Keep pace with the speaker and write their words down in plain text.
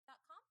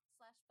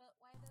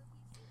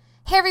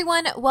Hey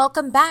everyone,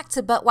 welcome back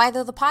to But Why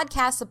Though the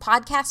podcast, the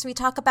podcast where we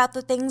talk about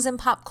the things in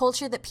pop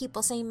culture that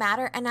people say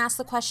matter and ask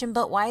the question,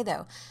 but why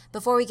though?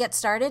 Before we get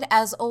started,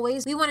 as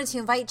always, we wanted to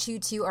invite you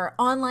to our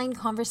online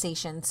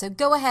conversation. So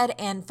go ahead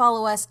and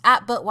follow us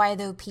at But Why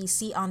Though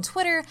PC on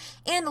Twitter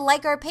and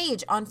like our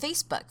page on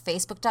Facebook,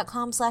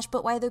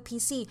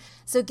 facebook.com/ButWhyThoughPC.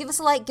 So give us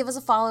a like, give us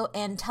a follow,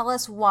 and tell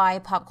us why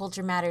pop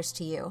culture matters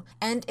to you.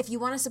 And if you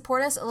want to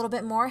support us a little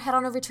bit more, head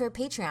on over to our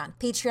Patreon,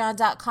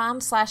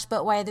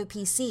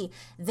 patreon.com/ButWhyThoughPC.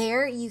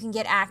 There you can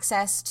get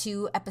access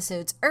to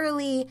episodes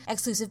early,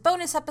 exclusive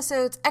bonus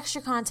episodes,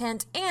 extra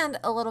content, and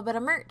a little bit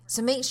of merch.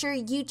 So make sure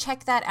you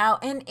check that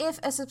out. And if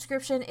a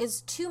subscription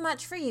is too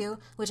much for you,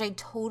 which I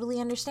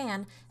totally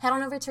understand, head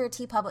on over to our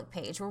TeePublic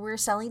page where we're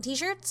selling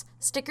t-shirts,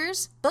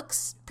 stickers,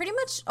 books, pretty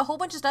much a whole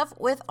bunch of stuff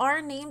with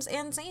our names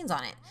and sayings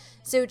on it.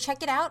 So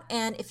check it out,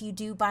 and if you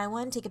do buy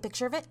one, take a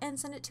picture of it and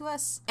send it to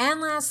us.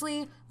 And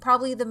lastly,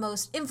 probably the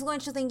most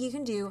influential thing you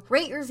can do,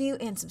 rate, review,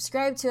 and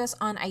subscribe to us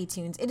on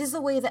iTunes. It is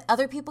the way that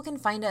other people can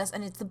find us,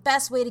 and it's the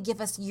best way to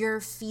give us your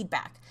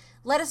feedback.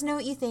 Let us know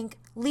what you think,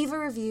 leave a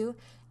review,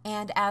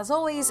 and as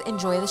always,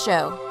 enjoy the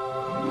show.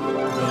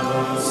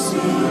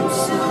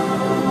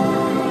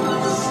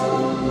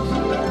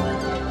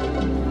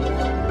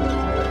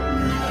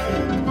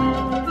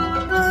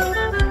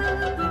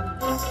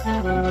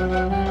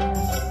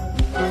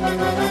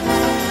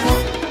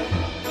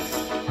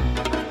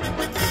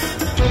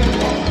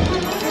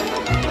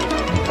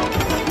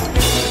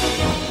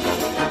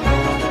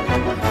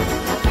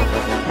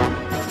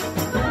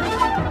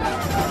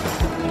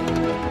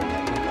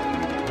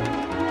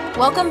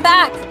 Welcome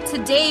back.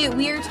 Today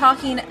we are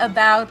talking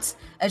about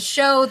a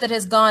show that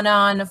has gone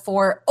on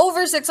for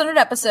over 600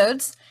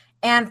 episodes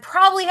and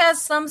probably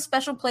has some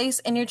special place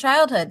in your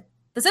childhood.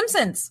 The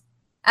Simpsons.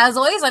 As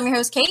always, I'm your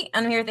host, Kate.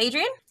 I'm here with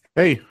Adrian.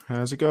 Hey,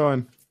 how's it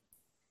going?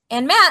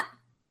 And Matt.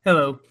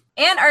 Hello.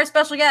 And our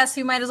special guest,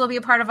 who might as well be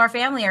a part of our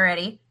family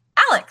already,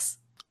 Alex.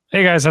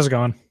 Hey guys, how's it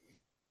going?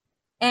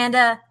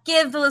 And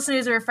give the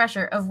listeners a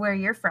refresher of where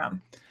you're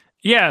from.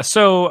 Yeah,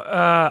 so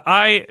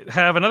I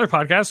have another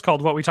podcast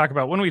called What We Talk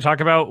About When We Talk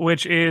About,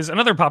 which is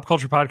another pop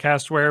culture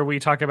podcast where we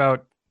talk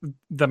about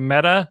the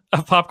meta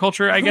of pop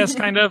culture, I guess,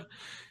 kind of.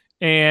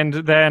 And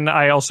then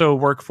I also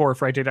work for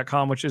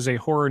Friday.com, which is a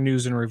horror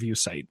news and review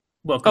site.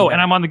 Welcome back.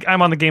 And I'm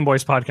on the Game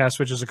Boys podcast,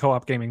 which is a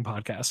co-op gaming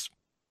podcast.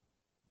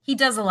 He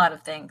does a lot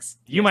of things.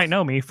 You might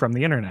know me from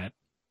the internet.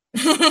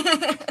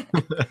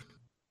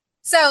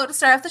 So, to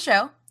start off the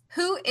show,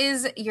 who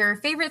is your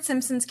favorite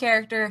Simpsons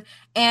character,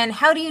 and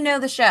how do you know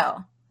the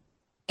show?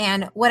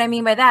 And what I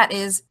mean by that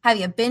is, have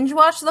you binge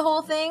watched the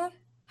whole thing?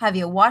 Have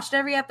you watched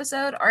every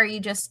episode? Or are you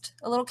just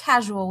a little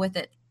casual with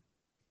it?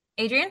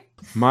 Adrian?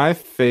 My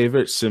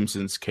favorite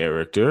Simpsons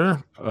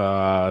character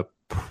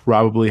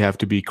probably have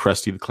to be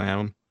Krusty the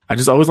Clown. I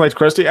just always liked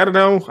Krusty. I don't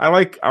know. I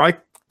like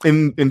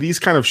in these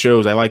kind of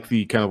shows, I like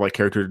the kind of like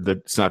character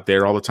that's not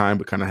there all the time,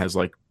 but kind of has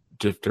like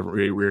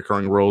different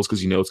recurring roles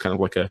because it's kind of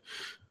like a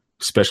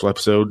special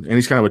episode, and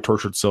he's kind of a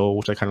tortured soul,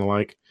 which I kind of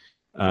like.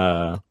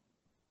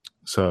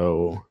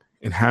 So,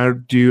 and how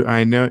do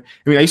I know? I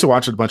mean, I used to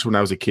watch it a bunch when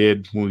I was a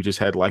kid when we just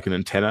had like an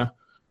antenna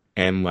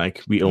and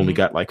like we only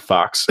got like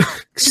Fox.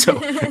 So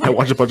I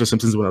watched a bunch of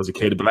Simpsons when I was a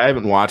kid, but I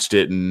haven't watched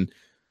it in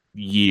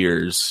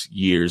years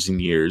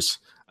and years.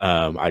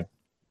 I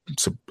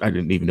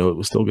didn't even know it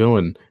was still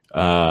going.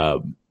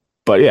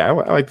 But yeah, I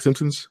like The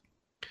Simpsons.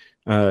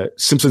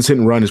 Simpsons Hit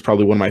and Run is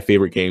probably one of my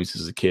favorite games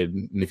as a kid.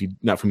 And if you're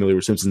not familiar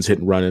with Simpsons Hit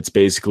and Run, it's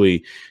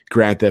basically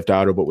Grand Theft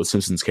Auto, but with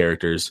Simpsons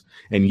characters.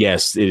 And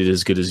yes, it is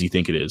as good as you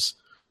think it is.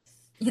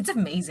 It's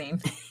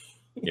amazing.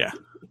 Yeah.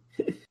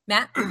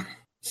 Matt?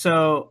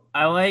 So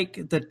I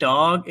like the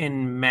dog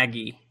and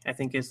Maggie, I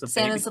think is the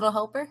Santa's baby. Little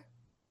Helper?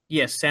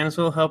 Yes, Santa's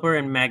Little Helper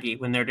and Maggie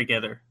when they're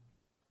together.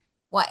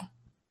 Why?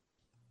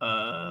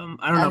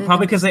 I don't know.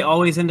 Probably because they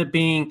always end up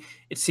being,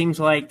 it seems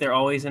like they're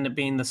always end up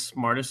being the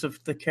smartest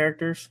of the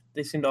characters.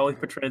 They seem to always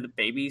portray the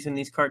babies in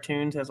these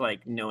cartoons as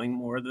like knowing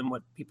more than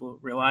what people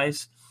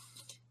realize.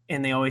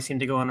 And they always seem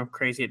to go on a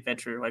crazy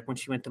adventure, like when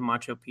she went to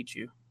Machu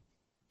Picchu.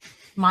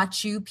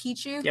 Machu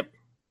Picchu? Yep.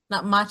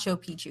 Not Machu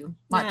Picchu.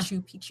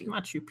 Machu Picchu.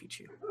 Machu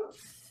Picchu.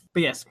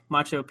 But yes,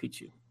 Machu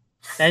Picchu.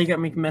 Now you got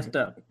me messed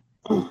up.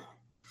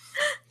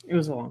 It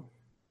was long.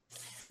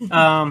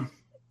 I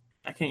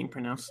can't even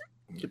pronounce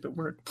the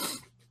word.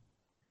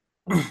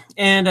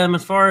 And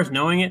as far as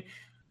knowing it,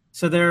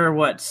 so there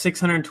are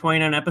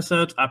 629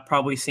 episodes. I've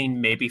probably seen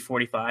maybe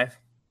 45.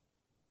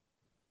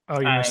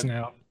 Oh, you're missing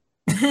out.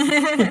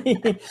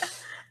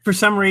 For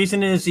some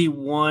reason, is the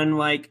one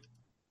like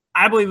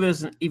I believe it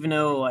was, even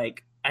though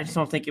like I just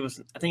don't think it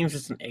was. I think it was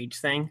just an age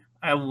thing.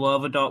 I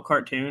love adult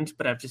cartoons,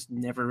 but I've just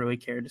never really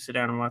cared to sit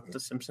down and watch The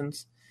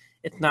Simpsons.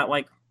 It's not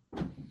like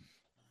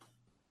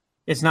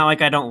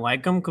I don't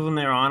like them because when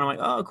they're on, I'm like,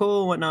 oh,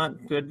 cool,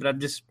 whatnot, good. But I've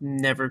just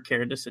never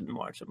cared to sit and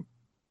watch them.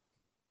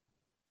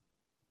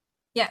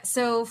 Yeah,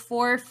 so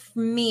for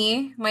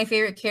me, my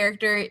favorite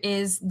character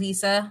is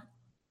Lisa,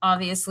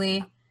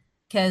 obviously,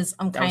 because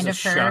I'm kind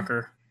of her.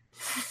 Shocker.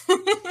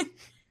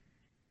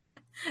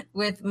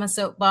 with my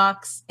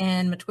soapbox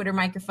and my Twitter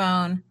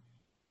microphone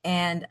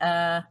and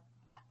my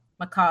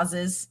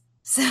causes.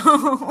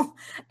 So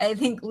I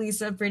think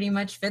Lisa pretty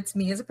much fits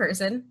me as a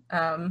person.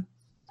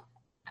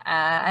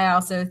 I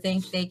also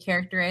think they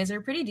characterize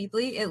her pretty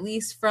deeply, at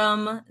least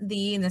from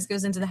and this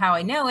goes into the how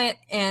I know it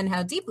and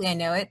how deeply I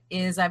know it,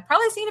 is I've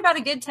probably seen about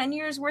a good 10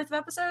 years worth of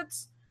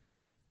episodes,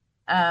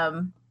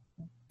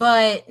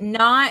 but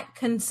not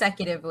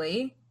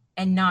consecutively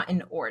and not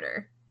in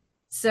order.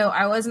 So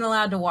I wasn't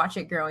allowed to watch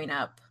it growing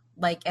up,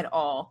 like at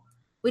all,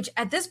 which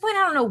at this point,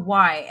 I don't know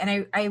why.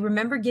 And I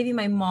remember giving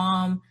my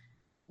mom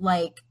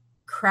like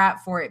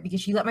crap for it because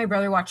she let my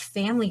brother watch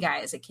Family Guy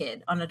as a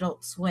kid on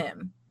Adult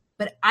Swim.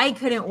 But I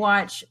couldn't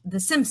watch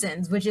The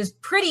Simpsons, which is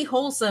pretty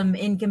wholesome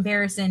in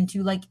comparison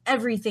to like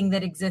everything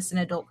that exists in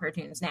adult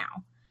cartoons now.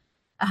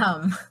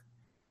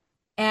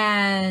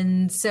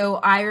 And so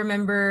I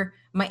remember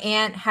my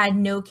aunt had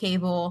no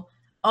cable,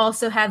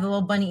 also had the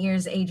little bunny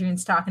ears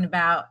Adrian's talking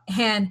about.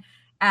 And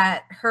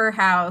at her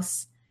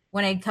house,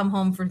 when I'd come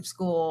home from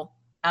school,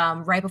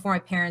 right before my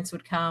parents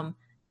would come,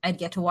 I'd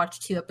get to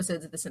watch 2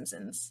 episodes of The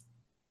Simpsons.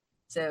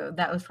 So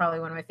that was probably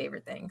one of my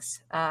favorite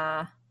things.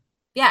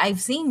 Yeah,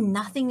 I've seen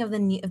nothing of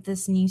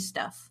this new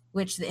stuff,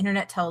 which the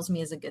internet tells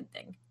me is a good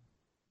thing.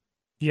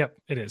 Yep,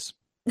 it is.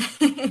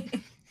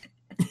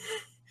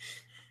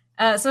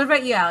 So what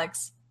about you,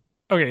 Alex?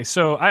 Okay,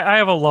 so I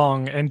have a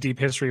long and deep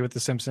history with The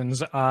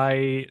Simpsons.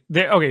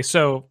 Okay,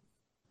 so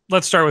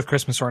let's start with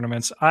Christmas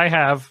ornaments. I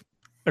have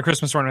a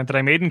Christmas ornament that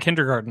I made in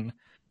kindergarten,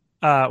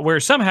 where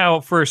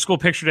somehow for school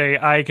picture day,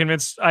 I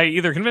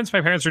either convinced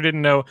my parents or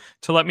didn't know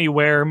to let me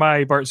wear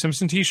my Bart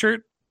Simpson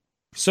t-shirt.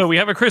 So we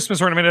have a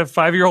Christmas ornament of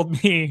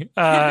 5-year-old me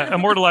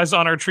immortalized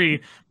on our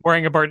tree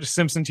wearing a Bart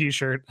Simpson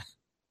t-shirt.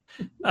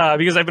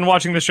 Because I've been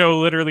watching the show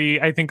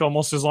literally, I think,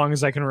 almost as long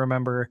as I can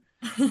remember.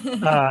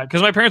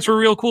 Because my parents were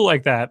real cool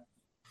like that.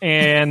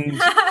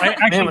 And I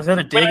actually, man, was that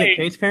a dig at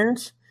Kate's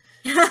parents?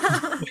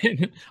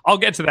 I'll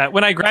get to that.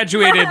 When I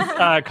graduated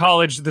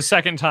college the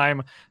second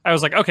time, I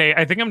was like, okay,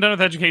 I think I'm done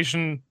with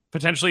education,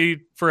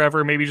 potentially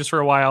forever, maybe just for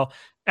a while.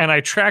 And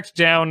I tracked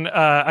down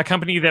a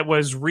company that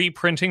was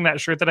reprinting that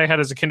shirt that I had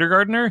as a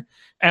kindergartner,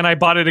 and I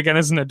bought it again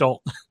as an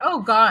adult.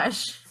 Oh,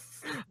 gosh.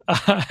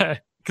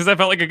 Because I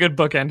felt like a good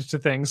bookend to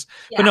things.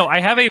 Yeah. But no, I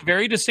have a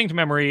very distinct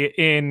memory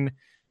in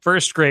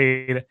first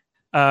grade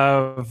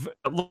of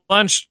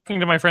lunch talking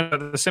to my friend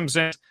about The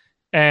Simpsons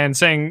and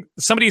saying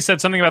somebody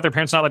said something about their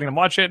parents not letting them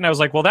watch it. And I was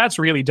like, well, that's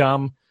really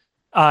dumb.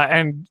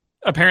 And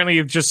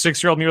apparently just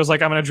 6-year-old me was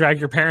like, I'm going to drag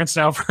your parents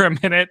now for a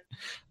minute.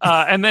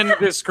 And then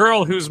this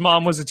girl whose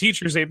mom was a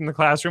teacher's aide in the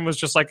classroom was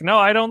just like, no,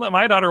 I don't let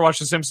my daughter watch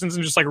The Simpsons,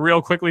 and just like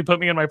real quickly put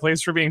me in my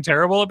place for being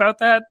terrible about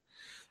that.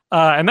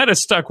 And that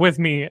has stuck with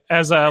me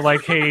as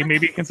like, hey,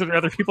 maybe consider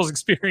other people's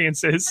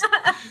experiences.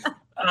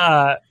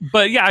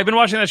 But yeah, I've been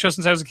watching that show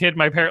since I was a kid.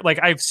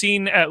 I've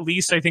seen at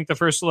least, I think, the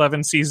first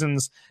 11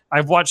 seasons.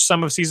 I've watched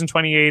some of season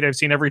 28. I've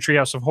seen every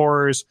Treehouse of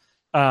Horrors.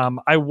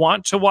 I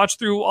want to watch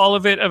through all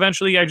of it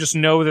eventually. I just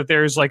know that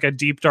there's like a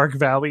deep, dark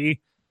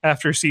valley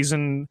after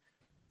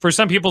for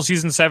some people,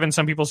 season 7,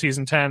 some people,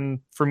 season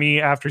 10. For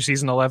me, after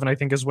season 11, I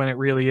think is when it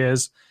really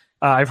is.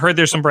 I've heard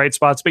there's some bright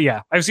spots, but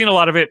yeah, I've seen a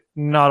lot of it,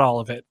 not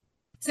all of it.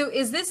 So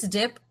is this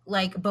dip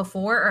like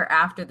before or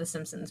after the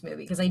Simpsons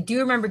movie? Because I do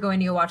remember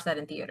going to go watch that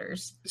in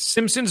theaters.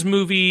 Simpsons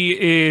movie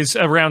is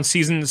around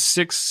season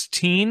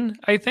 16,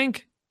 I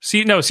think.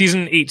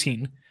 Season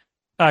 18.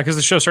 Because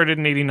the show started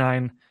in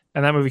 89,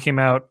 and that movie came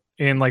out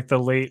in like the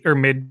late or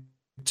mid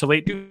to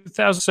late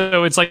 2000s.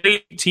 So it's like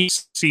 18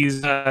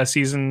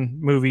 season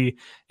movie.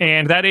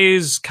 And that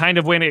is kind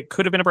of when it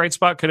could have been a bright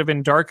spot, could have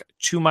been dark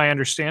to my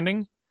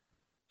understanding.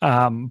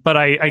 But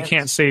I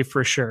can't say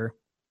for sure.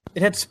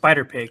 It had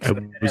Spider Pig. I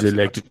was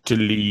elected to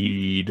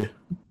lead.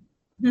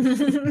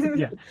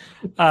 Yeah.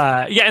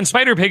 And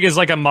Spider Pig is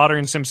like a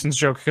modern Simpsons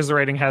joke because the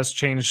writing has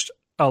changed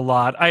a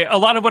lot. A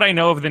lot of what I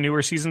know of the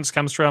newer seasons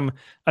comes from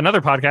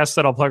another podcast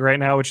that I'll plug right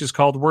now, which is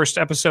called Worst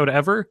Episode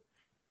Ever.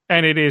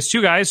 And it is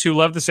 2 guys who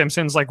love The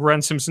Simpsons, like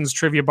run Simpsons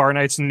trivia bar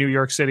nights in New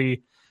York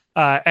City.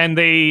 And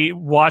they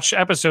watch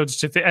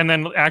episodes and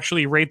then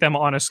actually rate them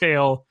on a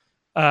scale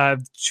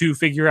to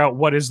figure out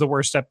what is the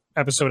worst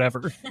episode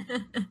ever.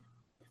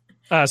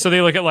 So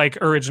they look at like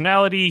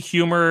originality,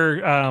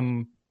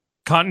 humor,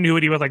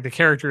 continuity with like the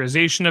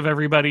characterization of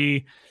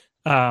everybody,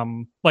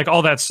 like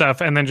all that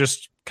stuff, and then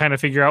just kind of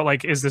figure out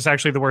like, is this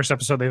actually the worst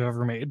episode they've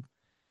ever made?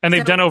 And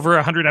they've done over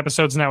 100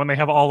 episodes now, and they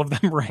have all of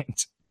them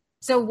ranked.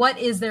 So what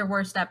is their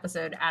worst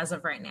episode as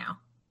of right now?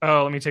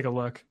 Oh, let me take a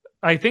look.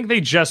 I think they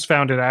just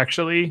found it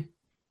actually.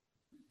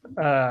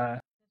 Okay,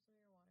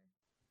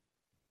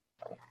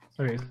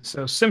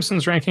 so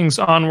Simpsons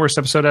rankings on worst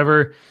episode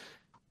ever.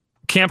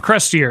 Camp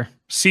Crustier,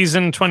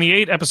 season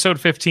 28, episode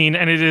 15,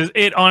 and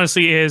it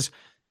honestly is,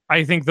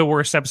 I think, the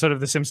worst episode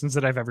of The Simpsons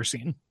that I've ever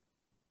seen.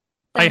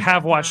 I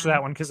have watched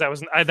that one because that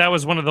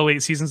was one of the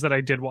late seasons that I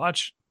did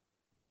watch.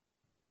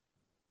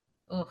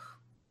 Ugh.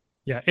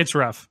 Yeah, it's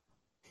rough.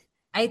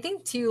 I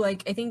think too,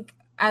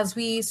 as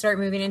we start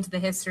moving into the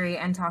history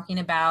and talking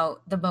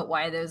about the But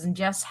Why Those and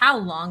just how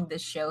long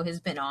this show has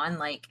been on,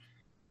 like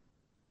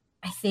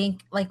I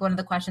think like one of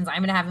the questions I'm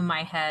going to have in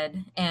my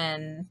head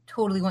and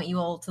totally want you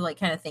all to like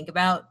kind of think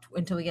about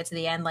until we get to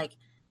the end, like,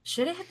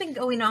 should it have been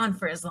going on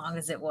for as long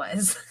as it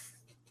was?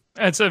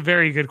 That's a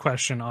very good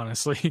question,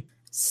 honestly.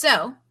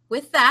 So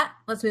with that,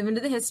 let's move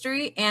into the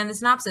history and the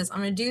synopsis.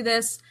 I'm going to do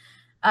this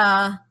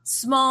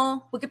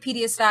small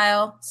Wikipedia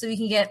style so we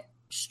can get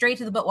straight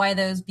to the but why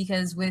those,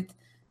 because with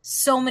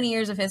so many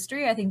years of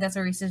history, I think that's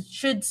where we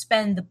should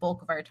spend the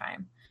bulk of our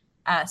time.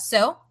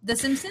 So The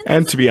Simpsons.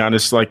 And to be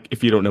honest, like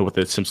if you don't know what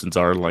The Simpsons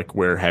are, like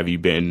where have you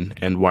been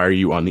and why are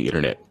you on the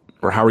internet?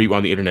 Or how are you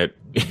on the internet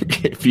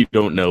if you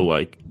don't know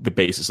like the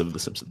basis of The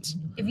Simpsons?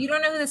 If you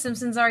don't know who The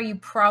Simpsons are, you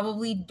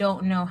probably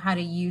don't know how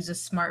to use a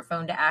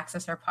smartphone to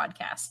access our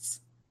podcasts.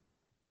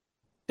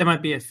 That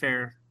might be a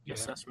fair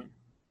assessment.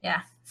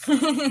 Yeah.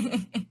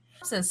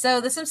 So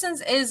The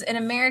Simpsons is an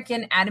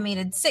American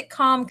animated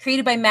sitcom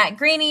created by Matt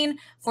Groening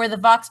for the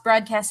Vox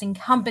Broadcasting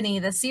Company.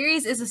 The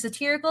series is a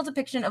satirical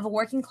depiction of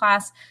working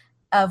class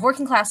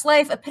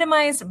life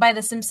epitomized by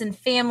the Simpson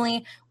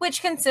family,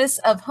 which consists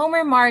of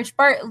Homer, Marge,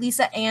 Bart,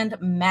 Lisa, and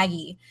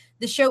Maggie.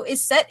 The show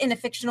is set in a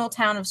fictional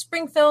town of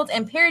Springfield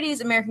and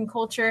parodies American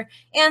culture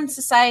and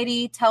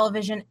society,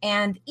 television,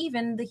 and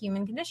even the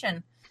human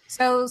condition.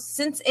 So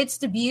since its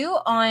debut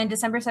on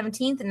December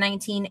 17th,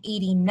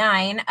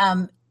 1989,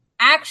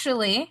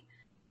 actually,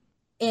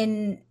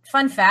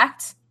 fun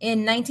fact,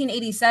 in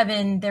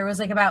 1987, there was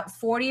like about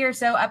 40 or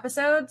so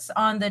episodes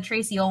on the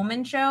Tracy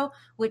Ullman Show,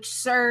 which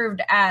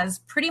served as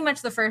pretty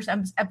much the first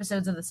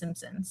episodes of The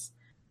Simpsons.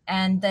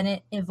 And then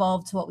it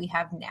evolved to what we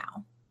have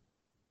now.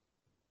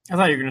 I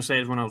thought you were going to say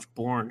it was when I was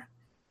born.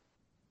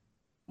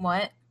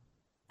 What?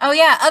 Oh,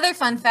 yeah. Other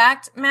fun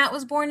fact, Matt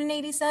was born in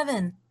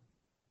 87.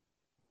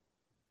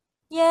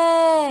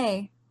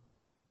 Yay.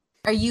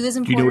 Are you as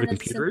important? Do you know what a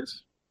computer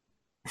is?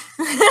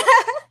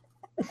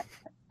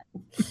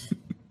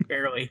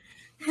 Barely.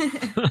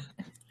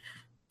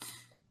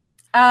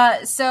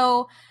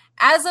 So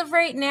as of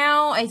right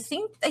now, I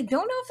don't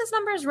know if this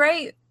number is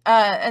right.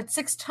 At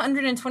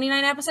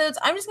 629 episodes,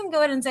 I'm just going to go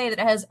ahead and say that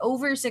it has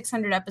over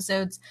 600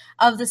 episodes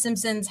of The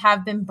Simpsons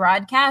have been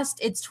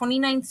broadcast. Its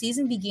 29th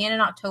season began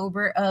in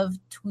October of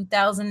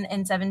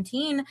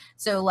 2017,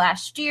 so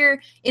last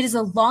year. It is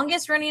the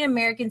longest running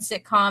American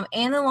sitcom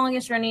and the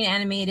longest running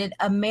animated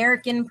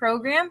American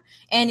program.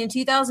 And in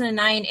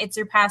 2009, it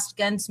surpassed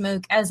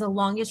Gunsmoke as the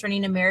longest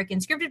running American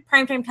scripted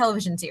primetime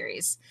television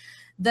series.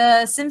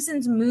 The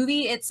Simpsons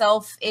movie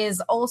itself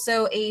is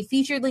also a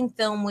feature-length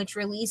film which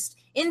released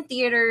in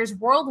theaters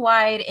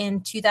worldwide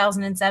in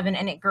 2007,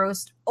 and it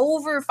grossed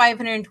over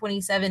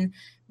 $527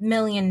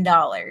 million.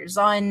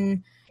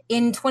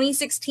 In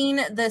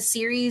 2016, the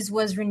series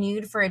was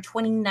renewed for a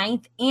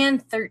 29th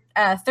and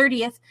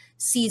 30th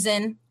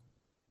season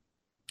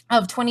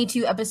of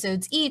 22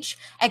 episodes each,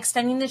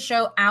 extending the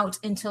show out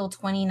until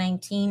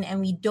 2019, and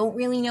we don't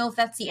really know if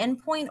that's the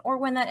end point or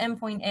when that end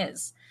point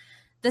is.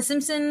 The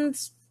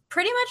Simpsons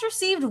pretty much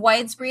received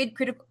widespread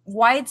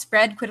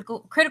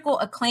critical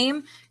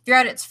acclaim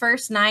throughout its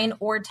first 9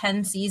 or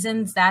 10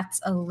 seasons.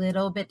 That's a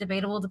little bit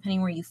debatable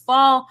depending where you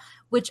fall,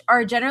 which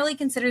are generally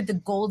considered the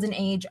golden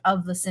age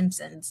of The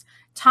Simpsons.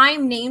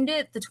 Time named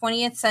it the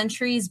 20th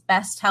century's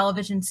best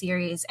television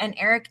series, and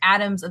Eric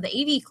Adams of the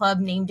AV Club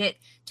named it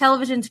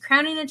television's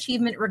crowning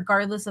achievement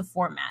regardless of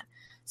format.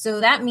 So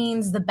that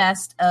means the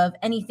best of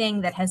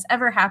anything that has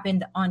ever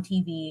happened on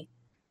TV.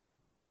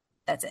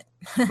 That's it.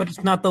 But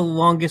it's not the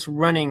longest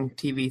running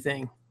TV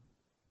thing.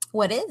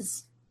 What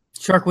is?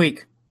 Shark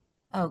Week.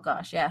 Oh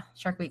gosh, yeah,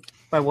 Shark Week.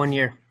 By 1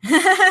 year.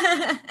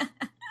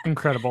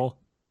 Incredible.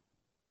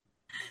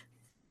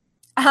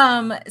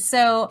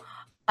 So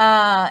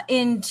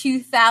in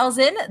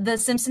 2000, the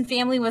Simpson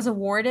family was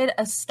awarded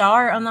a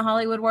star on the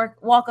Hollywood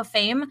Walk of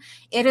Fame.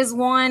 It has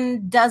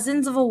won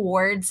dozens of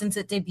awards since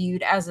it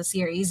debuted as a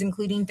series,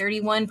 including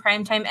 31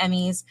 Primetime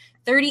Emmys,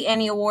 30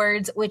 Annie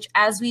Awards, which,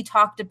 as we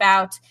talked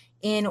about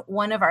in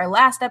one of our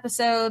last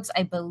episodes,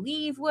 I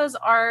believe was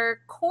our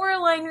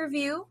Coraline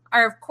review,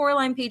 our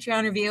Coraline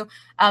Patreon review.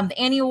 The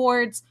Annie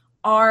Awards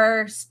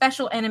are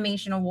special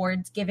animation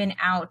awards given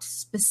out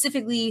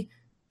specifically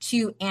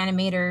to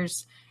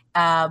animators.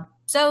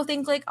 So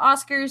think like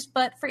Oscars,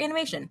 but for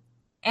animation.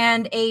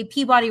 And a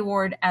Peabody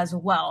Award as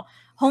well.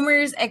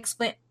 Homer's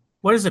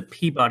What is a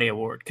Peabody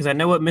Award? Because I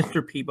know what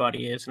Mr.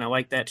 Peabody is, and I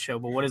like that show,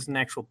 but what is an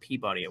actual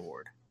Peabody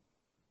Award?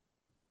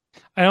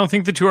 I don't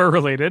think the two are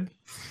related.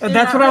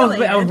 That's what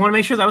I want to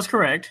make sure that was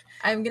correct.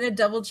 I'm going to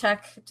double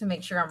check to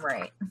make sure I'm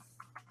right.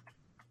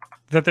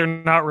 That they're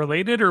not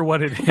related, or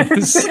what it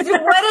is? What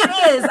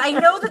it is. I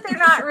know that they're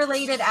not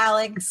related,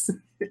 Alex.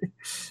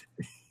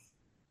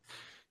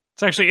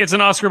 It's an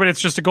Oscar, but it's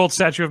just a gold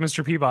statue of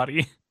Mr.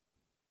 Peabody.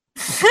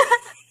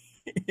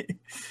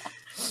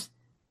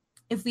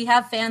 If we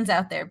have fans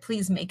out there,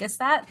 please make us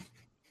that.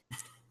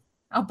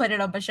 I'll put it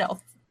on my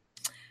shelf.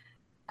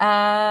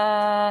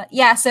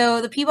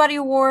 So the Peabody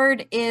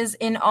Award is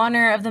in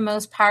honor of the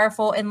most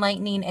powerful,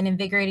 enlightening, and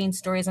invigorating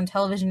stories on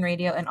television,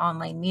 radio, and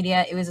online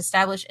media. It was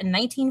established in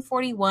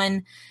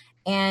 1941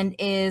 and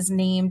is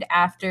named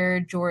after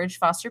George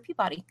Foster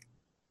Peabody.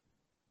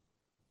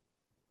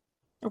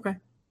 Okay.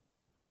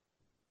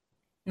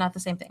 Not the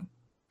same thing.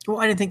 Well,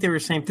 I didn't think they were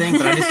the same thing,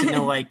 but I just didn't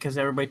know, like, because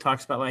everybody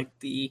talks about, like,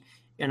 the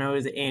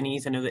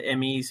Annies, I know the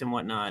Emmys and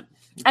whatnot.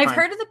 I've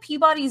heard of the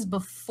Peabodys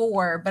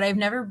before, but I've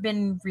never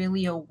been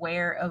really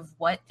aware of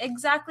what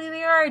exactly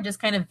they are. I just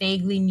kind of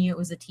vaguely knew it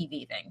was a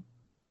TV thing.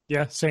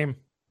 Yeah, same.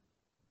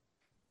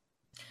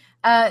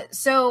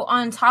 So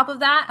on top of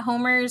that,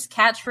 Homer's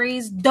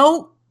catchphrase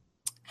 "dope"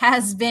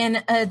 has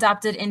been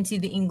adopted into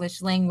the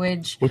English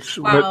language. What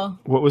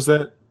was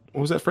that?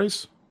 What was that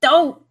phrase?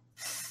 Dope.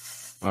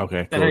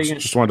 Okay, cool.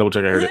 Just want to double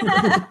check I heard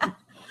it.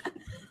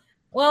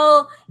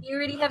 Well, you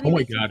already have. Oh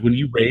my god! When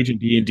you rage in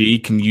D&D,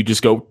 can you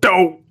just go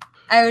dope?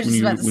 I was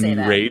just about to say that. When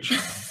you rage.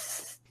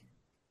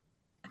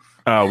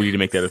 Oh, we need to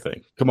make that a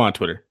thing. Come on,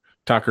 Twitter,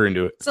 talk her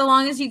into it. So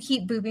long as you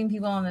keep booping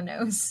people on the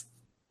nose.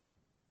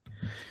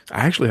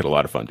 I actually had a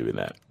lot of fun doing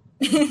that.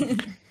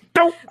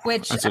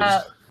 Which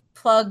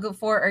plug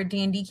for our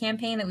D&D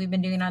campaign that we've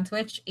been doing on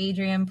Twitch.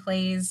 Adrian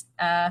plays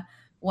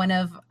one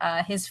of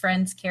his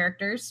friend's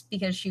characters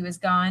because she was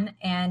gone,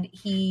 and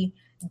he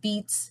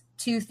beats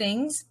 2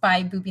 things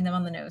by booping them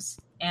on the nose.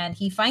 And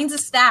he finds a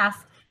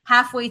staff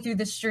halfway through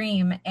the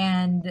stream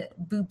and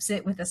boops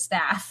it with a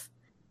staff.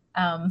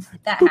 That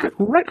happened.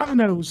 Right on the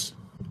nose.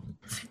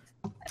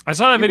 I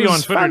saw that video on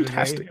Twitter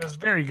fantastic. today. It was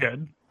very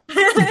good.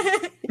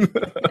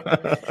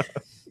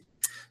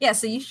 Yeah,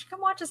 so you should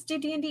come watch us do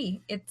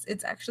D&D.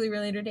 It's actually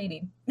really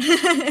entertaining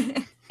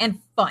and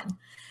fun.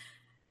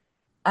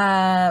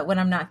 When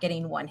I'm not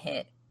getting one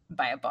hit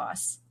by a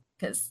boss,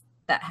 because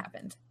that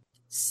happened.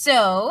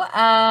 So,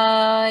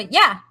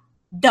 yeah,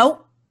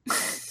 dope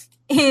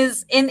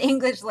is in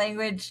English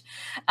language.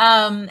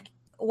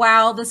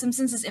 While The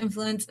Simpsons has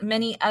influenced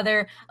many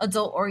other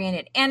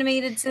adult-oriented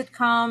animated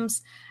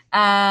sitcoms,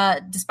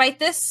 despite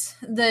this,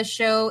 the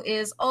show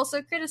is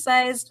also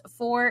criticized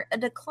for a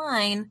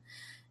decline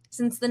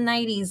since the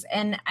 90s,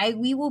 and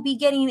we will be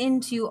getting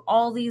into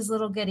all these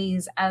little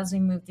goodies as we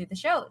move through the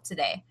show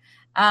today.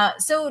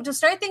 So to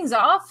start things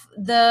off,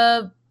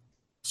 the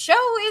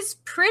show is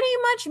pretty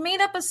much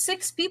made up of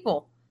 6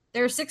 people.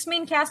 There are 6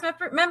 main cast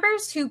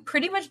members who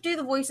pretty much do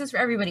the voices for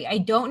everybody. I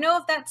don't know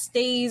if that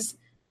stays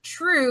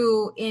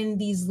true in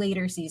these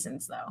later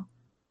seasons, though.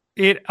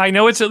 I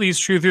know it's at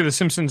least true through the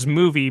Simpsons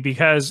movie,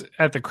 because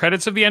at the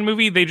credits of the end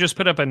movie, they just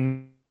put up a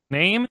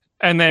name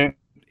and then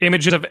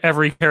images of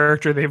every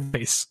character they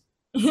voice.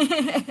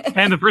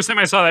 And the first time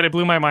I saw that, it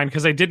blew my mind,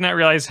 because I did not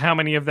realize how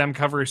many of them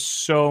cover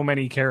so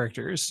many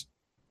characters.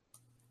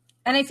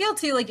 And I feel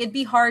too like it'd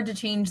be hard to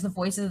change the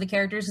voices of the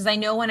characters, because I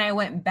know when I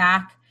went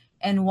back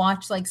and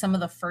watched like some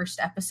of the first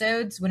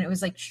episodes when it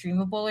was like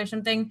streamable or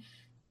something,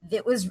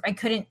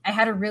 I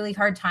had a really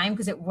hard time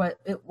because it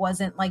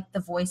wasn't like the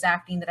voice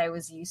acting that I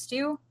was used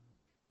to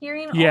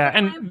hearing.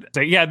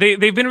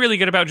 They've been really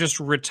good about just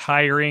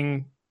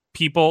retiring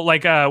people.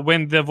 Like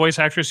when the voice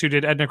actress who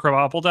did Edna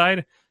Krabappel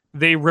died,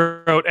 they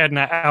wrote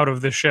Edna out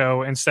of the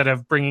show instead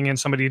of bringing in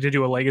somebody to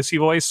do a legacy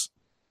voice,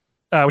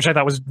 which I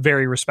thought was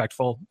very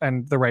respectful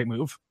and the right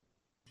move.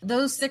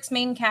 Those 6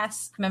 main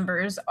cast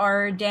members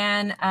are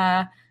Dan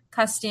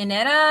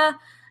Castellaneta,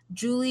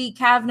 Julie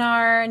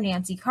Kavnar,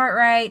 Nancy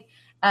Cartwright,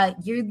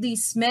 Yeardley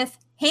Smith,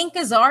 Hank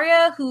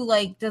Azaria, who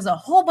like does a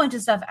whole bunch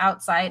of stuff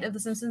outside of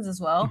The Simpsons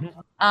as well. Mm-hmm.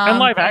 And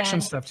live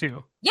action stuff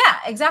too. Yeah,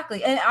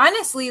 exactly. And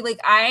honestly, like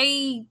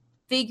I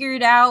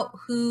figured out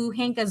who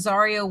Hank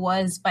Azaria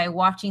was by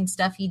watching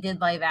stuff he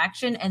did live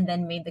action and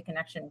then made the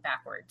connection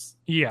backwards.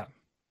 Yeah.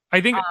 I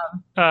think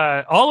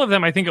all of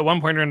them, I think at one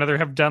point or another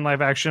have done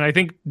live action. I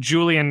think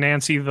Julie and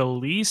Nancy the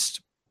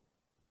least.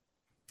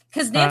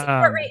 Because Nancy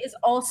Cartwright is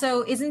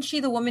also, isn't she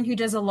the woman who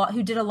did a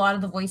lot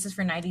of the voices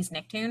for 90s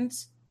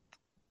Nicktoons?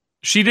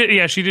 She did,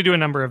 yeah, she did do a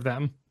number of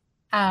them.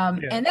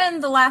 And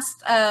then the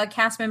last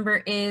cast member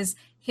is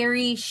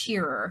Harry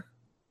Shearer.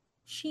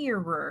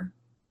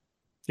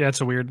 Yeah,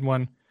 it's a weird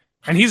one.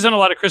 And he's done a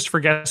lot of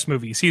Christopher Guest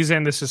movies. He's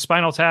in This Is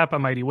Spinal Tap, A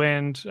Mighty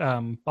Wind,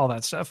 all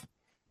that stuff.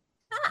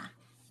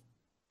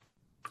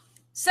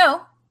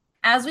 So,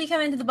 as we come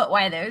into the But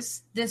Why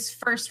Those, this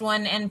first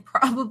one, and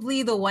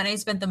probably the one I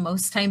spent the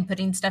most time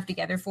putting stuff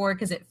together for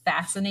because it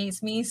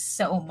fascinates me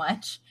so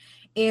much,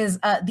 is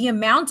the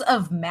amount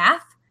of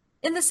math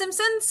in The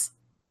Simpsons,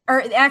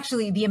 or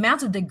actually the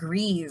amount of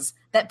degrees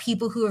that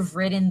people who have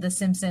written The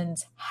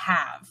Simpsons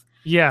have.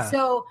 Yeah.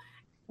 So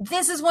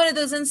this is one of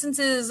those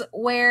instances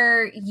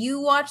where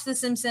you watch The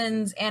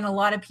Simpsons and a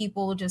lot of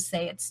people just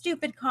say it's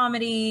stupid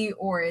comedy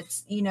or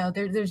it's,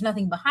 there's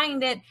nothing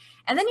behind it.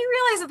 And then you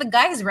realize that the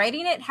guys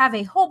writing it have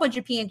a whole bunch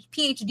of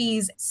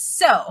PhDs.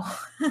 So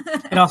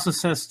it also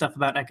says stuff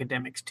about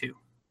academics too.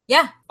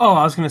 Yeah. Oh,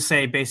 I was going to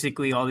say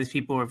basically all these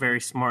people are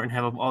very smart and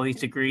have all these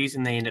degrees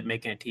and they end up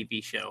making a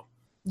TV show.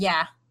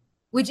 Yeah.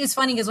 Which is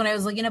funny because when I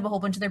was looking up a whole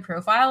bunch of their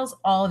profiles,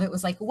 all of it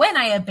was like, when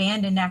I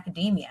abandoned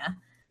academia.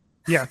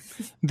 Yeah.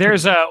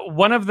 There's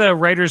one of the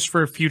writers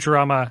for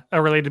Futurama,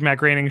 a related Matt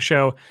Groening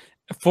show,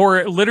 for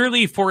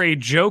a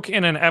joke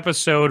in an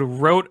episode,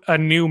 wrote a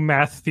new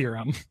math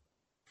theorem.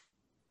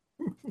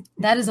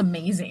 That is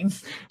amazing.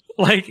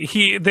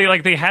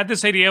 Like they had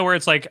this idea where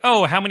it's like,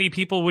 oh, how many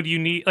people would you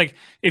need? Like,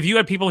 if you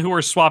had people who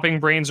were swapping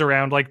brains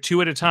around like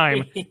 2 at a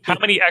time, how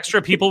many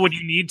extra people would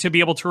you need to be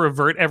able to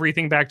revert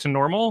everything back to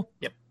normal?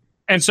 Yep.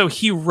 And so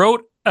he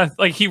wrote a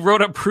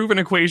proven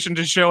equation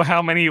to show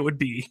how many it would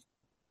be.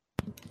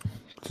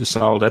 It's a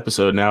solid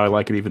episode. Now I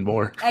like it even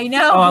more. I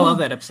know. Oh, I love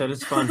that episode.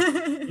 It's fun.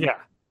 Yeah.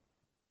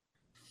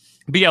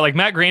 But yeah, like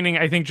Matt Groening,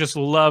 I think just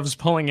loves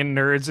pulling in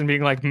nerds and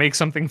being like, make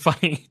something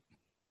funny.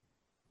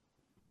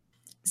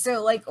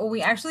 So, like, when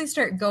we actually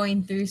start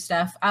going through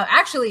stuff,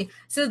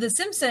 so The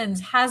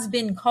Simpsons has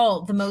been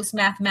called the most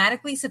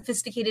mathematically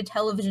sophisticated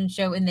television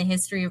show in the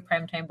history of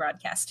primetime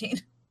broadcasting.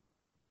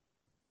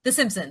 The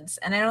Simpsons.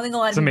 And I don't think a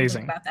lot of people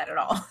think about that at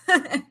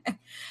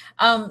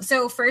all.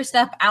 So first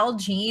up, Al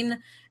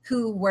Jean,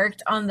 who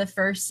worked on the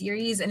first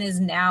series and is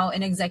now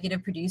an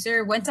executive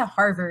producer, went to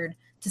Harvard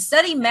to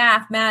study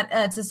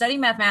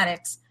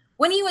mathematics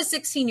when he was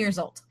 16 years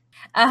old.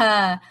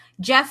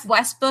 Jeff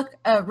Westbrook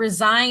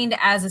resigned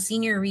as a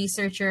senior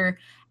researcher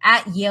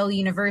at Yale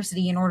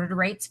University in order to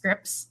write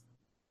scripts.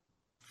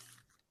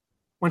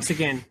 Once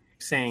again,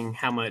 saying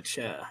how much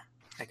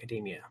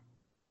academia.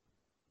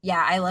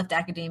 Yeah, I left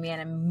academia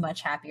and I'm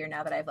much happier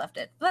now that I've left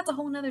it. But that's a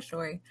whole nother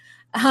story.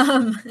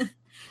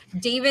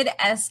 David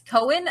S.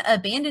 Cohen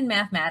abandoned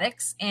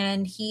mathematics,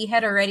 and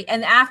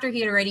after he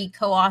had already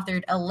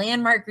co-authored a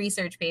landmark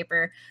research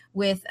paper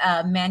with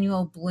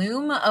Manuel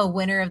Bloom, a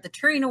winner of the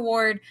Turing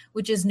Award,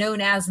 which is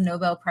known as the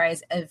Nobel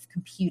Prize of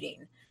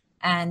Computing.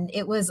 And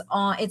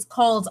it's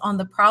called On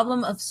the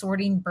Problem of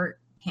Sorting Burnt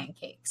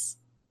Pancakes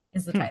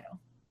is the title.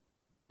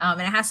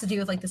 And it has to do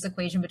with like this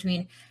equation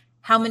between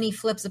how many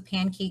flips a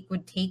pancake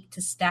would take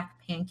to stack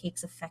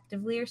pancakes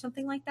effectively or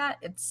something like that.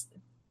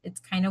 It's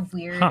kind of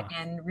weird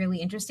and really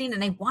interesting.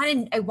 And I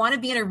want to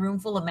be in a room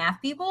full of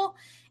math people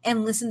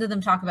and listen to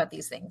them talk about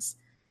these things.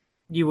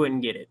 You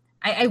wouldn't get it.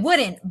 I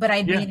wouldn't, but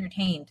I'd be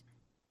entertained.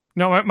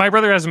 No, my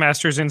brother has a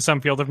master's in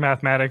some field of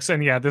mathematics.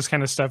 And yeah, this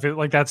kind of stuff,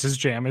 that's his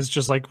jam. It's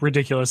just like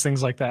ridiculous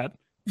things like that.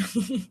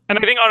 And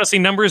I think honestly,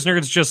 numbers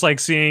nerds just like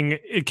seeing,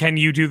 can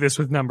you do this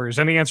with numbers?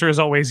 And the answer is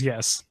always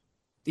yes.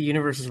 The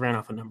universe is ran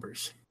off of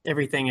numbers.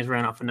 Everything is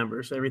ran off of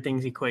numbers.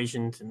 Everything's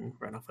equations and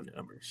ran off of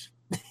numbers.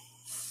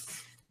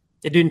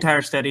 They do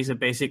entire studies of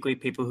basically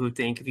people who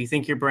think if you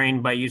think your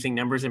brain by using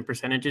numbers and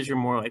percentages, you're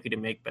more likely to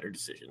make better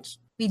decisions.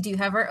 We do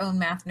have our own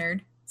math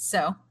nerd,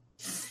 so.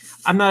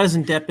 I'm not as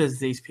in-depth as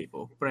these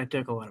people, but I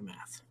took a lot of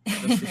math.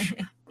 That's for sure.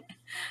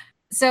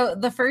 So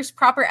the first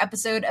proper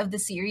episode of the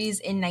series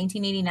in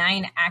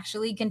 1989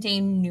 actually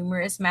contained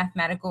numerous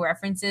mathematical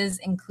references,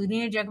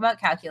 including a joke about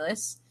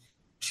calculus.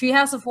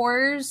 Treehouse of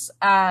Horrors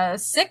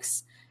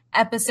 6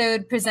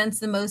 episode presents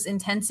the most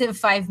intensive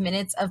 5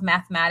 minutes of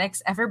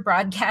mathematics ever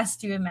broadcast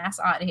to a mass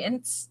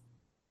audience.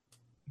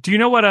 Do you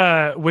know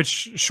what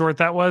which short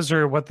that was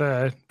or what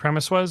the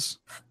premise was?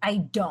 I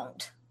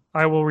don't.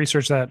 I will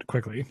research that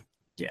quickly.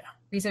 Yeah.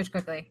 Research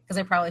quickly, because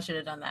I probably should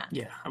have done that.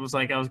 Yeah, I was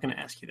going to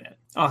ask you that.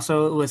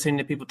 Also, listening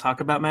to people talk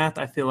about math,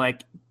 I feel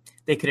like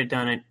they could have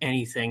done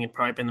anything and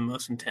probably been the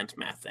most intense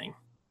math thing.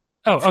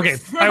 Oh, okay.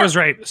 I was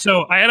right.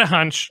 So I had a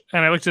hunch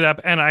and I looked it up,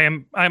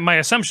 and my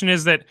assumption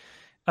is that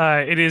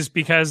it is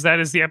because that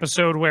is the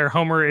episode where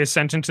Homer is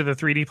sent into the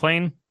 3D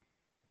plane.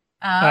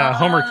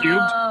 Homer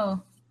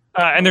cubed.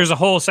 And there's a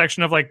whole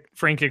section of like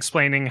Frank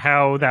explaining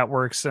how that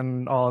works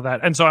and all of that.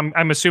 And so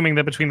I'm assuming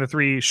that between the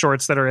 3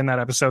 shorts that are in that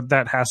episode,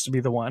 that has to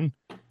be the one.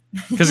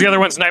 Because the other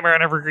one's Nightmare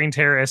on Evergreen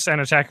Terrace and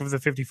Attack of the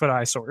 50-Foot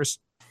Eyesores.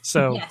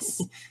 So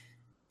yes.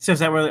 So is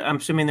that where I'm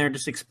assuming they're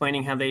just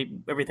explaining how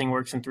everything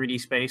works in 3D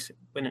space?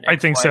 I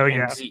think so,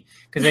 yeah.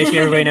 Because basically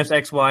everybody knows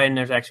X, Y, and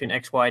there's actually an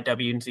X, Y,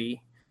 W, and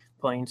Z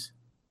planes.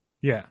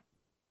 Yeah.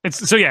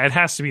 It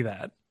has to be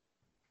that.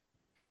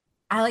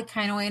 I like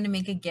kind of wanted to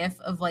make a gif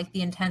of like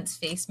the intense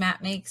face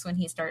Matt makes when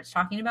he starts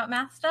talking about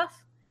math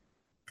stuff,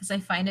 because I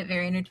find it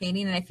very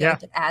entertaining and I feel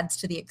like it adds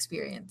to the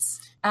experience.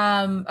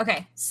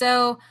 Okay,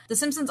 so The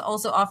Simpsons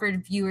also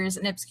offered viewers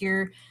an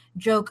obscure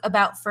joke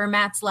about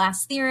Fermat's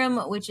last theorem,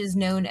 which is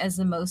known as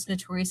the most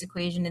notorious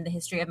equation in the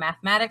history of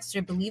mathematics,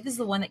 which I believe is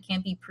the one that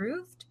can't be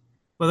proved.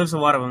 Well, there's a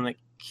lot of them that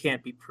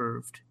can't be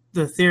proved.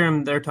 The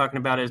theorem they're talking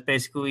about is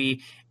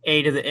basically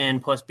a to the n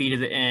plus b to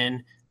the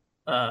n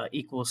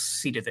equals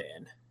c to the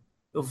n.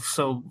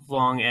 So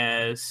long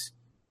as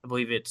I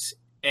believe it's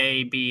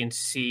a, b, and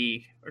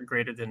c are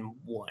greater than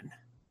 1,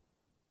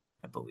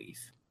 I believe.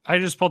 I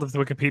just pulled up the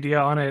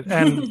Wikipedia on it.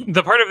 And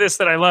the part of this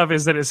that I love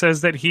is that it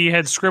says that he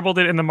had scribbled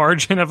it in the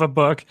margin of a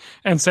book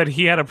and said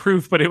he had a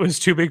proof, but it was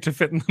too big to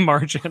fit in the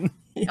margin.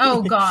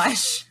 Oh,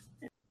 gosh.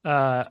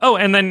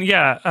 And then,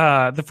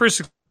 the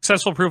first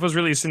successful proof was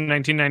released in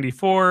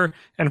 1994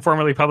 and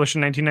formally published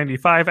in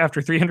 1995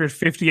 after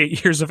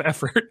 358 years of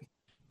effort.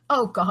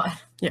 Oh, God.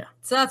 Yeah.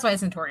 So that's why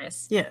it's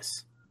notorious.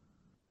 Yes.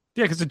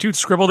 Yeah, because the dude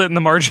scribbled it in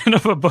the margin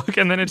of a book,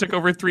 and then it took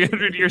over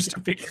 300 years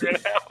to figure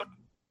it out.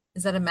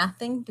 Is that a math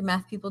thing? Do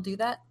math people do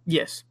that?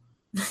 Yes.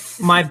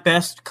 My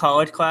best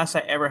college class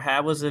I ever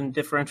had was in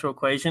differential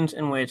equations,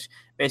 in which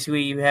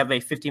basically you have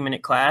a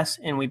 50-minute class,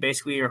 and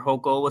our whole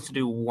goal was to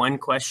do one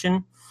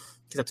question.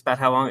 because that's about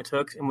how long it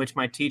took, in which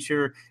my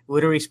teacher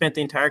literally spent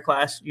the entire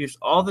class, used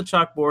all the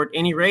chalkboard,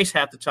 and erased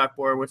half the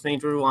chalkboard, which then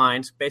drew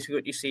lines, basically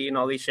what you see in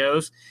all these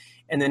shows,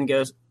 and then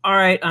goes, all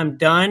right, I'm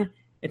done.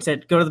 It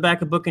said, go to the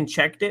back of the book and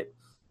checked it,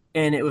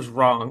 and it was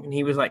wrong. And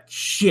he was like,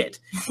 shit.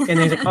 And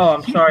then he's like, oh,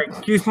 I'm sorry,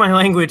 excuse my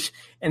language.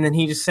 And then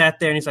he just sat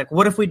there, and he's like,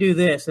 what if we do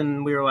this?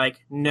 And we were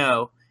like,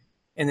 no.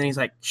 And then he's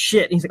like,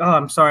 shit. And he's like, oh,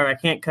 I'm sorry, I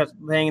can't cut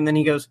the thing. And then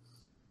he goes,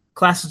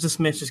 class is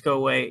dismissed, just go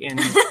away. And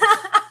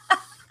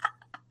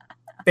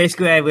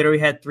basically, I literally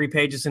had 3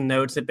 pages of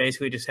notes that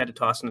basically just had to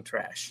toss in the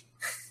trash.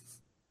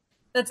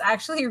 That's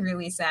actually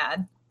really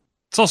sad.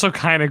 It's also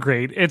kind of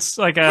great. It's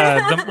like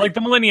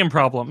the Millennium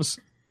Problems,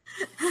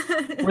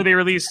 where they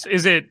released,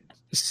 is it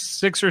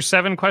 6 or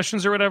 7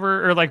 questions or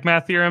whatever, or like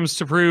math theorems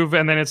to prove,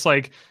 and then it's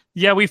like,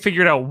 yeah, we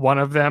figured out one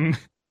of them.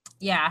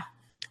 Yeah.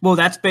 Well,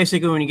 that's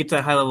basically when you get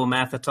to high-level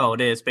math, that's all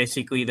it is.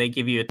 Basically, they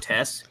give you a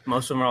test.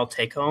 Most of them are all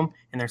take-home,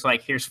 and there's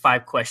like, here's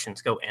 5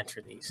 questions. Go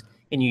answer these.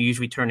 And you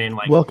usually turn in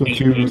like Welcome 8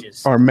 to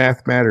pages. our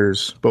Math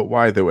Matters, but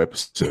why though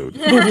episode.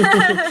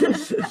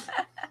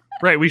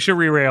 Right, we should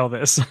re-rail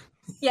this.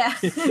 Yeah.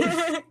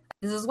 This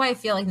is why I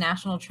feel like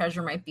National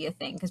Treasure might be a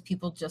thing, because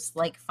people just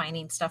like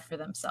finding stuff for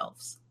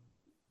themselves.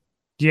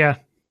 Yeah.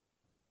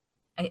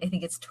 I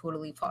think it's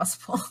totally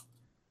possible.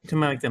 Talking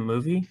about like the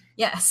movie?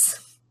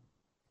 Yes.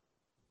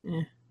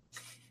 Yeah.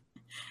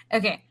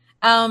 Okay.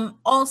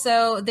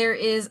 Also, there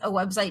is a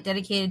website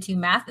dedicated to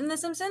math in The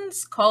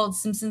Simpsons called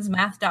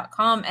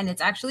simpsonsmath.com, and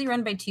it's actually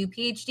run by 2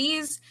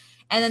 PhDs.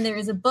 And then there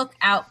is a book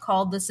out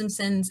called The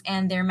Simpsons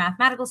and Their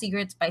Mathematical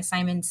Secrets by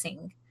Simon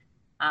Singh.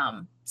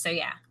 So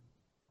yeah.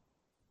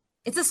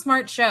 It's a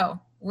smart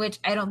show, which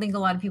I don't think a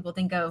lot of people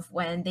think of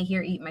when they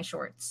hear Eat My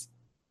Shorts.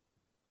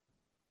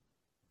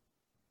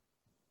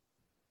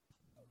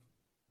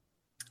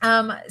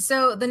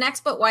 So the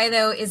next but why,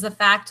 though, is the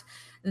fact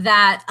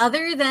that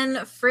other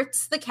than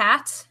Fritz the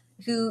cat,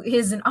 who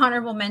is an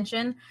honorable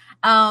mention,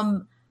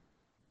 The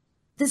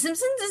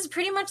Simpsons is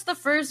pretty much the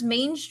first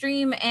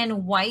mainstream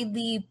and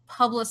widely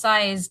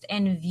publicized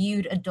and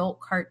viewed adult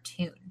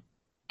cartoon.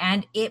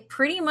 And it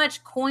pretty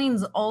much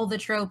coins all the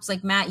tropes,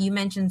 like Matt, you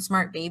mentioned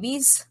smart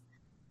babies,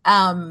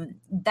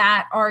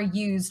 that are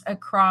used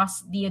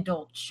across the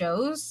adult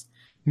shows.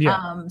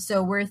 Yeah.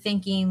 So we're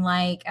thinking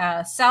like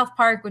South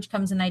Park, which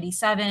comes in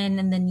 97,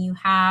 and then you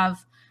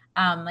have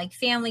like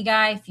Family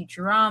Guy,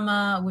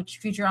 Futurama, which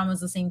Futurama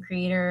is the same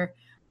creator.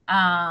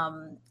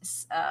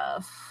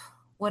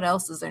 What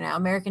else is there now?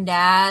 American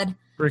Dad,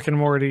 Rick and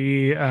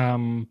Morty,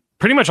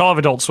 pretty much all of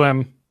Adult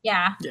Swim.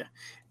 Yeah. Yeah.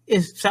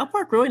 Is South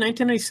Park really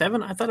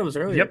 1997? I thought it was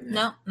earlier. Yep.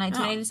 No,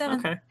 1987. Oh,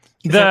 okay.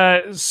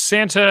 The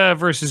Santa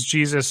versus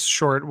Jesus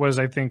short was,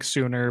 I think,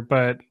 sooner,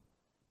 but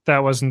that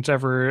wasn't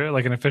ever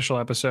like an official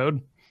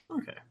episode.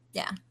 Okay.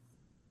 Yeah.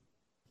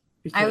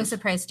 Because... I was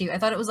surprised too. I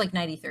thought it was like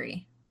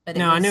 93. But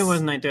I knew it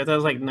wasn't 93. I thought it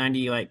was like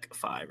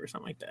 95 or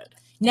something like that.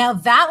 Now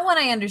that one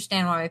I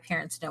understand why my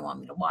parents didn't want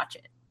me to watch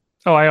it.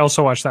 Oh, I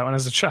also watched that one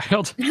as a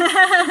child.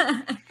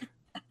 The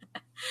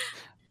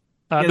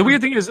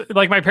weird thing is,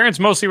 like, my parents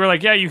mostly were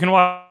like, yeah, you can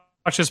watch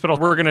this, but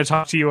we're going to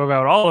talk to you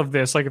about all of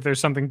this. Like, if there's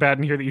something bad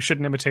in here that you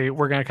shouldn't imitate,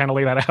 we're going to kind of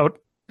lay that out.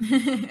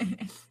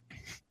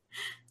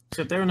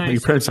 So they were nice.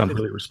 Your parents sound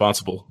really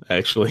responsible,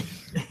 actually.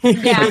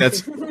 Yeah.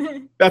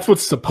 That's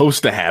what's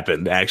supposed to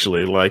happen,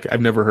 actually. Like,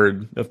 I've never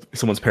heard of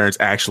someone's parents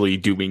actually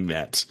doing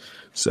that.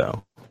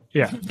 So,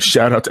 yeah.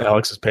 Shout out to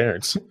Alex's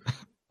parents.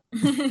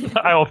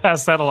 I will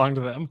pass that along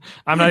to them.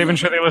 I'm not even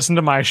sure they listen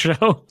to my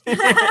show.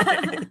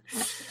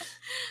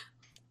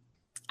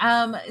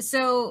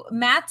 So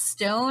Matt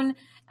Stone,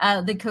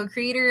 the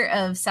co-creator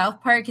of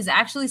South Park, has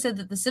actually said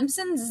that The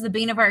Simpsons is the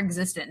bane of our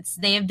existence.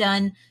 They have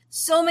done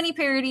so many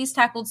parodies,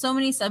 tackled so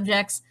many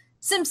subjects.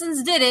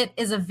 Simpsons did it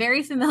is a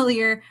very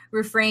familiar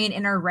refrain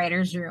in our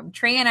writer's room.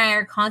 Trey and I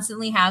are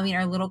constantly having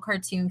our little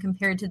cartoon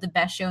compared to the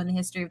best show in the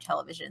history of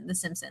television, The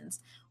Simpsons.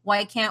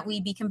 Why can't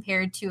we be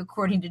compared to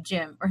According to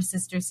Jim or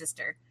Sister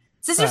Sister?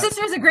 Sister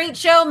Sister is a great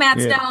show, Matt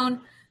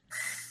Stone.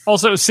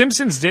 Also,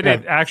 Simpsons Did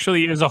It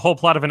actually is a whole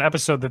plot of an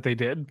episode that they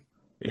did.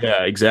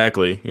 Yeah,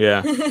 exactly.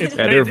 Yeah,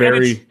 they're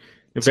very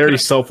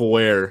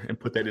self-aware and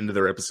put that into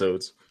their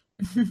episodes.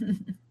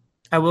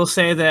 I will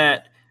say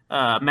that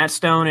Matt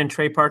Stone and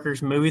Trey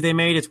Parker's movie they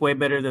made is way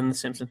better than the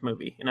Simpsons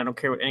movie, and I don't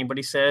care what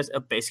anybody says.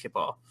 Of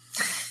Basketball,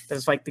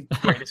 that's like the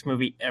greatest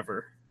movie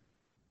ever.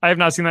 I have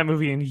not seen that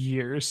movie in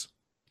years.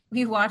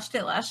 We watched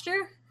it last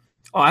year.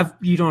 Oh, I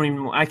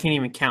can't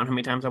even count how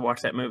many times I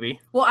watched that movie.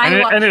 Well,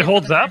 and it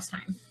holds up.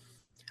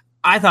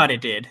 I thought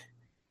it did.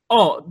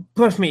 Oh,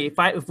 trust me,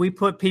 if we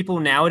put people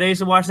nowadays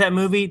to watch that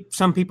movie,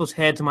 some people's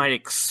heads might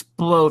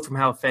explode from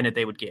how offended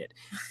they would get.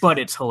 But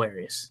it's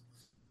hilarious.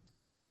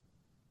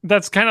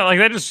 That's kind of like,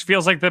 that just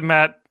feels like the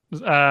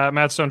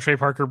Matt Stone, Trey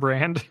Parker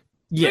brand.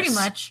 Yes. Pretty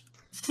much.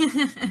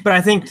 But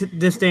I think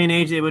this day and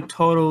age, it would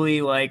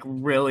totally like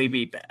really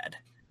be bad.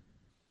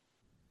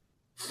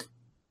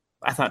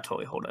 I thought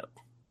totally hold up.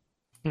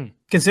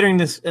 Considering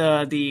this,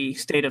 the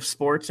state of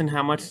sports and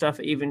how much stuff,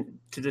 even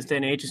to this day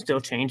and age, is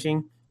still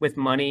changing with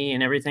money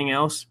and everything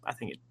else, I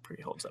think it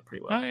pretty holds up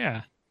pretty well. Oh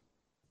yeah.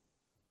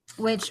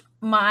 which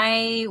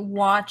my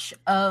watch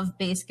of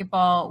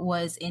basketball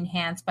was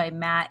enhanced by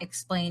Matt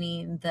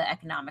explaining the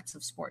economics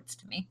of sports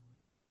to me.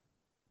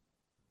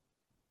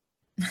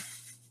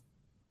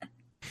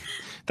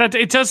 That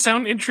it does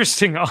sound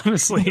interesting,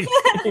 honestly.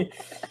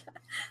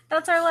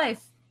 That's our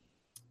life.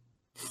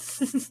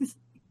 That's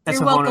You're a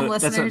whole welcome, nother,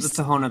 listeners. that's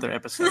a whole nother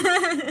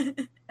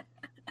episode.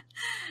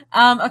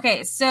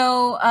 Okay,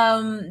 so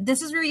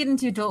this is where we get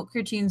into adult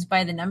cartoons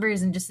by the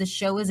numbers and just the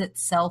show as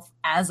itself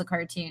as a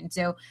cartoon.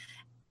 So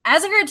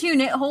as a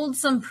cartoon, it holds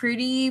some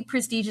pretty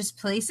prestigious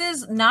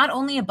places, not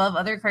only above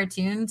other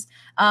cartoons,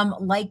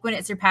 like when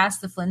it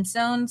surpassed the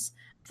Flintstones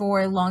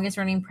for longest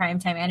running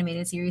primetime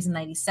animated series in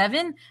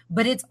 97,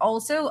 but it's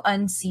also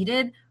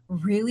unseated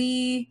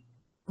really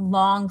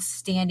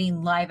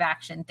long-standing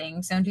live-action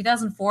thing. So in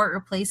 2004, it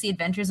replaced The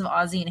Adventures of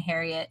Ozzie and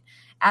Harriet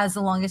as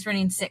the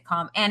longest-running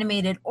sitcom,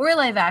 animated or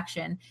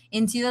live-action.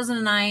 In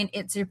 2009,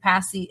 it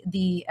surpassed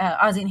the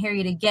Ozzie and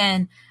Harriet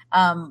again.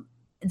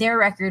 Their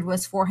record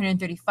was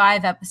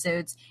 435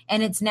 episodes,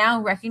 and it's now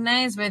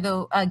recognized by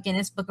the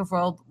Guinness Book of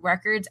World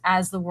Records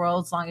as the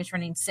world's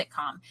longest-running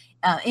sitcom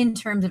in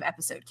terms of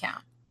episode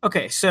count.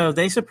 Okay, so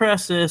they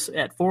suppressed this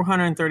at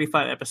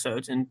 435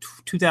 episodes in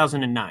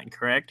 2009,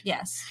 correct?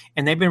 Yes.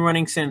 And they've been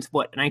running since,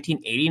 what,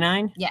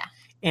 1989? Yeah.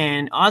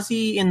 And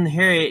Ozzie and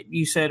Harriet,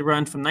 you said,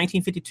 run from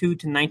 1952 to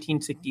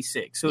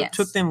 1966. So Yes. It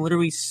took them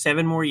literally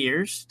 7 more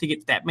years to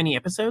get that many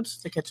episodes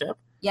to catch up.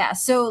 Yeah,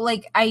 so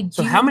like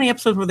So how many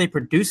episodes were they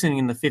producing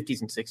in the 50s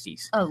and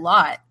 60s? A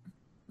lot.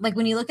 Like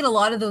when you look at a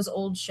lot of those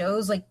old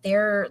shows, like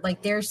their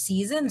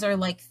seasons are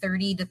like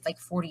 30 to like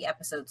 40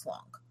 episodes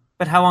long.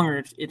 But how long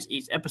are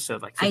each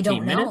episode? Like 15 I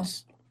don't know.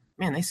 minutes?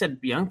 Man, they said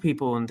young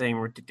people and they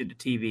were addicted to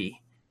TV.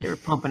 They were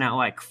pumping out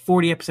like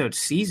 40 episode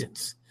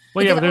seasons.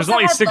 Well, yeah, They but there's also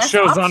only had 6 less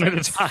shows on at a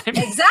options. time.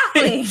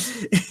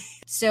 Exactly.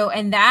 So,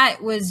 and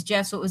that was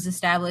just what was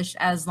established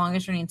as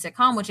longest running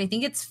sitcom, which I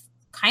think it's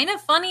kind of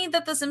funny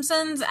that The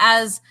Simpsons,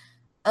 as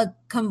a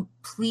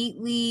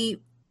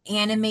completely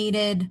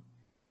animated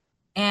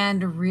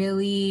and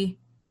really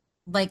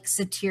like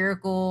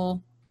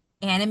satirical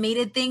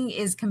animated thing,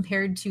 is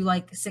compared to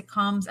like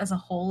sitcoms as a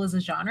whole as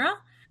a genre.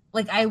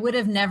 Like I would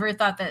have never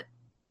thought that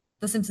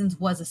The Simpsons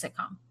was a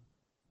sitcom.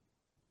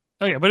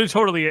 Oh yeah, but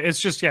it's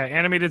just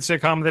animated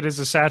sitcom that is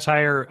a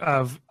satire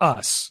of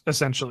us,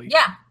 essentially.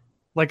 Yeah.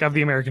 Like of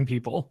the American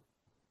people.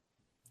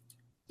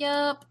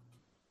 Yep.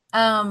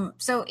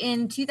 So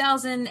in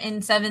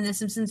 2007, The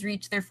Simpsons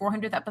reached their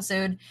 400th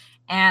episode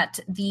at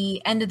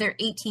the end of their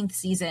 18th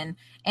season.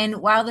 And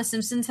while The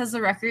Simpsons has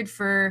the record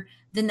for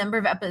the number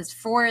of episodes,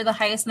 for the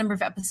highest number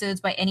of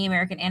episodes by any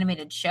American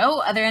animated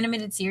show, other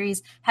animated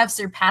series have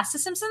surpassed The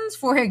Simpsons.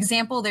 For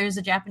example, there's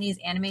a Japanese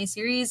anime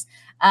series,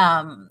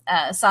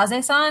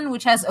 Saze-san,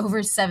 which has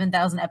over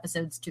 7,000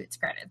 episodes to its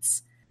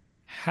credits.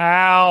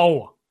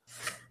 How?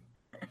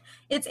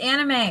 It's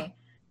anime.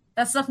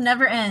 That stuff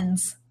never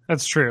ends.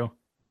 That's true.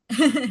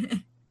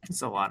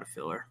 It's a lot of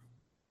filler.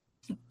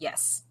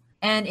 Yes.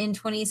 And in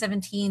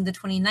 2017, the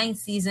 29th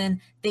season,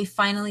 they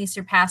finally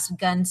surpassed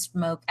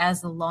Gunsmoke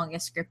as the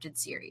longest scripted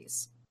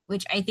series,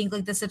 which I think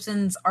like The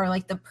Simpsons are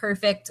like the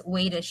perfect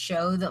way to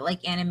show that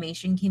like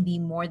animation can be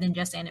more than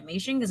just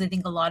animation. Because I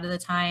think a lot of the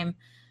time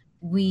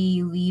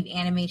we leave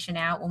animation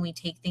out when we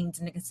take things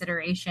into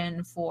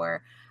consideration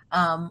for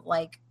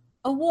like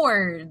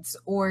awards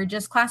or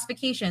just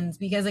classifications,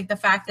 because like the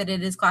fact that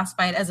it is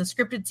classified as a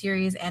scripted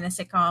series and a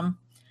sitcom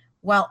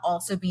while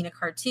also being a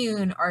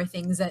cartoon are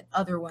things that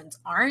other ones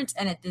aren't.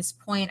 And at this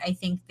point, I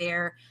think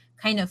they're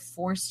kind of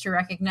forced to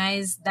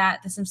recognize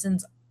that The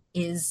Simpsons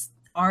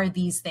are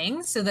these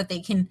things so that they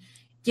can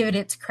give it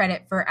its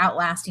credit for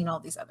outlasting all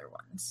these other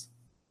ones.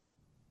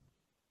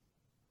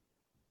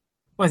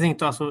 Well, I think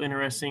it's also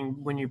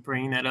interesting when you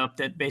bring that up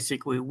that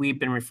basically we've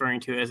been referring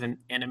to it as an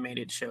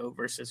animated show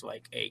versus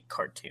like a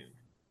cartoon.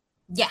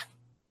 Yeah.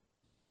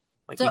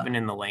 Like So- even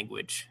in the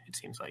language, it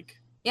seems like.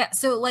 Yeah.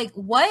 So like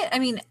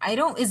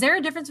is there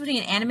a difference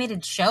between an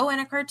animated show and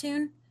a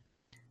cartoon?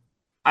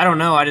 I don't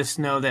know. I just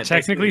know that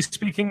Technically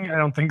speaking, I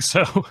don't think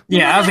so.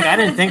 Yeah, I was like, I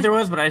didn't think there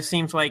was, but it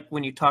seems like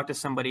when you talk to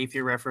somebody, if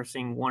you're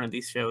referencing one of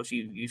these shows,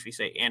 you usually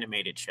say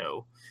animated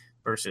show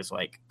versus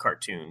like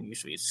cartoon.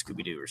 Usually it's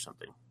Scooby-Doo or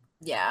something.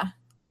 Yeah.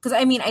 Because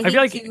I mean, I think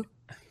feel like- too.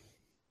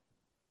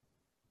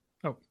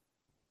 Oh.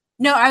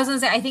 No, I was gonna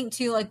say I think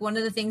too, like one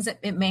of the things that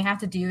it may have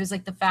to do is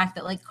like the fact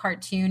that like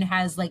cartoon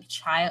has like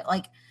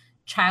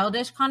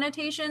childish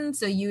connotation.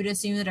 So you would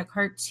assume that a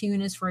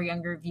cartoon is for a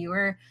younger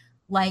viewer.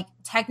 Like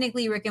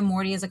technically Rick and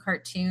Morty is a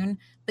cartoon,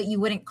 but you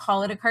wouldn't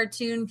call it a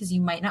cartoon because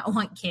you might not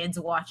want kids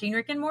watching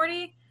Rick and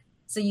Morty.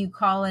 So you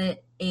call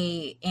it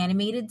a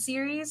animated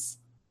series,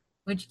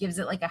 which gives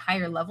it like a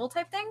higher level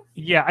type thing.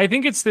 Yeah, I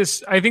think it's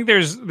this. I think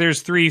there's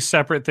 3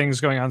 separate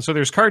things going on. So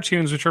there's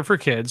cartoons, which are for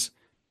kids.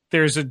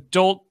 There's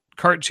adult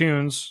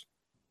cartoons,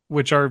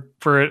 which are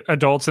for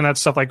adults, and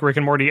that's stuff like Rick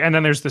and Morty. And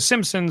then there's The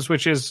Simpsons,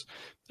 which is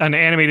an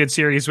animated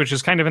series, which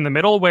is kind of in the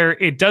middle, where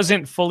it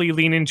doesn't fully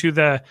lean into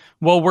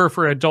we're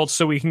for adults,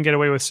 so we can get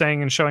away with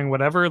saying and showing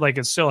whatever. Like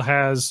it still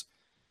has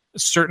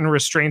certain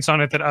restraints on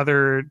it that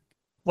other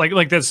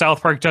like that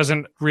South Park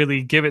doesn't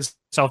really give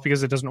itself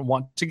because it doesn't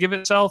want to give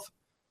itself.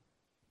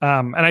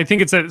 And I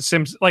think it's a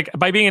Sims, like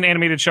by being an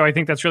animated show, I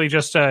think that's really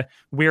just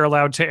we're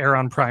allowed to air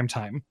on prime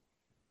time.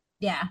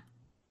 Yeah.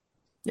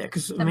 Yeah,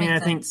 because I mean, I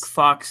think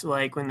Fox,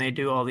 like when they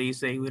do all these,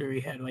 they literally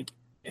had like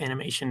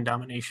animation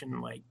domination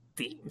like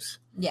themes.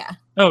 Yeah.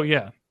 Oh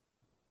yeah.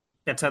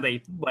 That's how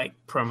they like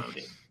promote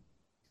it.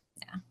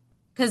 Yeah.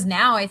 Because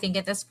now I think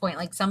at this point,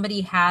 like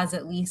somebody has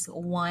at least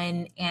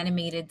one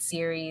animated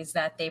series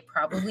that they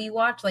probably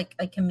watch, like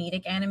a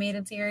comedic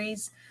animated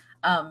series,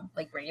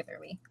 like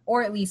regularly,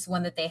 or at least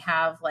one that they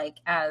have like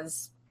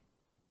as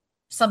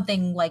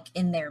something like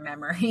in their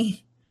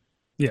memory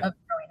of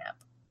growing up.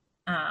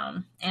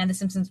 And The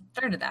Simpsons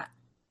started that.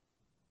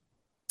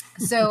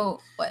 So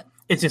what?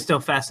 It's just still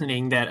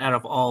fascinating that out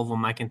of all of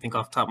them, I can think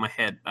off the top of my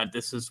head,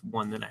 this is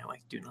one that I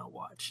like do not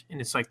watch, and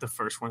it's like the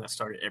first one that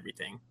started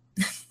everything.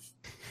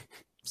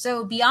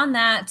 So beyond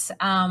that,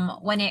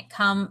 when it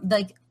comes,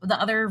 like the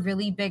other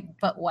really big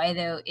but why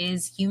though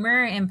is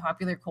humor in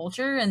popular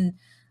culture, and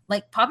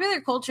like popular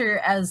culture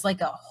as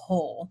like a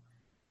whole,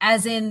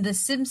 as in The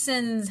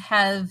Simpsons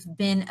have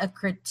been a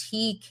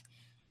critique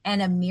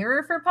and a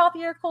mirror for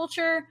popular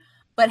culture,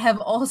 but have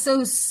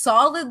also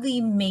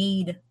solidly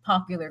made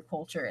popular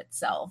culture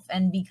itself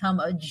and become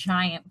a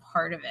giant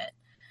part of it.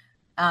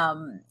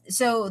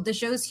 So the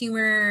show's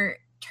humor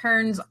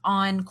turns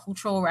on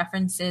cultural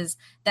references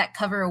that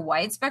cover a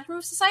wide spectrum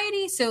of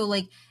society. So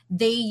like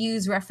they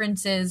use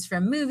references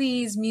from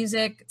movies,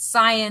 music,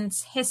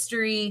 science,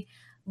 history,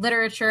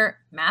 literature,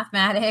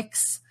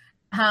 mathematics,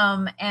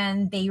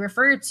 and they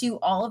refer to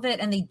all of it,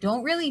 and they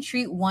don't really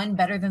treat one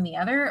better than the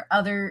other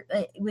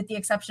with the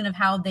exception of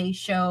how they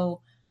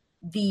show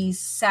these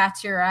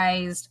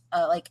satirized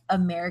like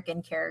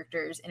American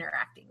characters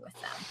interacting with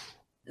them.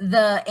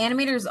 The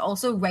animators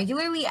also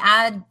regularly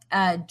add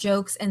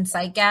jokes and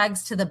sight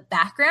gags to the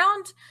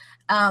background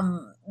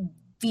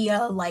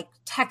via like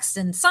text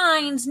and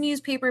signs,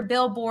 newspaper,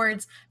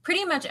 billboards,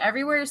 pretty much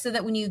everywhere, so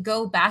that when you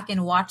go back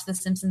and watch The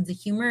Simpsons, the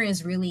humor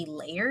is really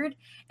layered.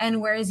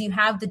 And whereas you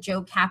have the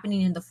joke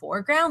happening in the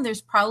foreground, there's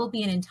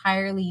probably an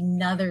entirely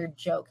another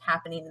joke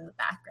happening in the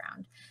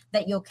background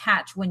that you'll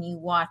catch when you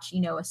watch,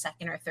 a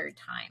second or third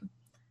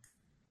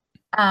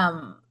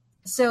time.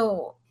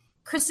 So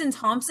Kristen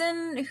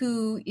Thompson,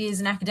 who is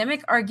an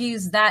academic,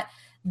 argues that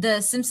The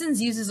Simpsons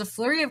uses a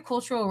flurry of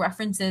cultural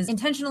references,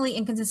 intentionally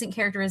inconsistent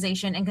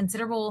characterization, and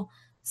considerable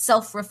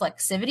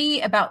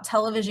self-reflexivity about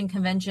television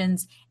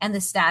conventions and the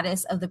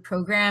status of the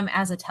program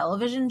as a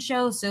television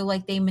show. So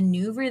like they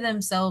maneuver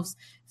themselves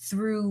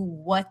through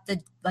what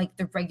the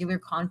regular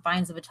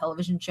confines of a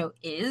television show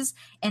is,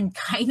 and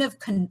kind of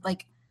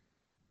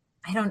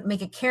I don't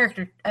make a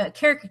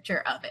caricature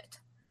of it.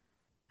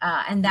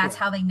 And that's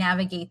how they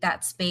navigate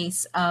that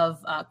space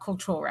of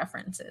cultural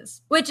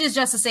references, which is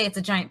just to say it's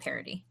a giant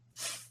parody.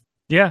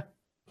 Yeah,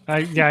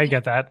 I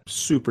get that.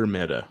 Super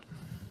meta.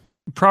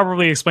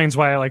 Probably explains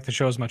why I like the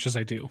show as much as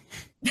I do.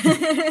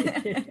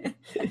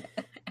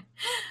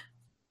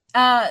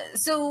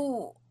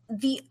 So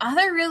the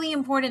other really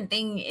important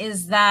thing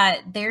is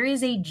that there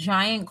is a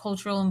giant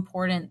cultural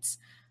importance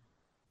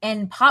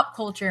and pop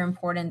culture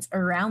importance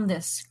around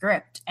this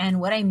script.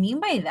 And what I mean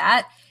by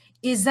that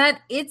is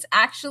that it's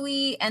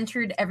actually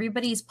entered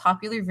everybody's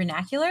popular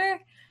vernacular,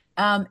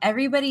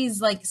 everybody's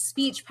like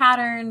speech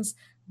patterns,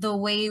 the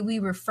way we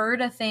refer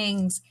to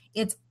things.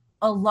 It's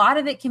a lot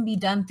of it can be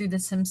done through The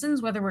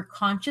Simpsons, whether we're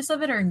conscious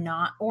of it or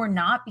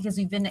not, because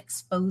we've been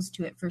exposed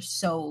to it for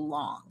so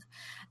long.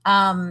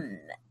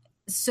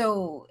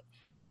 So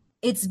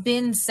it's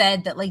been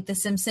said that like The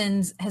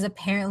Simpsons has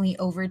apparently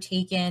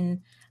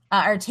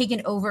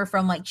taken over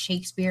from like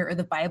Shakespeare or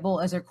the Bible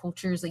as our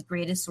culture's like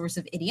greatest source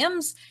of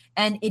idioms.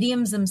 And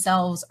idioms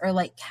themselves are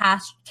like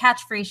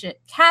catchphrases,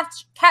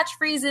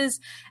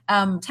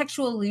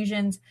 textual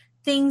allusions,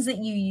 things that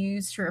you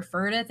use to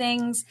refer to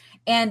things.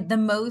 And the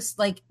most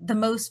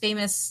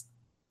famous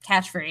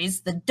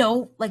catchphrase, the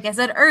don't, like I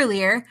said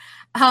earlier,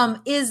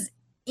 is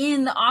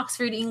in the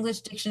Oxford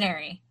English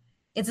Dictionary.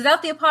 It's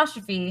without the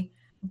apostrophe,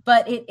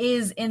 but it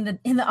is in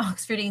the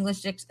Oxford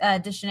English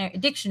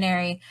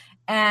Dictionary.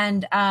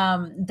 And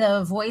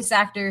the voice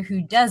actor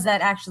who does that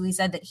actually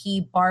said that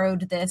he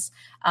borrowed this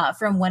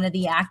from one of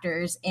the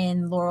actors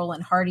in Laurel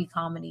and Hardy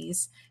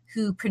comedies,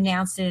 who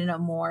pronounced it in a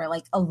more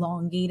like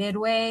elongated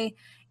way.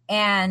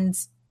 And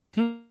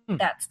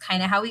that's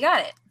kind of how we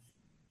got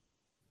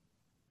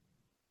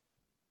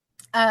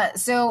it.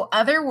 So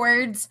other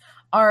words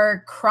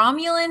are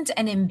cromulent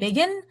and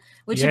embiggen,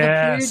 which have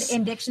appeared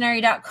in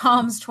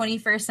dictionary.com's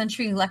 21st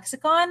century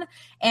lexicon.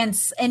 And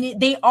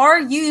they are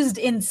used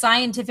in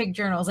scientific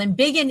journals. And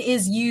embiggen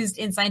is used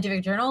in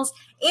scientific journals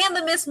and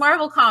the Miss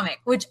Marvel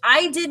comic, which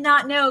I did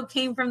not know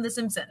came from The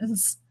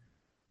Simpsons.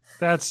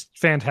 That's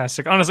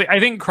fantastic. Honestly, I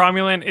think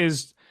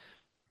cromulent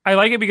I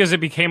like it because it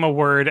became a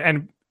word.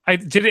 And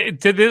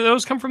did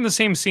those come from the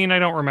same scene? I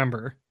don't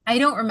remember. I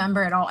don't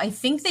remember at all. I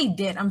think they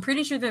did. I'm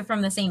pretty sure they're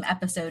from the same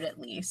episode at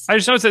least. I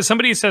just noticed that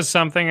somebody says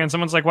something and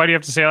someone's like, why do you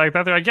have to say it like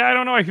that? They're like, yeah, I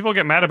don't know why people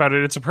get mad about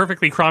it. It's a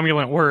perfectly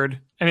cromulent word.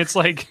 And it's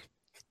like,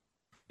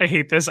 I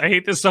hate this. I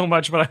hate this so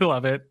much, but I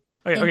love it.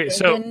 Okay,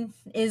 so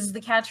is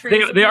the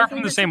catchphrase. They are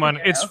from the same one.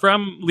 It's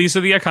from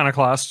Lisa the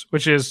Iconoclast,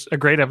 which is a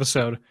great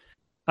episode.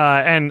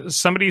 And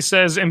somebody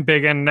says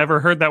 "embiggen," never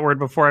heard that word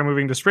before I'm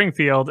moving to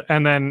Springfield.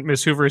 And then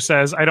Miss Hoover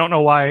says, I don't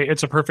know why,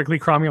 it's a perfectly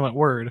cromulent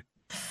word.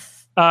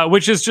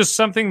 Which is just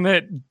something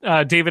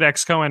that David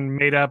X. Cohen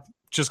made up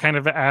just kind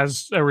of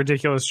as a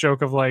ridiculous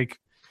joke of like,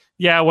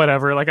 yeah,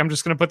 whatever. Like, I'm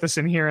just going to put this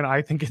in here and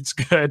I think it's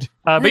good.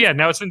 But yeah,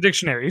 now it's in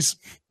dictionaries.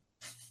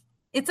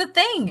 It's a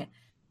thing.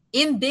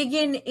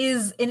 Embiggen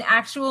is an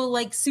actual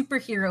like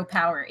superhero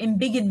power.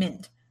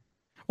 Embiggenment.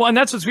 Well, and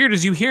that's what's weird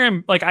is you hear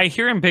him, like I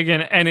hear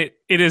embiggen and it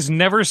has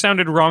never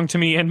sounded wrong to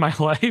me in my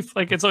life.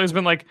 Like it's always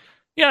been like,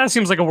 yeah, that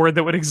seems like a word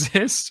that would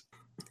exist.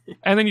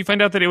 And then you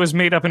find out that it was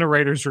made up in a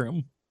writer's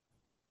room.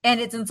 And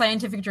it's in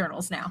scientific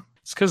journals now.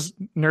 It's because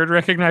nerd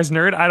recognized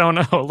nerd. I don't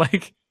know.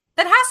 Like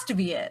that has to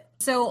be it.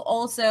 So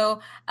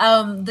also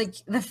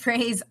the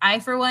phrase "I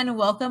for one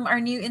welcome our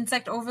new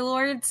insect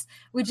overlords,"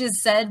 which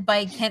is said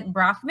by Kent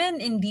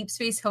Brockman in Deep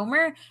Space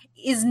Homer,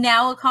 is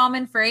now a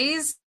common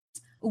phrase,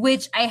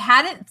 which I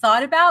hadn't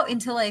thought about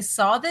until I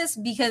saw this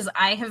because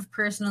I have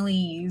personally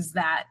used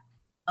that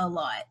a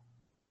lot.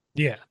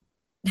 Yeah.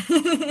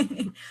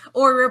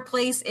 Or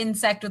replace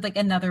insect with like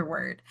another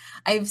word.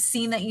 I've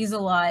seen that used a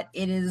lot.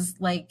 It is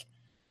like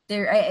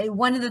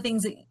one of the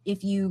things that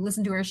if you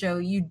listen to our show,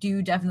 you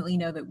do definitely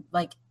know that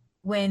like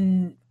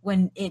when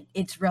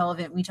it's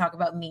relevant, we talk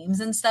about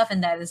memes and stuff,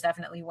 and that is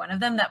definitely one of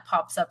them that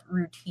pops up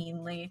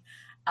routinely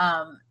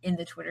in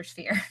the Twitter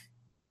sphere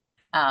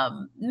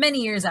many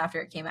years after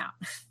it came out.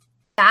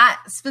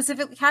 That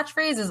specific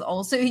catchphrase is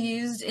also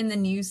used in the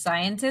New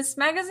Scientist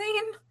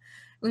magazine,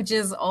 which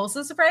is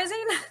also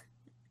surprising.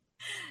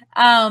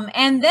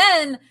 And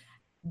then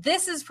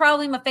this is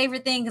probably my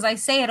favorite thing because I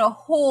say it a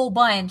whole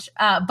bunch,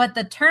 but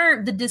the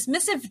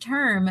dismissive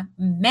term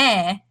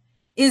meh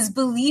is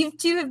believed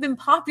to have been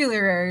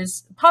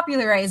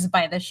popularized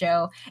by the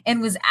show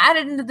and was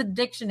added into the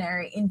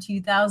dictionary in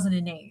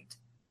 2008.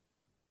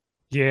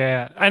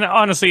 Yeah. And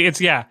honestly, it's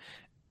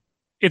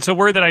a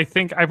word that I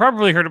think I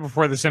probably heard it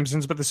before The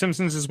Simpsons, but The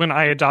Simpsons is when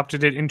I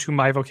adopted it into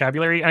my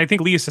vocabulary. And I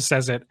think Lisa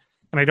says it,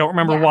 and I don't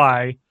remember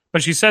why,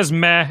 but she says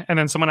meh, and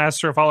then someone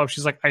asks her a follow-up.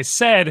 She's like, I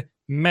said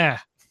meh.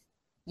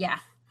 Yeah.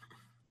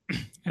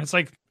 And it's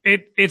like,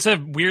 it's a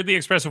weirdly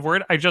expressive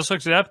word. I just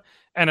looked it up,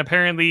 and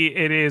apparently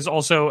it is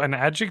also an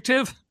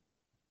adjective.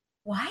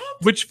 What?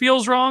 Which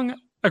feels wrong,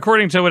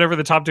 according to whatever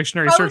the top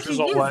dictionary search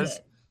result was.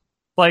 It?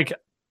 Like,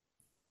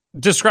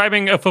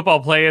 describing a football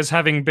play as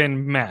having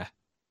been meh.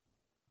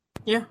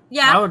 Yeah.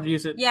 I would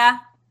use it. Yeah.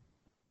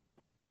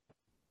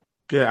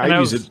 Yeah, I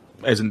use it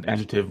as an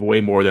adjective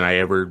way more than I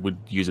ever would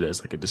use it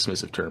as like a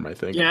dismissive term, I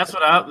think. Yeah, that's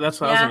what I was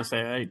going to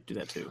say. I do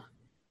that too.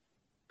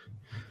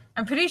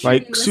 I'm pretty sure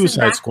like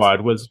Suicide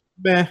Squad was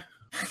meh.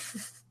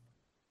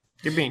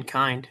 You're being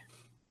kind.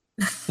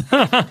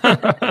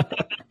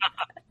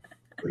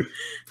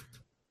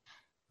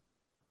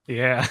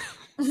 Yeah.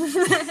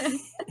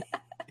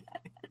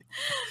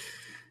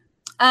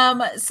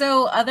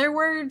 So other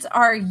words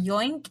are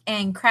yoink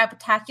and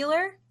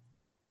craptacular,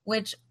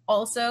 which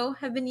also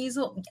have been used.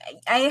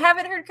 I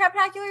haven't heard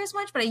craptacular as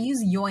much, but I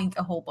use yoink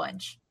a whole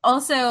bunch.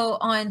 Also,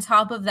 on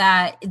top of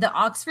that, the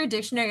Oxford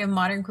Dictionary of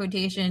Modern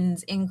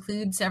Quotations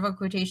includes several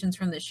quotations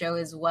from the show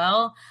as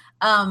well,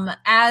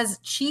 as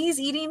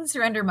cheese-eating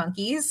surrender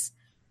monkeys,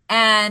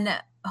 and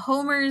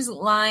Homer's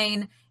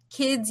line,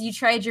 "Kids, you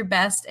tried your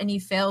best and you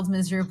failed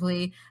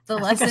miserably. The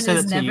lesson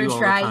is never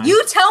try."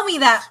 You tell me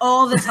that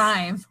all the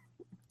time.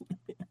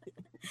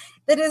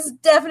 That is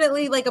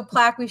definitely like a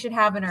plaque we should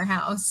have in our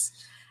house.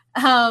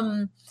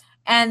 And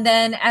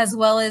then as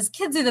well as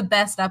kids are the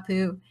best,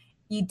 Apu.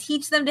 You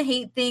teach them to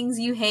hate things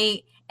you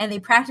hate, and they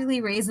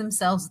practically raise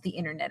themselves with the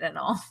internet and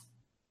all.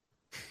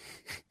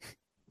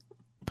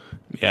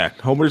 Yeah,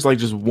 Homer's like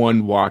just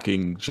one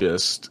walking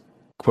just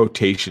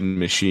quotation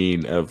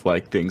machine of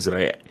like things that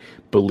I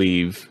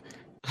believe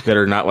that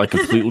are not like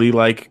completely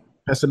like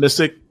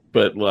pessimistic,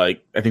 but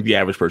like I think the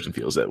average person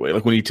feels that way.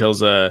 Like when he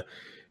tells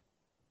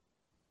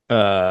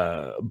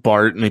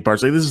Bart, and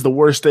Bart's like, "This is the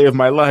worst day of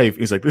my life."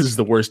 He's like, "This is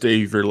the worst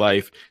day of your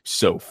life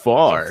so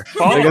far."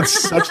 Like,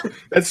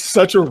 that's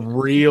such a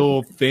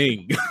real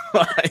thing.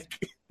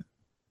 Like,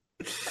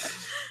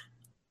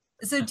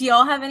 so do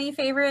y'all have any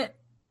favorite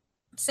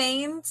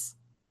sayings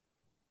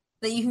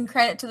that you can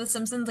credit to The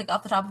Simpsons, like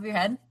off the top of your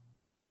head?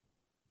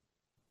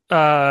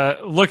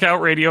 Look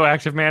out,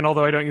 radioactive man,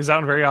 although I don't use that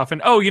one very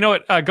often. Oh, you know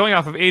what? Going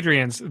off of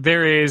Adrian's,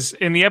 there is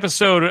in the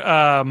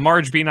episode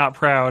Marge Be Not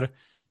Proud,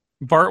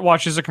 Bart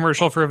watches a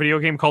commercial for a video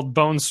game called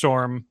Bone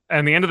Storm,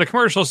 and the end of the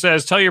commercial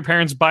says, "Tell your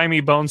parents, buy me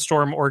Bone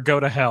Storm or go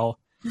to hell."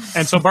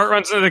 And so Bart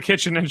runs into the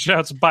kitchen and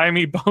shouts, "Buy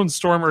me Bone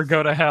Storm or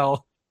go to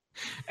hell."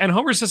 And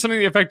Homer says something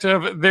to the effect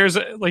of,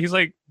 he's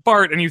like,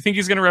 "Bart," and you think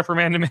he's going to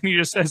reprimand him, and he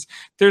just says,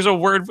 "There's a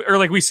word," or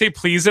like, "We say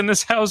please in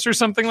this house," or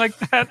something like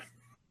that.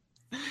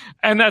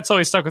 And that's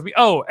always stuck with me.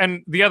 Oh,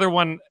 and the other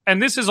one,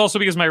 and this is also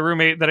because my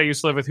roommate that I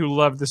used to live with who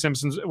loved The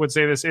Simpsons would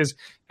say this, is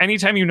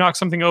anytime you knock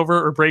something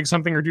over or break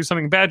something or do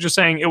something bad, just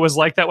saying, "It was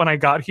like that when I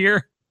got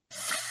here."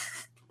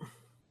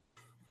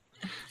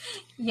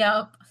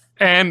 Yep.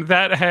 And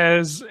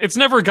it's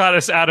never got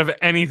us out of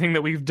anything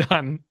that we've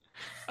done.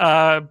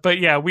 But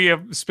yeah, we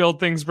have spilled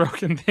things,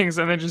 broken things,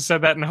 and then just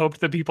said that and hoped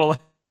that people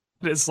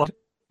it's like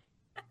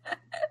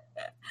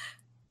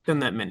done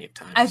that many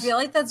times. I feel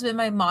like that's been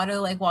my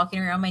motto, like walking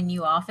around my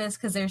new office,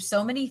 because there's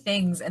so many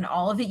things and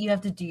all of it you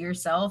have to do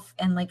yourself.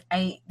 And like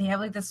they have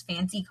like this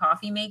fancy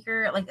coffee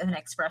maker, like an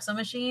espresso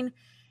machine.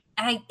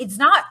 And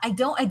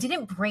I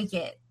didn't break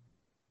it,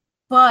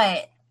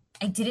 but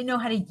I didn't know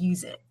how to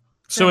use it.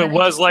 So it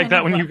was like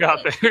that when you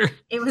got there.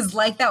 It was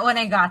like that when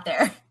I got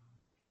there.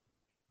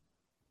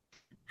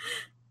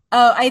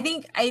 Oh, I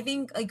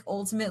think like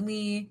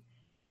ultimately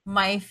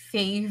my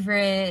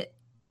favorite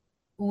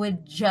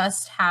would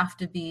just have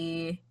to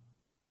be,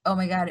 oh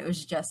my God, it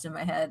was just in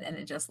my head and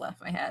it just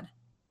left my head.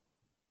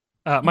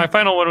 My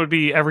final one would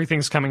be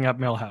Everything's Coming Up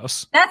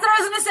Millhouse. That's what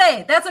I was going to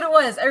say. That's what it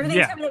was.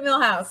 Everything's Coming Up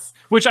Millhouse.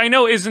 Which I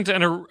know isn't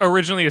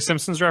originally a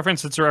Simpsons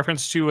reference. It's a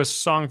reference to a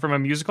song from a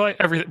musical,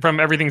 from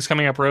Everything's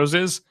Coming Up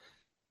Roses.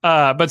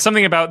 But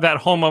something about that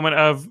whole moment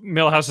of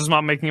Millhouse's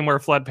mom making him wear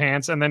flood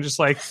pants and then just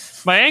like,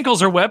 my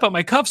ankles are wet, but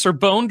my cuffs are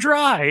bone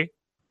dry.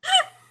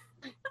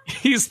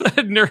 He's the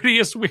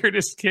nerdiest,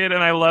 weirdest kid,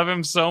 and I love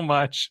him so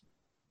much.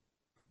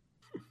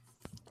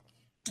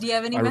 Do you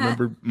have any, I Matt?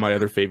 remember my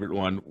other favorite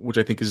one, which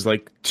I think is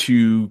like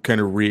too kind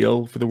of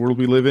real for the world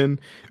we live in.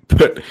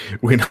 But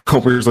when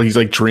Homer's like, he's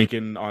like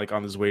drinking like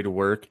on his way to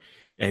work,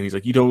 and he's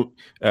like, you don't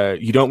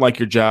like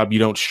your job, you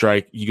don't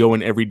strike, you go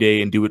in every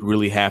day and do it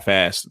really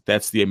half-assed.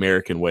 That's the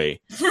American way.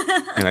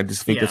 And I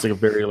just think that's like a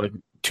very like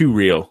too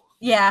real.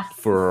 Yeah.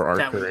 For our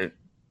that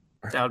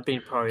would be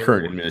probably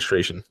current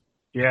administration.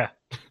 Yeah.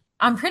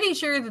 I'm pretty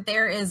sure that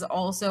there is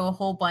also a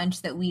whole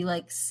bunch that we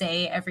like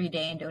say every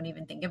day and don't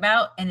even think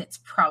about, and it's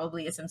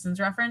probably a Simpsons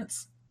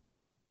reference.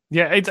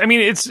 Yeah,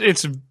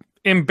 it's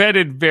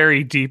embedded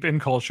very deep in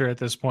culture at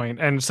this point,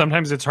 and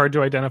sometimes it's hard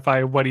to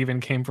identify what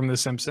even came from The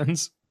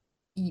Simpsons.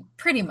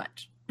 Pretty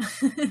much.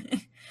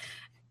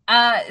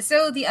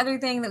 So the other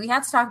thing that we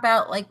had to talk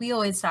about, like we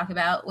always talk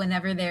about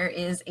whenever there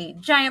is a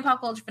giant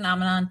pop culture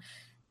phenomenon,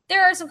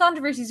 there are some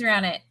controversies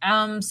around it.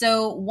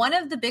 So one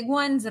of the big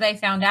ones that I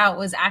found out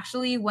was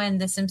actually when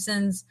The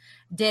Simpsons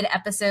did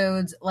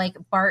episodes like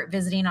Bart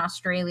visiting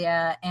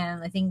Australia,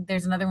 and I think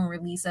there's another one where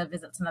Lisa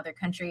visits another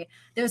country.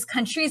 Those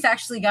countries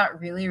actually got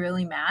really,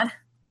 really mad.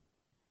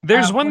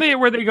 There's one day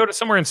where they go to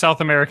somewhere in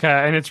South America,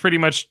 and it's pretty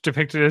much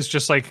depicted as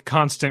just like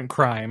constant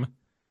crime.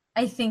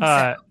 I think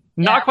so.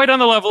 Not quite on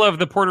the level of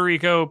the Puerto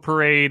Rico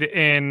parade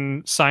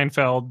in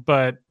Seinfeld,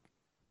 but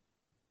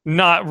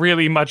not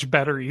really much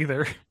better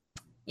either.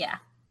 Yeah.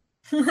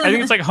 I think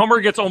it's like Homer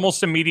gets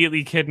almost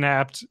immediately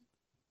kidnapped,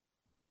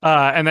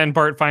 and then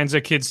Bart finds a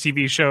kids'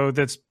 TV show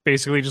that's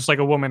basically just like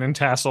a woman in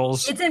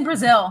tassels. It's in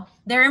Brazil.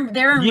 They're in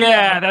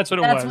yeah, Rio. that's what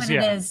it that's was. What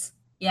yeah. it is.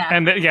 Yeah.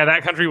 And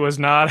that country was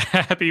not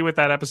happy with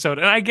that episode,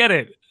 and I get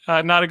it.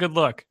 Not a good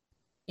look.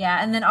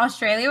 Yeah, and then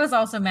Australia was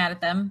also mad at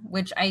them,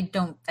 which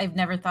I've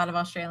never thought of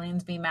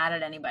Australians being mad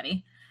at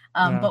anybody.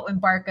 But when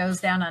Bart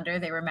goes down under,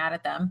 they were mad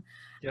at them.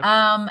 Yep.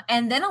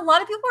 And then a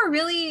lot of people are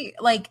really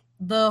like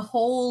the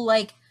whole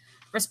like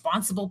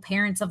responsible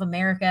parents of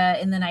America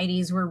in the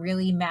 90s were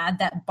really mad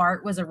that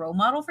Bart was a role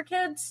model for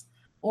kids,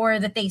 or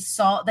that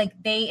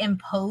they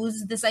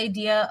imposed this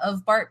idea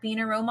of Bart being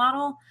a role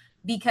model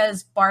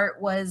because Bart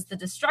was the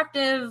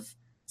destructive,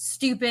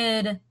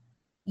 stupid,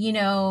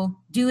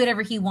 do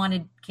whatever he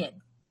wanted kid.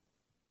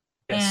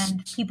 Yes.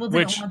 And people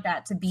didn't want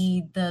that to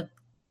be the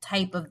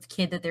type of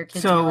kid that their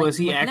kids were. So was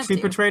he actually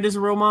portrayed as a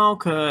role model?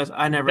 Because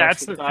I never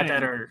actually thought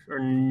that or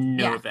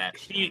know that.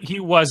 He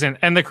wasn't.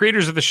 And the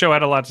creators of the show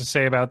had a lot to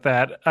say about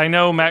that.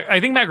 I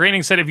think Matt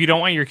Groening said if you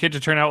don't want your kid to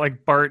turn out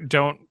like Bart,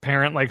 don't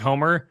parent like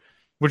Homer,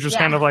 which was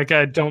kind of like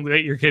don't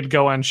let your kid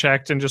go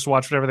unchecked and just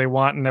watch whatever they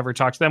want and never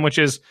talk to them, which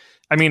is,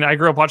 I mean, I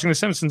grew up watching The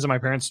Simpsons and my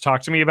parents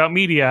talked to me about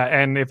media.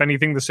 And if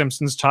anything, The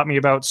Simpsons taught me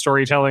about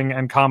storytelling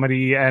and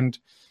comedy and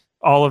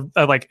all of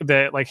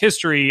the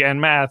history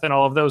and math and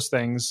all of those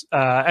things.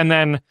 And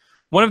then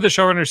one of the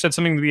showrunners said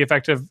something to the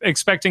effect of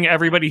expecting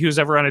everybody who's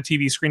ever on a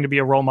TV screen to be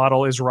a role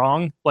model is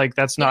wrong. Like,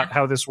 that's not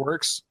how this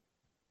works.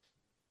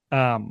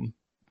 And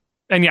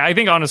yeah, I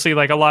think honestly,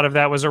 like a lot of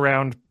that was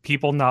around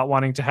people not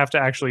wanting to have to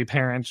actually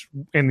parent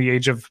in the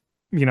age of,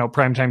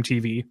 primetime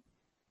TV.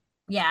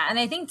 Yeah. And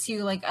I think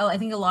too, I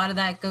think a lot of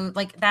that goes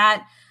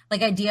that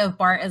idea of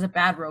Bart as a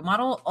bad role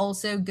model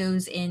also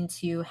goes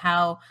into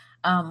how,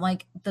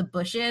 the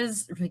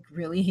Bushes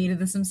really hated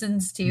The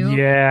Simpsons too.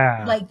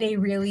 Yeah. They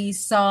really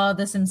saw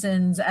The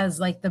Simpsons as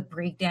the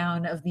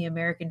breakdown of the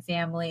American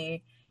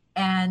family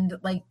and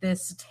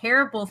this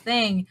terrible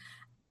thing.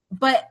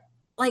 But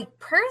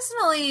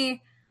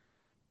personally,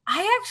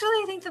 I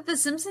actually think that The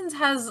Simpsons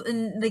has,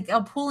 and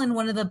I'll pull in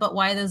one of the but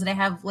why those that I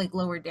have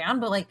lower down,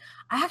 but I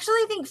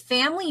actually think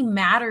family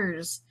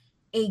matters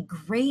a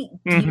great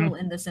deal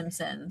in The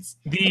Simpsons.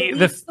 The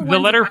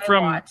letter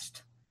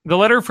The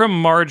letter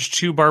from Marge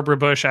to Barbara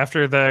Bush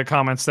after the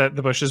comments that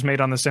the Bushes made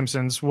on The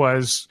Simpsons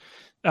was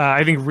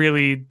I think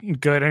really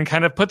good, and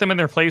kind of put them in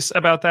their place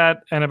about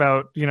that, and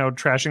about, you know,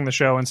 trashing the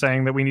show and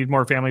saying that we need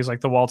more families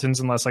like the Waltons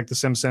and less like the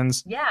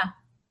Simpsons. Yeah.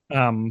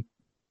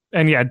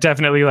 And yeah,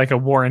 definitely like a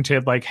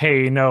warranted, like,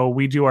 hey, no,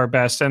 we do our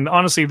best. And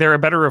honestly, they're a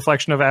better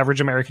reflection of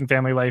average American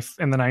family life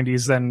in the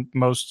 90s than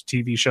most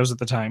TV shows at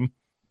the time.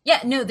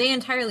 Yeah, no, they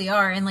entirely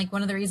are. And like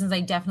one of the reasons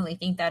I definitely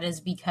think that is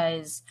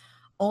because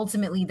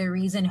ultimately the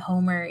reason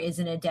Homer is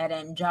in a dead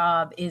end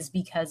job is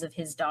because of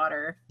his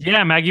daughter.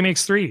 Yeah, Maggie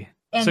Makes Three.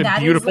 And it's a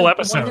beautiful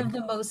episode. One of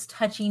the most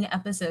touching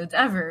episodes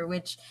ever,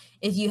 which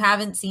if you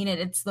haven't seen it,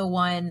 it's the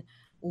one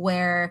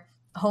where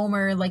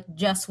Homer like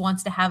just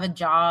wants to have a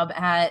job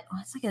at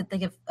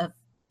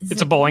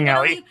it's a bowling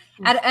alley.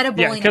 At a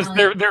bowling alley. Yeah,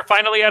 because they're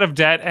finally out of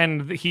debt,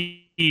 and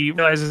he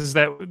realizes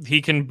that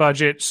he can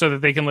budget so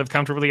that they can live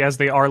comfortably as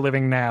they are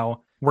living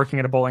now, working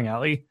at a bowling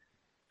alley.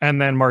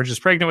 And then Marge is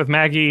pregnant with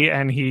Maggie,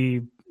 and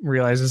he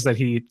realizes that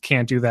he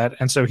can't do that,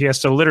 and so he has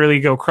to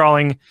literally go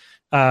crawling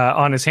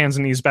on his hands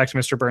and knees back to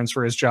Mr. Burns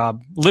for his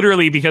job.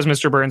 Literally, because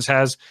Mr. Burns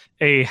has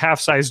a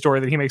half-size door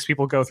that he makes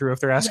people go through if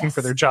they're asking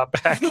for their job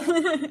back.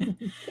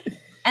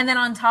 And then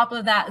on top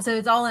of that, so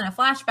it's all in a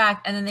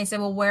flashback. And then they say,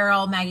 well, where are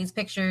all Maggie's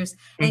pictures?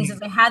 And he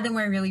says, I had them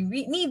where I really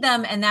need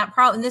them. And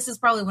and this is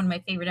probably one of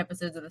my favorite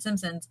episodes of The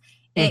Simpsons.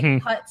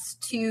 It cuts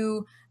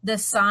to the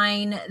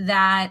sign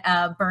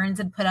that Burns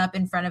had put up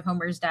in front of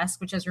Homer's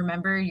desk, which is,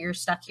 remember, you're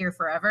stuck here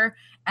forever.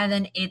 And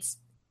then it's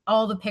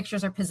all the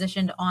pictures are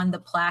positioned on the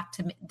plaque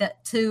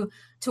to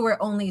where it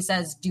only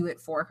says, do it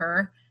for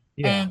her.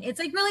 Yeah. And it's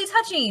like really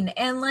touching.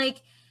 And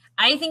like,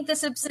 I think The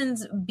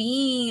Simpsons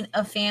being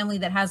a family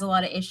that has a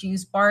lot of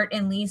issues, Bart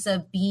and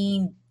Lisa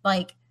being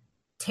like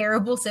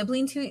terrible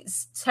siblings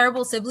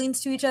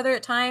to each other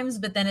at times,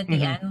 but then at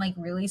the end, like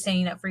really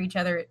standing up for each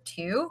other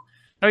too.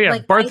 Oh yeah,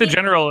 like, Bart the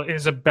General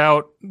is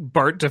about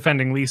Bart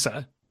defending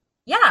Lisa.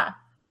 Yeah.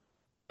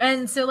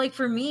 And so like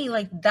for me,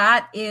 like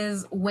that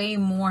is way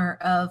more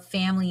of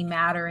family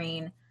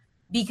mattering,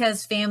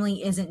 because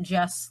family isn't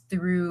just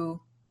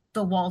through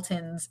the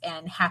Waltons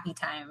and Happy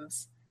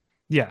Times.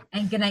 Yeah.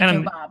 And Good Night,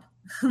 Joe Bob.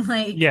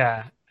 Like,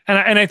 yeah.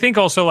 And I think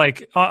also,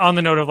 like, on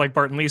the note of like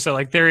Bart and Lisa,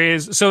 like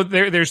there's 3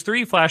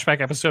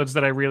 flashback episodes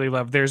that I really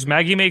love. There's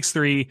Maggie Makes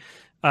Three.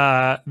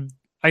 I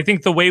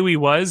think The Way We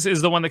Was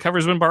is the one that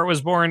covers when Bart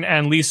was born,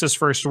 and Lisa's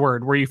First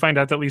Word, where you find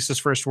out that Lisa's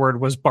first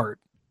word was Bart.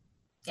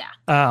 Yeah.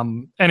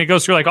 And it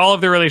goes through like all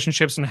of their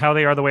relationships and how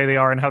they are the way they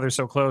are and how they're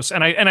so close.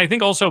 And I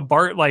think also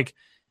Bart, like,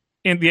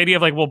 in the idea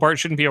of like, well, Bart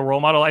shouldn't be a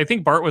role model. I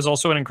think Bart was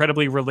also an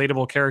incredibly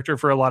relatable character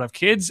for a lot of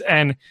kids,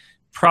 and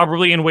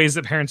probably in ways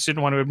that parents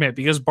didn't want to admit,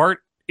 because Bart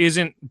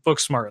isn't book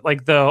smart.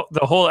 Like the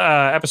whole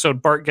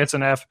episode, Bart Gets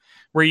an F,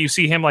 where you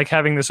see him like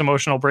having this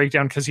emotional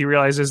breakdown because he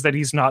realizes that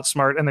he's not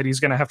smart and that he's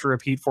going to have to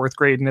repeat 4th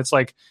grade. And it's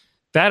like,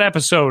 that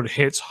episode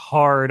hits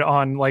hard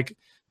on like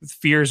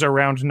fears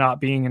around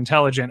not being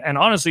intelligent, and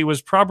honestly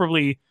was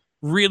probably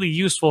really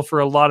useful for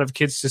a lot of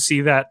kids to see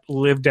that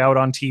lived out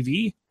on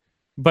TV.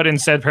 But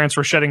instead parents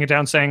were shutting it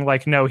down, saying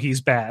like, no,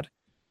 he's bad.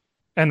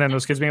 And then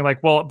those kids being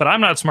like, well, but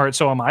I'm not smart,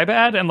 so am I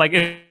bad? And like,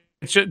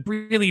 it's just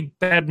really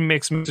bad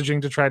mixed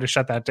messaging to try to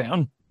shut that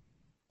down.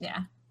 Yeah.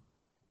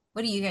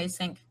 What do you guys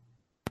think?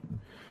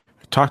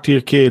 Talk to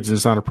your kids.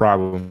 It's not a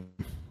problem.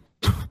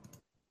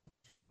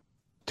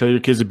 Tell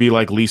your kids to be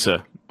like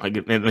Lisa.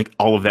 And like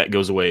all of that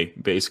goes away,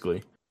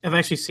 basically. I've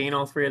actually seen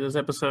all 3 of those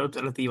episodes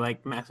out of the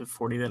like massive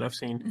 40 that I've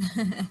seen.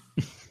 And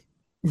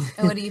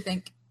what do you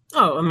think?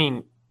 Oh, I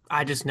mean,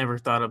 I just never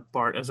thought of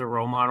Bart as a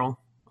role model,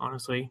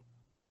 honestly.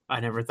 I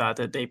never thought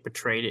that they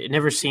portrayed it. It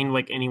never seemed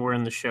like anywhere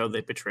in the show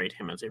they portrayed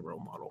him as a role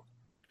model.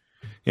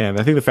 Yeah, and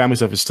I think the family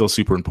stuff is still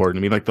super important.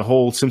 I mean, like the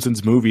whole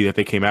Simpsons movie that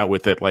they came out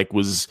with that like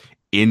was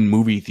in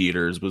movie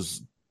theaters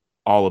was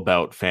all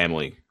about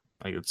family.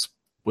 Like it's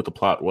what the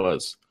plot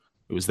was.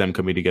 It was them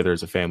coming together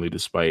as a family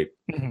despite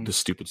the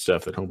stupid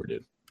stuff that Homer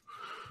did.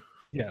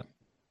 Yeah.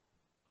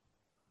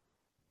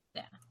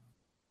 Yeah.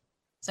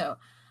 So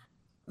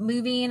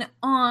moving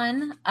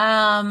on,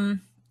 the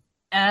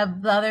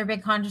other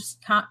big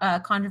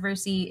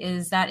controversy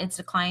is that it's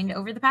declined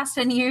over the past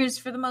 10 years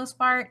for the most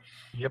part.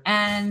 Yep.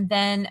 And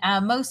then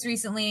most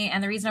recently,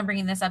 and the reason I'm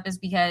bringing this up is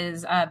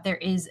because there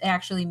is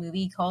actually a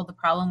movie called The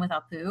Problem with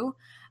Apu.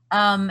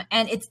 And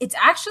it's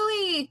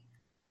actually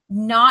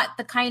not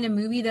the kind of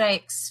movie that I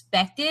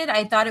expected.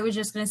 I thought it was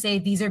just going to say,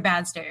 these are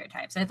bad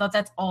stereotypes. I thought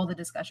that's all the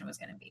discussion was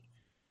going to be.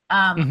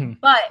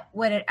 But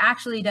what it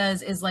actually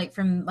does is like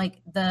from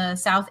like the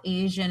South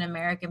Asian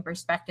American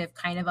perspective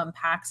kind of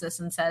unpacks this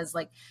and says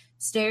like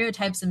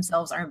stereotypes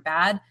themselves aren't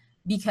bad,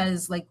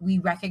 because like we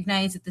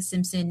recognize that The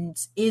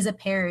Simpsons is a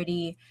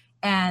parody,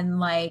 and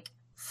like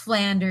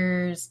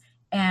Flanders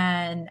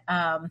and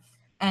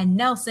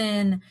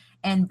Nelson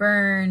and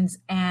Burns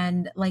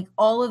and like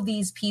all of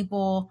these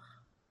people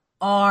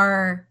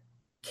are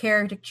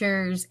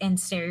caricatures and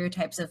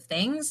stereotypes of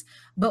things.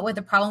 But what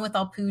The Problem with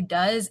Apu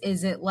does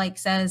is it like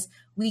says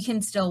we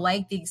can still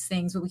like these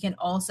things, but we can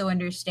also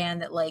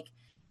understand that like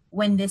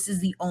when this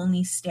is the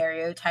only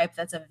stereotype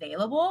that's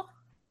available,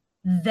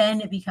 then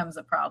it becomes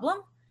a problem.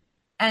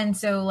 And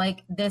so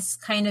like this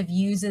kind of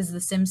uses The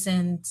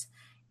Simpsons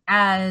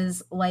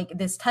as like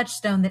this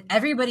touchstone that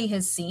everybody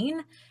has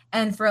seen.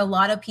 And for a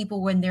lot of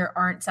people, when there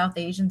aren't South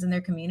Asians in their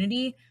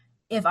community,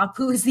 if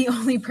Apu is the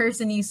only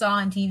person you saw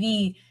on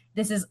TV,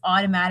 this is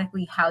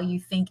automatically how you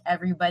think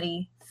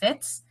everybody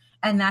fits.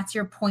 And that's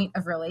your point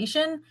of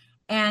relation.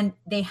 And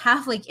they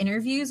have like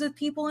interviews with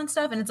people and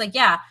stuff. And it's like,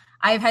 yeah,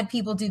 I've had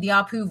people do the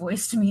Apu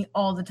voice to me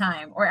all the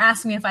time or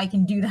ask me if I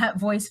can do that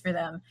voice for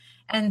them.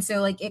 And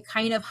so like it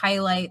kind of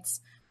highlights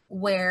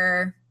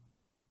where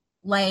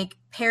like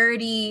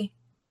parody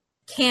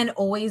can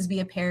always be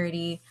a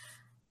parody,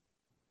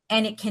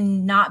 and it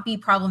cannot be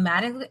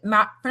problematic,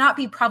 not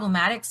be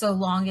problematic so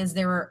long as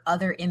there are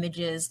other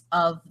images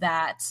of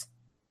that,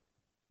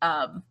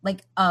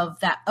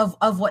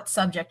 of what's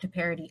subject to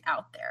parody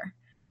out there.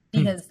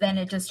 Because then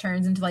it just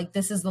turns into like,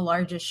 this is the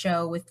largest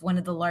show with one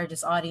of the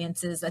largest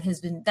audiences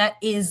that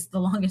is the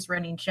longest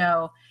running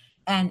show.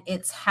 And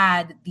it's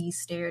had these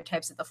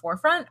stereotypes at the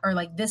forefront, or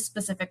like this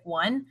specific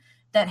one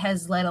that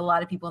has led a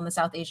lot of people in the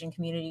South Asian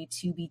community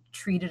to be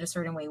treated a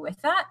certain way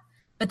with that.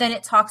 But then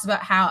it talks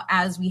about how,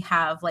 as we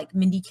have like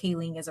Mindy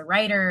Kaling as a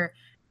writer,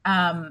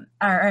 and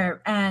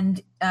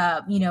Aziz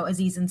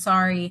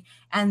Ansari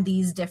and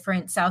these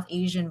different South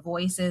Asian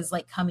voices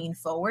like coming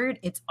forward,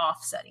 it's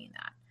offsetting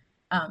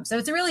that. So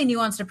it's a really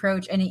nuanced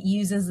approach, and it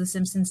uses The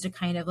Simpsons to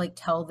kind of like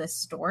tell this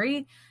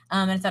story.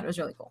 And I thought it was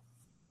really cool.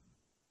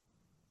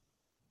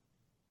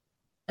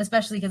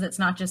 Especially because it's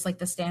not just like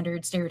the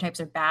standard stereotypes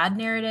are bad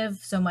narrative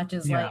so much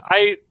as like...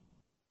 I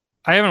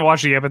haven't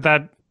watched it yet, but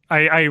that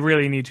I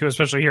really need to,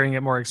 especially hearing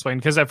it more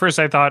explained. Because at first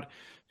I thought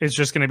it's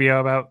just going to be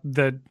about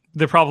the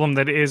problem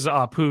that is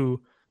Apu,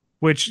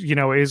 which, you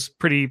know, is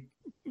pretty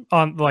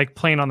on like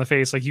plain on the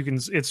face. Like you can,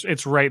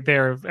 it's right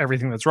there,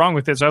 everything that's wrong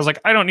with it. So I was like,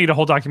 I don't need a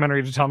whole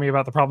documentary to tell me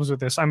about the problems with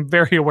this. I'm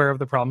very aware of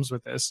the problems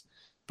with this.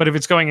 But if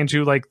it's going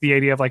into like the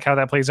idea of like how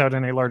that plays out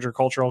in a larger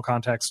cultural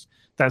context,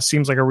 that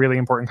seems like a really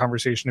important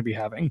conversation to be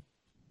having.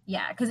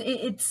 Yeah, because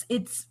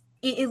it's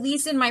at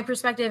least in my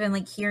perspective and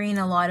like hearing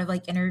a lot of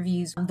like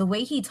interviews, the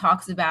way he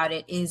talks about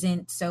it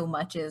isn't so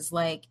much as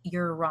like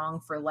you're wrong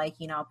for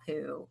liking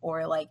Apu,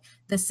 or like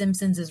The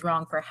Simpsons is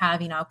wrong for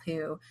having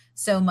Apu,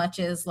 so much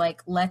as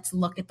like let's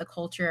look at the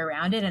culture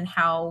around it and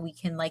how we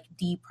can like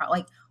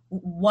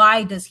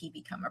why does he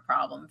become a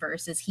problem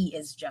versus he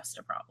is just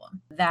a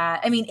problem. That,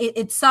 I mean,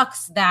 it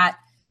sucks that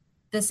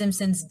The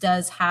Simpsons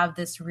does have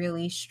this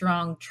really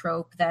strong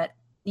trope that,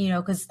 you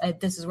know, because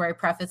this is where I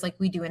preface, like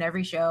we do in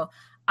every show,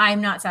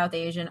 I'm not South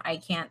Asian, I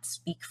can't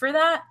speak for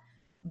that.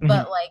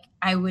 But like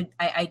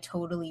I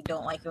totally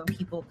don't like when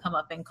people come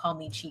up and call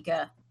me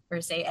chica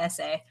or say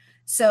essay.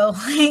 So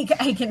like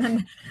I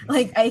can,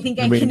 like I think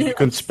I mean, you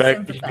can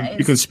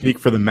speak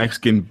for the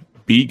Mexican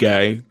B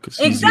guy, because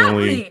he's the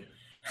only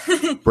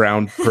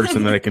brown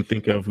person that I can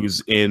think of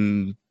who's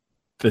in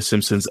The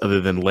Simpsons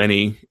other than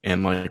Lenny.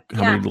 And like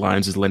how many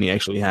lines does Lenny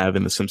actually have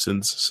in The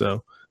Simpsons?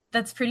 So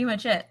that's pretty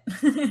much it.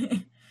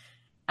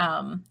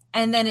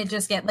 And then it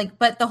just get like,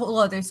 but the whole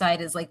other side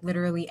is like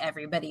literally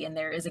everybody in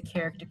there is a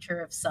caricature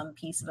of some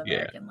piece of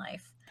American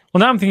life. Well,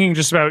 now I'm thinking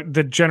just about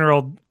the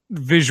general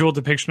visual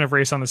depiction of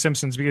race on The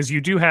Simpsons, because you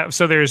do have,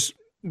 so there's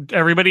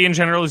everybody in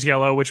general is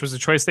yellow, which was a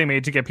choice they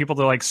made to get people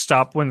to like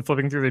stop when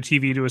flipping through their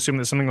TV to assume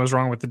that something was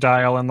wrong with the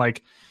dial and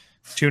like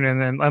tune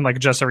in and like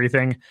adjust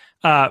everything.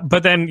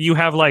 But then you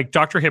have like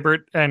Dr.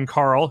 Hibbert and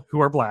Carl,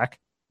 who are black.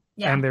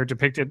 Yeah. And they're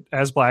depicted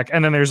as black.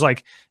 And then there's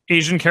like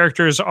Asian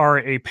characters are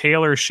a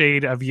paler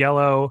shade of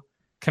yellow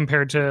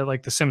compared to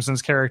like the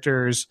Simpsons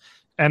characters.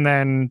 And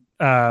then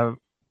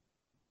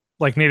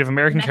like Native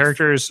American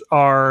characters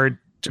are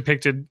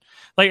depicted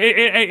like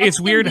it's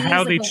weird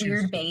how they choose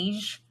weird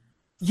beige.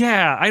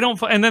 Yeah, I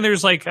don't. And then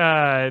there's like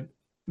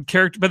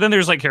character, but then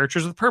there's like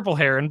characters with purple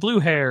hair and blue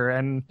hair,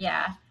 and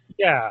yeah,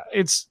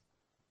 it's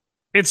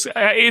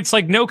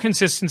like no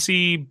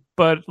consistency,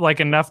 but like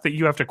enough that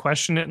you have to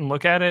question it and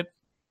look at it.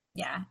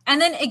 Yeah. And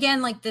then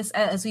again, like this,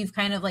 as we've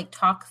kind of like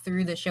talked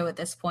through the show at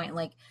this point,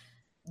 like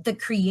the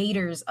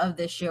creators of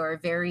this show are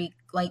very,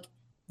 like,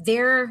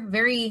 they're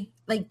very,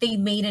 like, they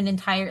made an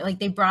entire, like,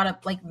 they brought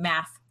up like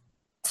math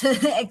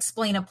to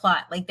explain a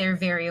plot. Like, they're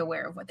very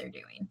aware of what they're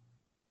doing.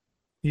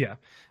 Yeah.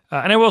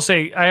 And I will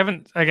say, I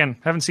haven't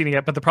seen it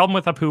yet, but the problem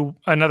with Apu,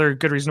 another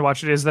good reason to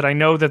watch it is that I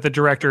know that the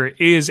director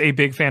is a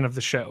big fan of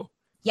the show.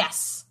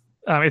 Yes.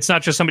 It's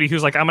not just somebody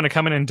who's like, I'm going to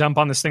come in and dump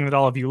on this thing that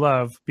all of you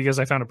love because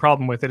I found a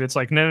problem with it. It's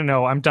like,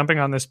 no, I'm dumping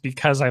on this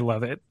because I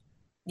love it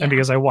and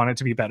because I want it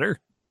to be better.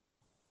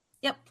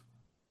 Yep.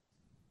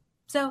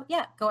 So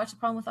yeah, go watch The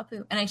Problem with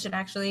Apu. And I should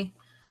actually,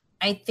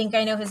 I think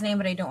I know his name,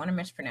 but I don't want to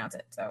mispronounce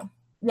it. So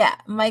yeah,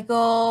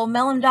 Michael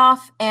Melendoff,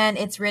 and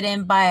it's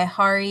written by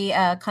Hari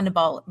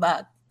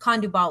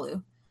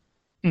Kondubalu.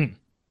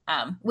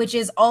 Which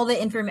is all the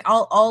information,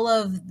 all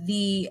of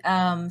the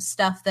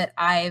stuff that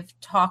I've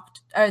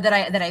talked or that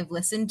I've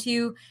listened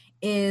to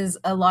is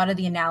a lot of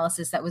the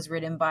analysis that was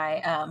written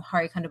by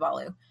Hari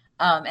Kondubalu.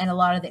 And a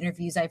lot of the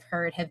interviews I've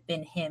heard have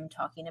been him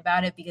talking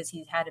about it because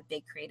he's had a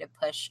big creative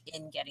push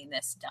in getting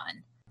this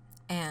done.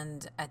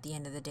 And at the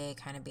end of the day,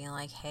 kind of being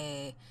like,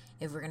 hey,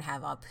 if we're going to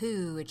have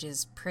Apu, which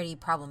is pretty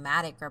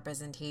problematic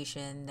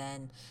representation,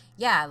 then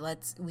yeah,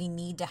 we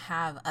need to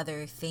have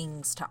other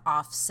things to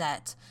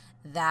offset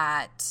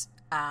that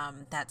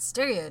that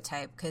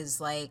stereotype.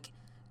 Because like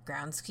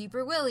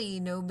Groundskeeper Willie,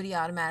 nobody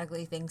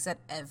automatically thinks that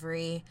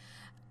every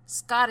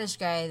Scottish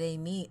guy they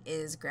meet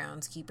is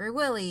Groundskeeper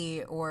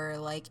Willie, or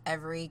like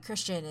every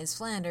Christian is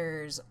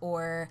Flanders,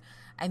 or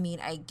I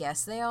mean, I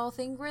guess they all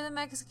think we're the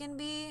Mexican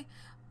bee,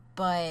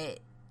 but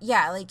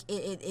yeah, like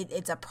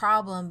it's a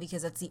problem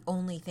because that's the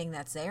only thing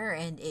that's there,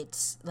 and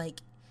it's like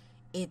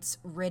it's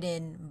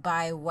written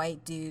by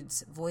white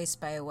dudes,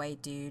 voiced by a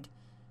white dude,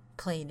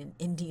 playing an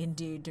Indian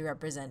dude to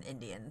represent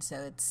Indians.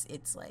 So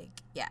it's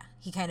like, yeah,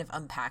 he kind of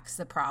unpacks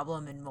the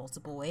problem in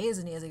multiple ways,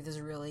 and he has like this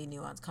really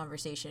nuanced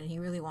conversation. He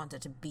really wants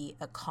it to be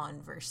a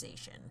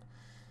conversation.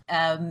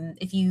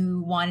 If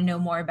you want to know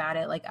more about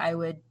it, like I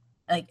would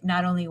like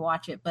not only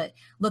watch it, but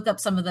look up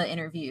some of the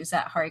interviews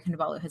that Hari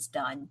Kondabolu has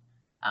done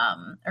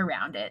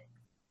around it,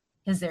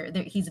 because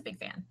he's a big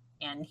fan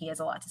and he has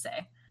a lot to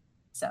say.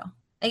 So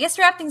I guess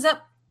to wrap things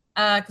up,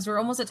 because we're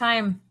almost at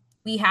time,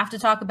 we have to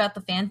talk about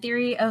the fan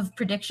theory of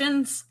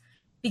predictions,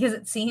 because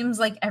it seems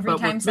like every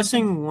time we're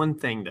missing one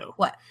thing though.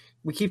 What?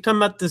 We keep talking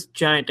about this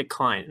giant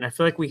decline, and I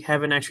feel like we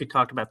haven't actually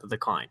talked about the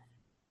decline.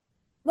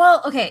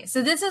 Well, okay,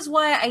 so this is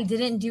why I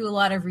didn't do a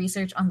lot of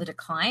research on the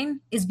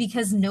decline, is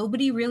because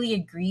nobody really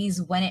agrees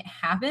when it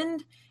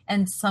happened,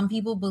 and some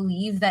people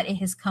believe that it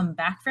has come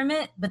back from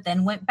it, but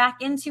then went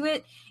back into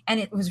it, and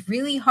it was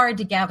really hard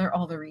to gather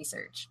all the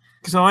research.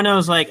 Because all I know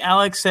is, like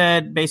Alex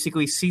said,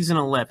 basically season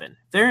 11.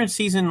 They're in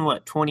season,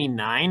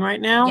 29 right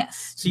now?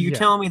 Yes. So you're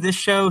telling me this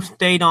show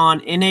stayed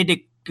on in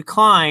a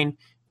decline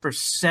for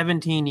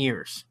 17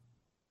 years?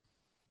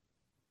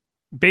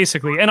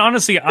 Basically, and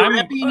honestly,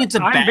 I'm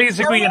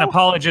basically show? an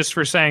apologist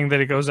for saying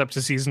that it goes up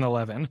to season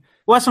 11.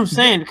 Well, that's what I'm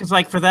saying, because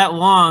like for that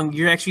long,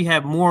 you actually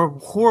have more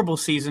horrible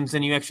seasons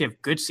than you actually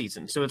have good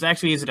seasons. So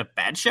is it a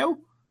bad show?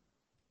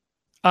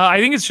 I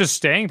think it's just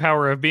staying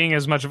power of being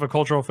as much of a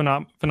cultural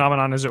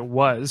phenomenon as it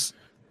was.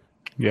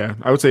 Yeah,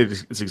 I would say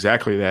it's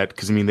exactly that,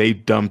 because I mean they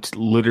dumped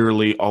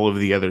literally all of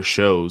the other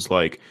shows.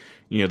 Like,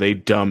 they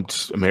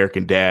dumped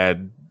American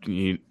Dad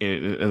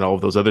and all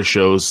of those other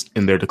shows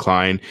in their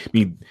decline. I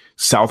mean,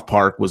 South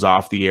Park was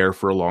off the air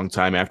for a long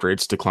time after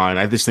its decline.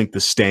 I just think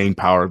the staying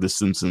power of The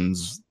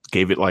Simpsons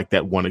gave it like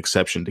that one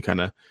exception to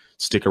kind of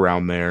stick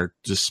around there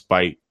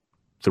despite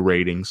the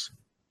ratings.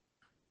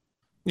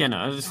 Yeah, no,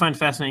 I just find it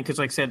fascinating because,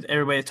 like I said,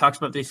 everybody talks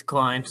about these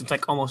declines. It's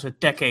like almost a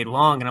decade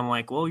long, and I'm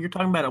like, well, you're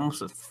talking about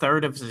almost a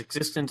third of his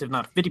existence, if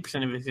not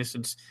 50% of his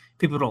existence,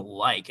 people don't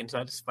like, and so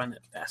I just find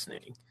that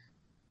fascinating.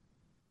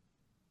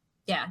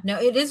 Yeah, no,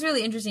 it is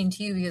really interesting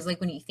too, because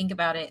like when you think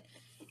about it,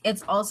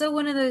 it's also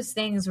one of those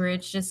things where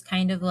it's just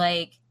kind of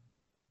like,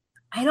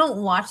 I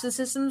don't watch The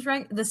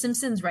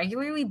Simpsons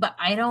regularly, but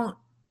I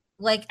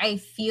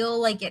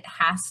feel like it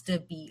has to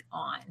be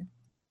on.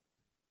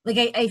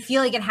 Like I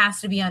feel like it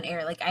has to be on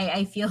air. Like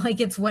I feel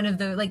like it's one of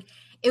the, like,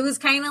 it was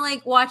kind of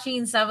like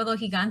watching Sábado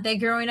Gigante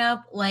growing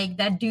up. Like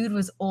that dude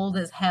was old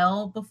as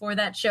hell before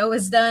that show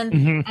was done,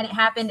 and it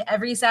happened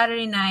every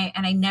Saturday night.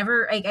 And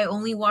I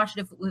only watched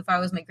it if I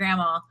was my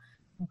grandma.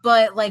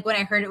 But like when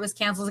I heard it was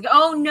canceled, I was like,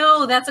 oh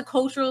no, that's a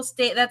cultural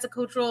that's a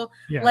cultural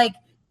like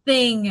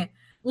thing.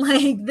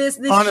 Like this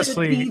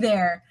honestly should be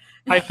there.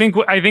 I think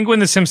when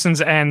The Simpsons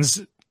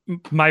ends,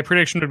 my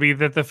prediction would be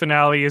that the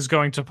finale is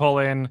going to pull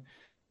in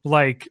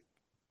like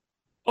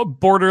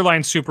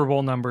borderline Super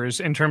Bowl numbers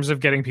in terms of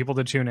getting people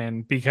to tune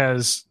in,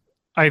 because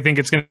I think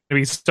it's going to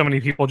be so many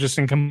people just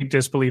in complete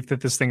disbelief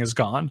that this thing is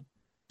gone.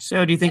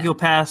 So do you think you'll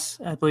pass,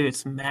 I believe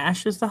it's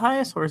MASH is the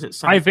highest, or is it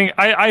I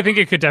think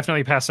it could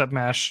definitely pass up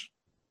MASH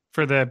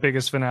for the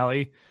biggest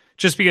finale,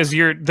 just because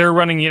they're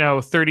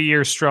running 30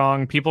 years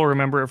strong. People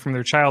remember it from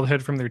their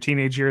childhood, from their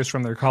teenage years,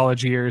 from their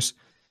college years.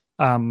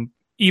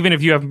 Even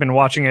if you haven't been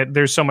watching it,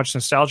 there's so much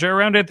nostalgia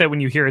around it that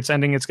when you hear its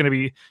ending, it's going to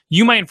be,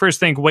 you might first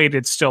think, wait,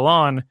 it's still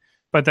on,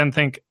 but then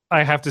think,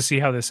 I have to see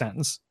how this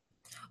ends.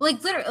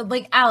 Like literally,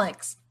 like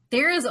Alex,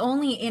 there is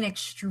only an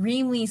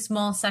extremely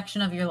small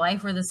section of your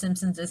life where The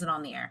Simpsons isn't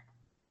on the air.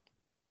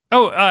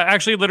 Oh,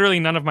 actually, literally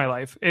none of my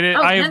life.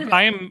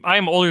 I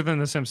am older than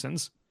The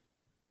Simpsons.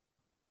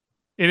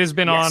 It has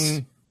been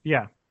on.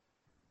 Yeah,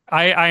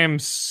 I am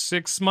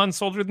 6 months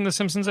older than The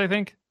Simpsons, I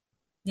think.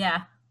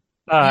 Yeah.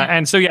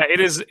 And so it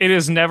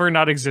is never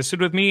not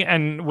existed with me,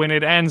 and when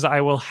it ends,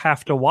 I will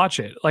have to watch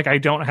it. Like I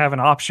don't have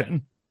an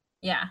option.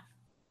 Yeah.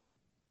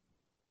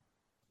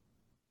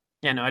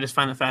 Yeah, no, I just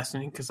find it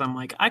fascinating because I'm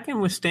like, I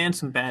can withstand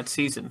some bad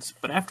seasons,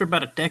 but after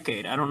about a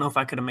decade, I don't know if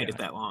I could have made it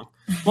that long.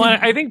 Well,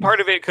 I think part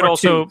of it could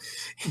also,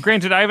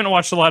 granted, I haven't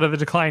watched a lot of the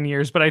decline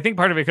years, but I think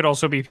part of it could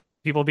also be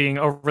people being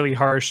overly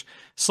harsh,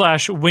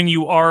 / when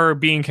you are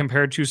being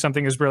compared to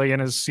something as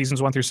brilliant as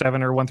seasons 1 through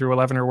 7 or 1 through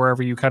 11 or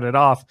wherever you cut it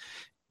off,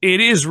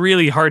 it is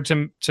really hard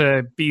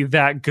to be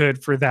that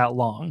good for that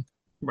long.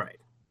 Right.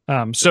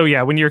 So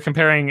yeah, when you're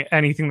comparing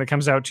anything that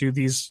comes out to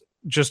these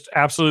just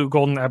absolute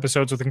golden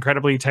episodes with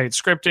incredibly tight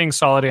scripting,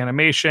 solid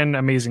animation,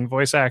 amazing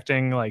voice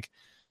acting, like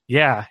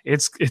yeah,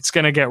 it's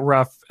going to get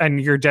rough, and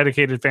your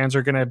dedicated fans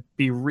are going to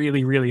be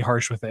really, really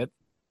harsh with it.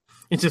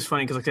 It's just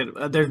funny because, like I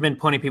said, there's been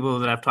plenty of people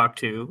that I've talked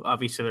to.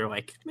 Obviously, they're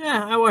like,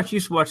 "Yeah,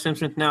 used to watch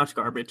Simpsons. Now it's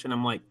garbage," and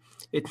I'm like,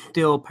 "It's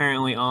still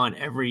apparently on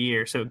every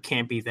year, so it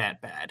can't be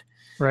that bad."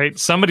 Right?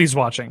 Somebody's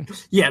watching.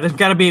 Yeah, there's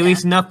got to be at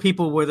least enough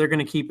people where they're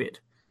going to keep it.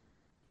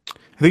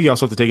 I think you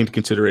also have to take into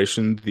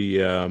consideration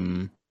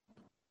the,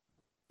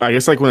 I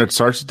guess, like when it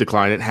starts to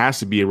decline, it has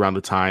to be around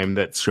the time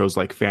that shows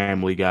like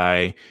Family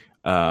Guy,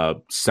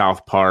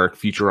 South Park,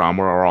 Futurama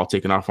are all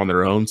taken off on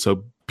their own.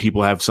 So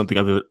people have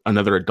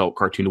another adult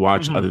cartoon to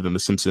watch other than The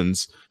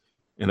Simpsons,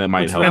 and that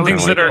might help.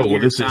 Things that are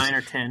this 9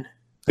 or 10.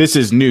 This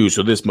is new,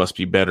 so this must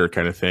be better,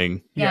 kind of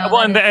thing. Yeah,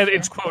 well, and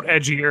it's quote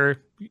edgier.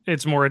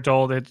 It's more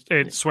adult.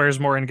 It swears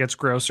more and gets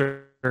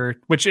grosser,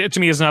 which to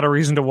me is not a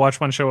reason to watch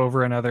one show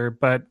over another.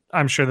 But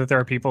I'm sure that there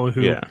are people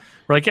who are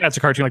like, yeah, it's a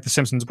cartoon like The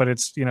Simpsons, but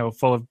it's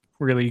full of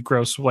really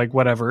gross, like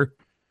whatever.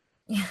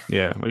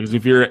 Yeah, like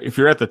if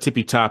you're at the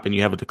tippy top and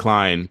you have a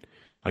decline,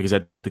 like is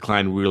that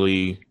decline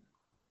really?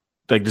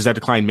 Like, does that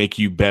decline make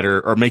you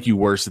better or make you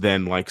worse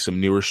than like some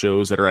newer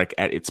shows that are like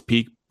at its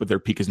peak, but their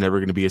peak is never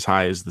going to be as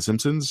high as The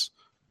Simpsons?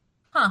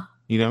 Huh.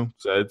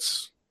 So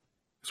it's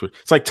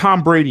like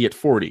Tom Brady at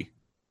 40.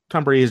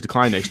 Tom Brady has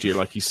declined next year.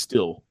 Like he's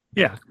still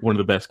one of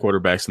the best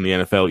quarterbacks in the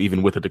NFL,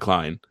 even with a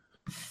decline.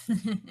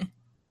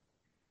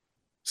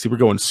 See, we're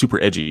going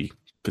super edgy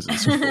because of the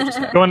Super Bowl just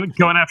happened.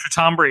 Going after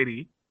Tom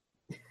Brady.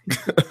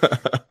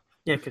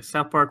 Yeah, because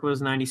South Park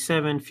was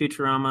 97,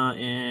 Futurama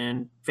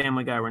and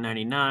Family Guy were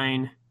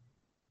 99.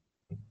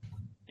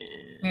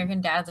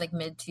 American Dad's like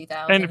mid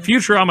 2000s. And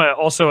Futurama,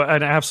 also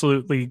an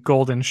absolutely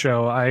golden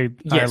show. I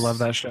love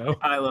that show.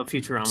 I love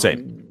Futurama.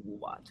 Same.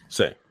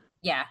 Same.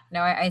 Yeah,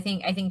 no, I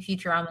think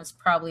Futurama is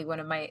probably one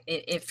of my.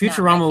 If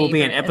Futurama not my will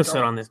be an favorite episode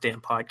adult. on this damn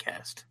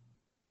podcast.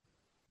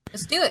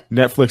 Let's do it.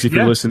 Netflix, if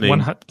you're listening,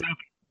 100.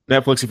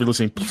 Netflix, if you're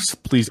listening,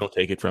 please don't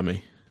take it from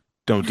me.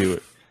 Don't do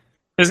it.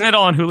 Isn't it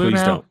all on Hulu Please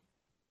now? don't.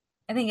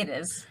 I think it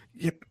is.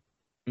 Yep.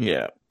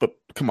 Yeah, but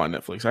come on,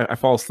 Netflix. I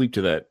fall asleep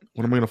to that.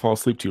 What am I going to fall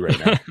asleep to right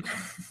now?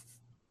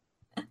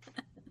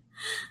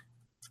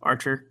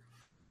 Archer,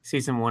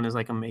 season 1 is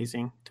like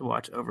amazing to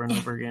watch over and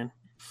over again.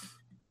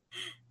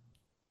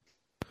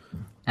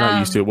 Not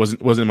used to it.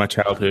 Wasn't in my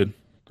childhood.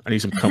 I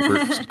need some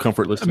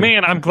comfort listening.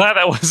 Man, I'm glad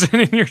that wasn't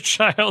in your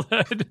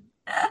childhood.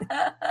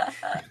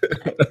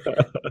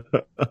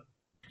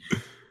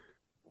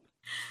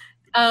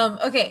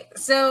 Okay,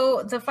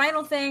 so the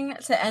final thing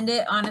to end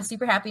it on a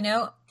super happy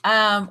note,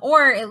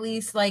 or at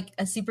least like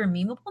a super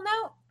memeable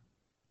note.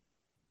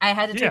 I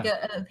had to take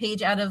a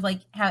page out of like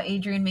how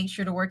Adrian makes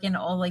sure to work in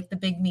all like the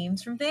big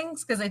memes from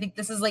things, because I think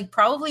this is like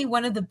probably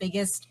one of the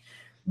biggest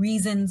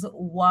reasons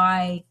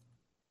why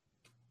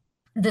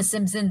The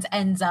Simpsons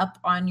ends up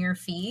on your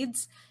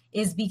feeds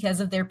is because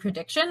of their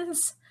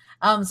predictions.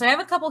 So I have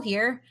a couple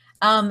here.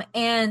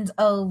 And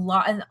a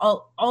lot, and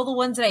all the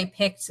ones that I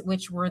picked,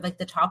 which were like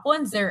the top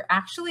ones, they're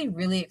actually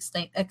really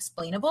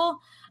explainable.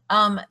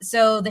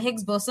 So the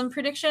Higgs boson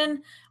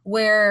prediction,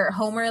 where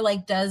Homer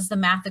like does the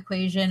math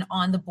equation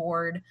on the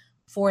board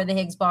for the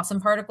Higgs boson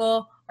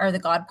particle or the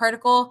God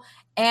particle,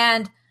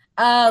 and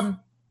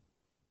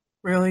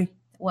Really?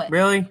 what?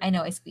 Really? I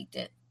know I squeaked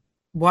it.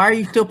 Why are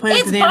you still playing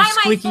It's with the damn by my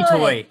squeaky foot.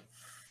 toy?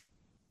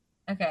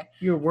 Okay.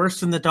 You're worse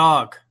than the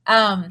dog.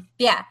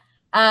 Yeah.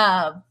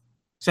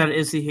 So that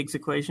is the Higgs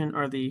equation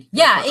or the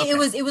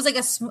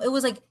It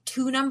was like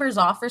 2 numbers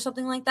off or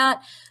something like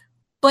that.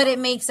 But it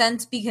makes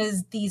sense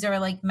because these are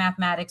like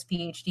mathematics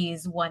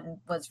PhDs. One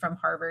was from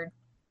Harvard.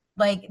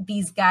 Like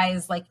these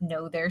guys like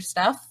know their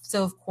stuff.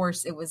 So of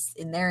course it was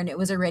in there and it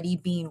was already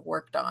being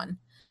worked on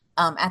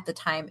at the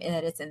time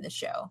that it's in the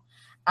show.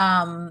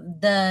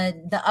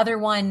 The other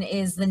one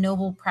is the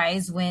Nobel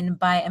Prize win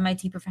by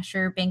MIT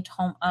professor Bengt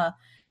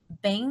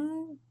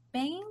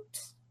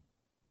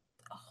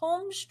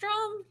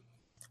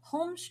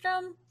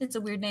Holmstrom. It's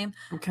a weird name.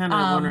 I'm kind of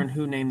wondering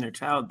who named their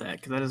child that,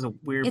 because that is a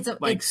weird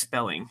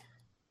spelling.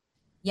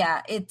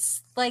 Yeah,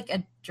 it's like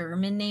a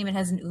German name. It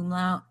has an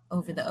umlaut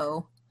over the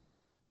O.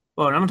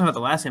 Well, I'm not talking about the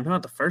last name. I'm talking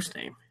about the first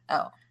name.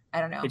 Oh, I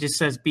don't know. It just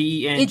says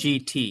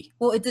Bengt.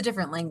 Well, it's a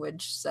different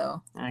language,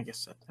 so I guess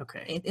so.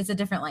 Okay. it's a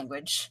different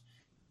language.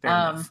 Fair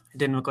enough. It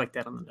didn't look like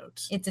that on the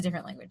notes. It's a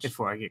different language.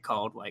 Before I get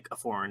called like a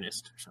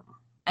foreignist or something.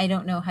 I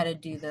don't know how to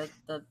do the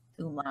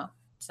umlaut,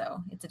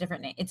 so it's a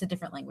different name. It's a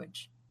different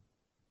language.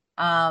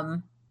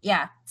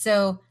 Yeah.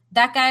 So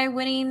that guy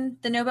winning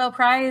the Nobel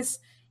Prize,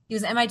 he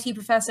was an MIT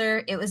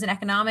professor. It was in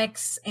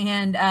economics,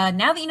 and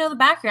now that you know the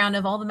background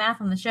of all the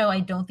math on the show, I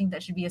don't think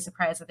that should be a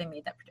surprise that they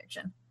made that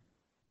prediction.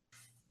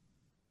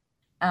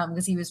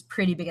 Because he was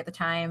pretty big at the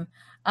time.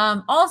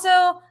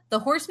 Also, the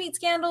horse meat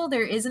scandal.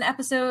 There is an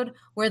episode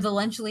where the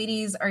lunch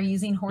ladies are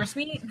using horse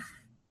meat.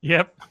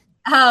 Yep.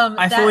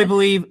 I fully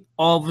believe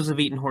all of us have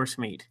eaten horse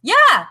meat.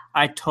 Yeah.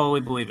 I totally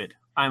believe it.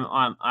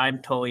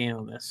 I'm totally in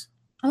on this.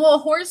 Well,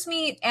 horse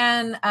meat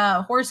and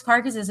horse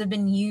carcasses have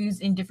been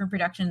used in different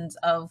productions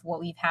of what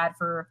we've had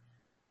for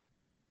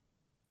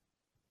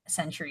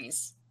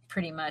centuries,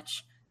 pretty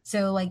much.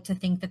 So, like, to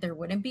think that there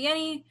wouldn't be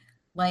any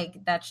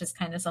Like, that's just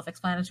kind of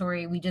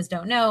self-explanatory. We just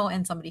don't know,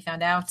 and somebody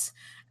found out.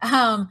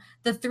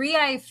 The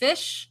three-eye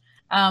fish,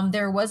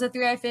 there was a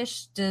three-eye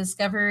fish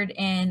discovered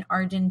in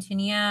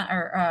Argentina,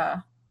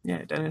 or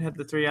Yeah, doesn't it have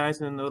the 3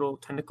 eyes and the little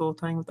tentacle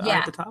thing with the eye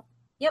at the top?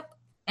 Yep.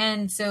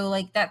 And so,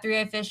 like, that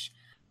three-eye fish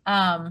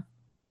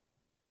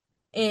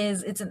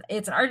it's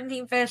an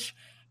Argentine fish,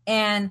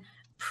 and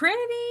pretty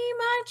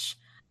much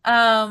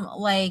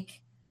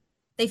like,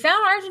 they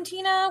found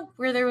Argentina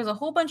where there was a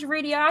whole bunch of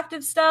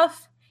radioactive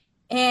stuff.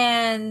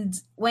 And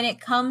when it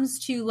comes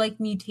to like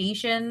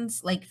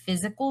mutations, like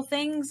physical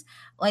things,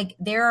 like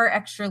there are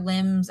extra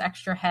limbs,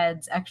 extra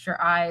heads, extra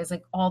eyes,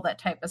 like all that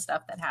type of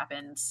stuff that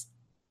happens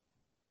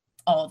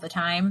all the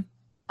time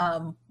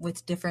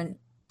with different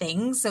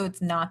things. So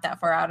it's not that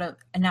far out of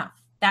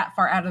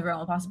the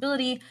realm of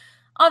possibility.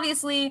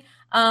 Obviously,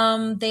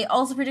 they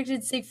also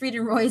predicted Siegfried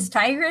and Roy's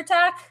tiger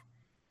attack.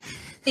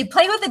 They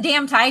play with the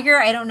damn tiger.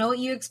 I don't know what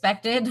you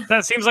expected.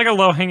 That seems like a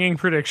low-hanging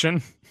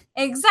prediction.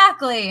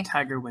 Exactly.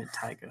 Tiger went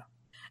tiger.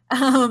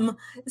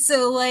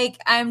 So like,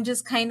 I'm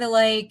just kind of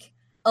like,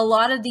 a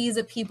lot of these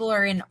that people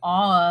are in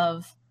awe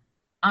of,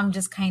 I'm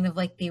just kind of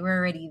like, they were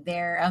already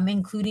there.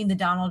 Including the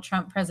Donald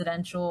Trump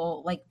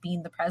presidential, like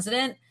being the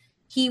president.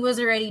 He was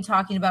already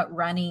talking about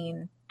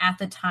running at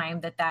the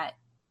time that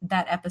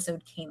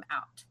episode came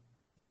out.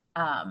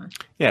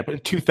 Yeah, but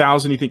in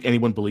 2000, you think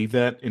anyone believed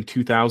that in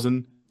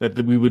 2000 that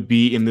we would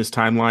be in this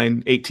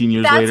timeline 18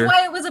 years later? That's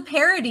why it was a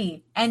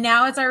parody, and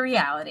now it's our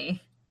reality.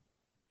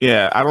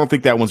 Yeah, I don't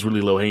think that one's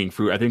really low-hanging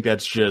fruit. I think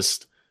that's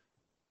just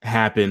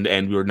happened,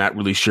 and we're not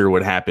really sure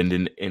what happened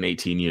in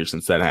 18 years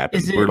since that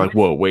happened. We're like,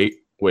 whoa,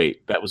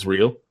 wait, that was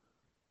real?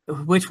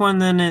 Which one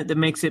then that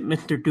makes it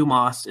Mr.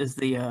 Dumas is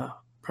the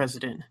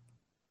president?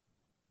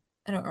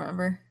 I don't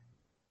remember.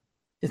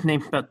 His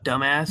name's spelled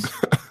dumbass.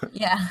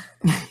 Yeah.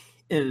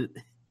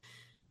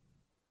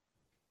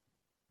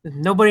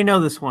 Nobody know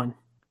this one.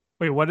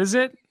 Wait, what is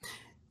it?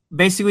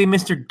 Basically,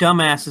 Mr.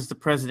 Dumbass is the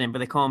president, but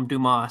they call him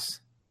Dumas.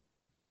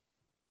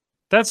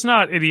 That's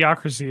not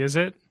Idiocracy, is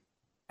it?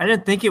 I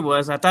didn't think it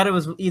was. I thought it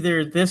was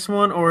either this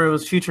one or it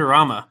was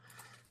Futurama.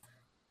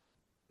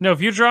 No,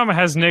 Futurama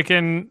has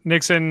Nixon,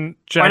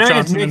 Jack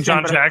Johnson, and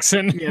John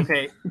Jackson. Yeah,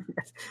 okay,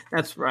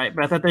 that's right.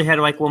 But I thought they had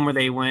like one where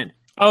they went.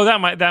 Oh, that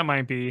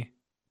might be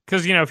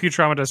because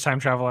Futurama does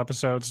time travel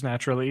episodes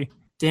naturally.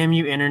 Damn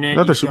you, internet! I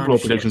thought the Super Bowl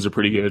predictions are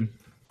pretty good.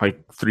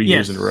 Like 3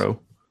 years in a row.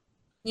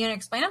 You want to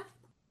explain them?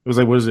 It was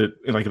like, what is it?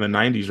 Like in the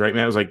 90s, right,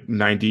 man? It was like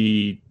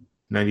 90,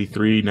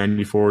 93,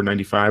 94,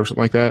 95 or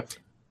something like that.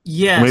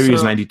 Yeah. Or maybe it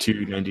was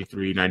 92,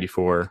 93,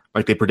 94.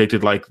 Like they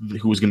predicted like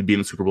who was going to be in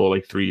the Super Bowl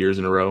like 3 years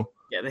in a row.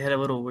 Yeah, they had a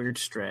little weird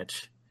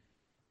stretch.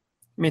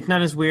 I mean, it's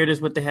not as weird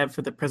as what they had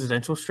for the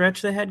presidential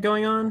stretch they had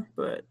going on,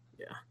 but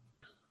yeah.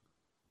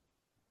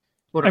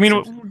 What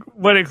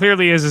it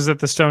clearly is that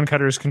the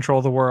Stonecutters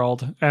control the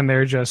world, and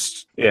they're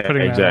just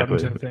putting that out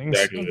into things.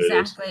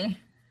 Exactly.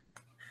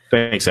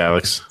 Thanks,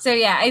 Alex. So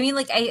yeah, I mean,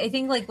 like I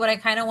think like what I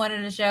kind of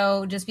wanted to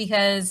show, just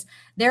because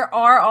there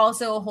are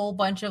also a whole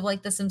bunch of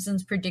like the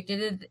Simpsons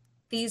predicted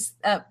things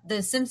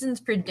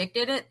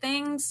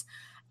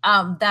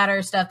that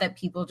are stuff that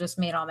people just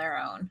made on their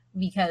own,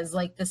 because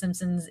like the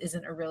Simpsons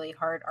isn't a really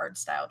hard art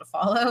style to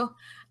follow.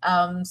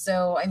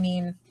 So I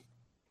mean,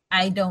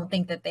 I don't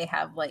think that they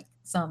have like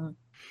some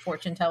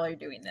fortune teller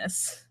doing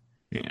this.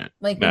 Yeah.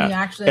 Like when you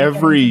actually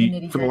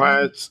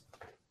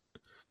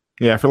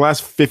for the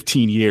last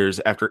 15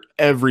 years, after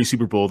every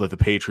Super Bowl that the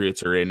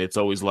Patriots are in, it's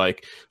always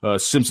like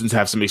Simpsons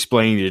have some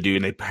explaining to do,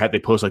 and they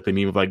post like the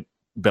meme of like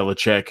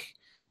Belichick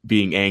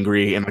being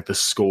angry, and like the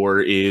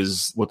score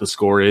is what the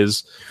score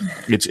is.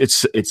 It's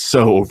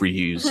so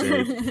overused.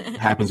 It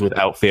happens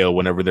without fail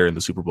whenever they're in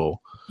the Super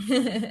Bowl.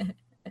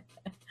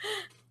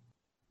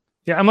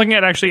 Yeah, I'm looking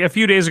at actually a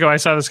few days ago, I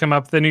saw this come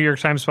up. The New York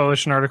Times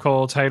published an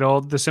article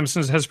titled "The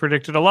Simpsons has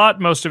predicted a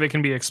lot. Most of it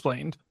can be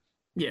explained."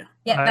 Yeah.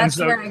 Yeah, that's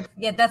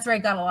where I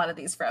got a lot of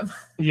these from.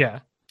 Yeah.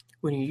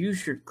 When you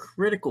use your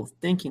critical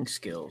thinking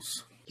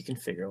skills, you can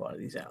figure a lot of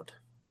these out.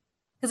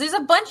 Because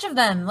there's a bunch of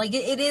them. Like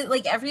it is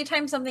like every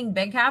time something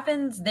big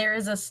happens, there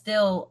is a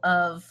still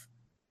of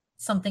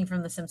something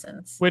from The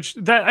Simpsons. Which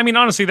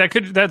honestly,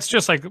 that's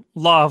just like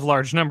law of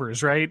large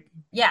numbers, right?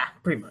 Yeah.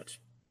 Pretty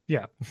much.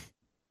 Yeah.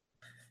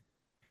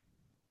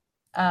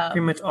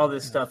 Pretty much all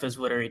this stuff is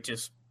literally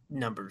just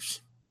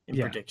numbers and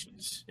Yeah.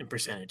 predictions and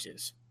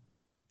percentages.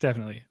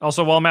 Definitely.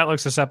 Also, while Matt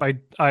looks this up,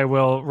 I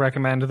will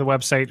recommend the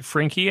website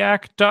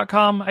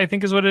frinkiac.com, I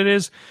think is what it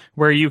is,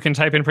 where you can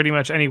type in pretty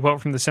much any quote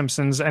from The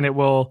Simpsons and it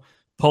will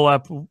pull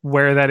up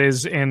where that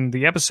is in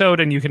the episode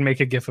and you can make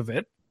a GIF of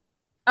it.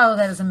 Oh,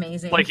 that is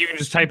amazing. Like you can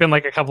just type in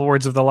like a couple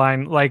words of the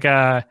line, like,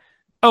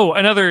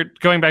 another,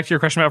 going back to your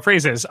question about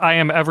phrases, I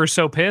am ever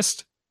so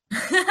pissed.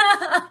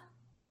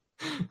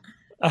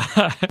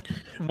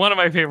 One of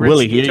my favorites.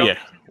 Willie, hear ya.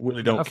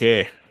 Willie don't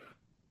care.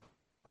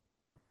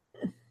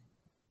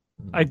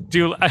 I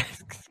do.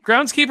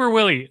 Groundskeeper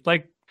Willie,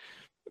 like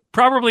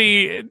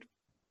probably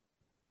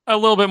a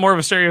little bit more of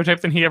a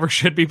stereotype than he ever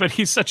should be, but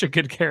he's such a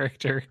good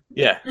character.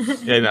 Yeah.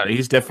 Yeah, no,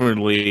 he's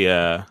definitely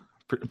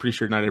pretty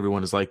sure not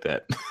everyone is like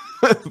that.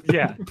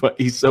 Yeah. But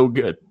he's so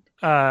good.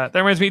 That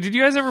reminds me, did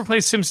you guys ever play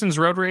Simpsons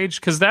Road Rage?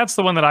 Because that's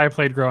the one that I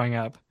played growing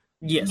up.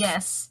 Yes.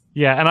 Yes.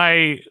 Yeah, and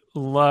I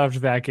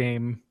loved that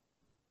game.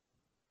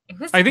 It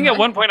was I think at fun.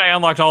 one point I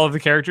unlocked all of the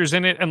characters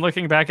in it, and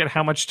looking back at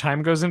how much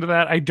time goes into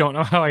that, I don't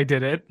know how I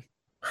did it.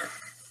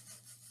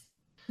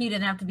 You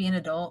didn't have to be an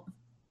adult.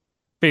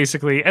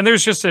 Basically, and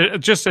there's just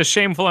a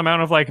shameful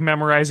amount of like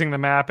memorizing the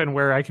map and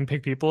where I can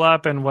pick people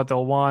up and what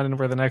they'll want and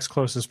where the next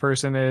closest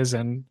person is,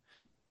 and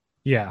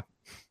yeah.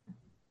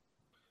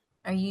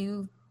 Are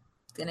you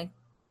gonna?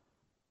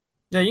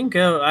 No, you can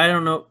go. I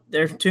don't know.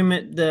 There's too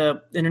many.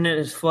 The internet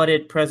is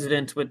flooded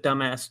presidents with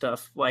dumbass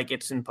stuff. Like,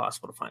 it's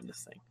impossible to find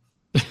this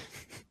thing.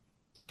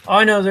 All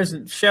I know, there's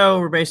a show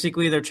where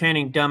basically they're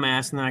chanting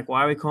dumbass, and they're like,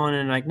 why are we calling it?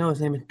 And like, no,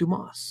 his name is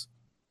Dumas.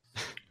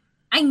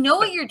 I know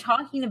what you're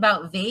talking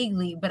about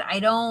vaguely, but I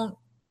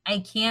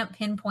can't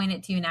pinpoint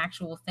it to an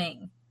actual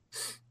thing.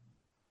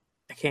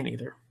 I can't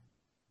either.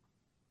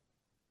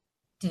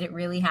 Did it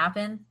really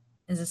happen?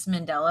 Is this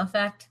Mandela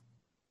effect?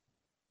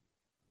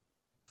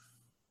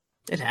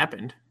 It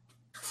happened.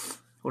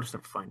 We'll just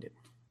have to find it.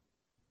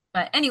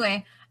 But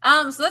anyway,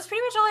 so that's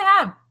pretty much all I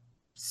have.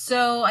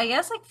 So I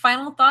guess like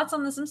final thoughts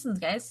on The Simpsons,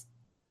 guys.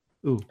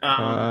 Ooh.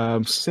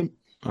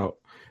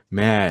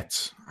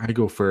 Matt, I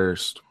go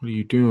first. What are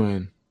you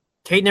doing?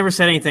 Kate never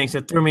said anything, so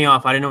it threw me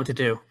off. I didn't know what to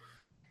do.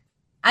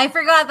 I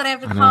forgot that I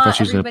have to I call thought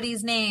she was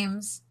everybody's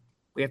names.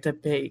 We have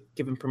to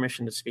give him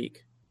permission to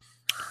speak.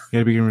 You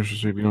gotta be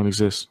interested. You don't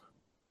exist.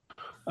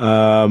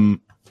 For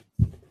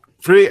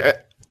me,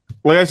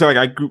 like I said, like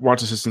I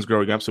watched The Simpsons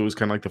growing up, so it was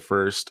kind of like the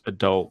first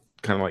adult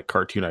kind of like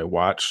cartoon I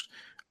watched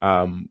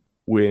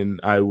when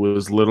I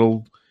was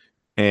little,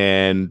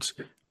 and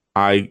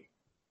I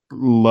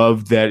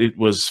loved that it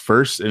was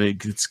first, and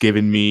it's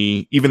given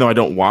me, even though I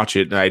don't watch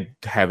it, and I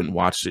haven't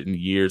watched it in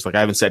years. Like I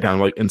haven't sat down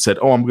like and said,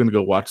 "Oh, I'm going to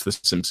go watch The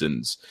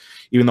Simpsons,"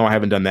 even though I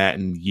haven't done that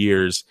in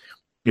years.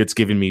 It's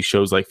given me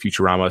shows like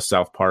Futurama,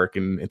 South Park,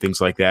 and things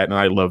like that, and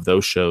I love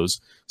those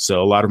shows.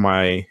 So a lot of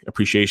my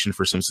appreciation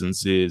for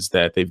Simpsons is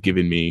that they've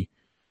given me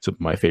some of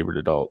my favorite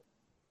adult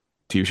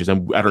TV shows. I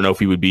don't know if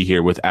we would be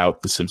here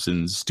without The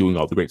Simpsons doing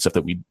all the great stuff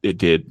that it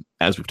did,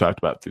 as we've talked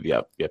about through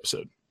the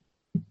episode.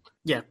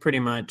 Yeah, pretty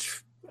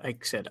much.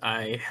 Like I said,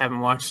 I haven't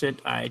watched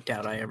it. I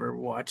doubt I ever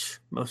watch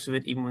most of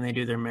it, even when they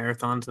do their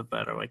marathons of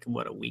about like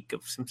a week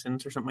of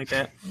Simpsons or something like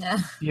that. Yeah.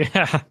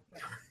 Yeah.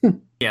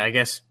 Yeah,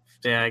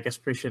 I guess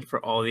appreciate it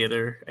for all the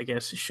other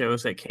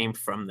shows that came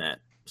from that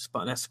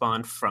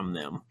spawned from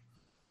them.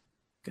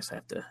 Guess I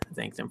have to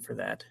thank them for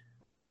that.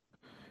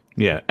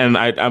 Yeah, and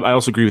I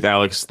also agree with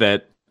Alex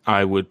that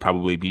I would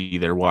probably be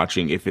there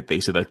watching if they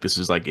said like this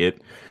is like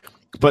it.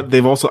 But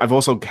I've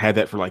also had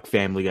that for like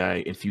Family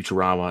Guy and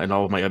Futurama and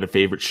all of my other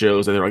favorite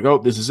shows. And they're like, oh,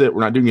 this is it.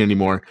 We're not doing it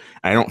anymore.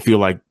 I don't feel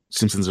like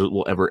Simpsons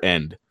will ever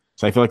end.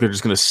 So I feel like they're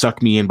just going to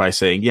suck me in by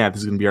saying, yeah, this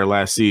is going to be our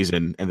last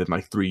season. And then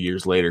like 3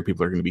 years later,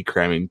 people are going to be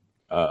cramming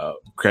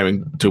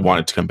to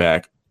want it to come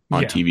back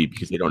on TV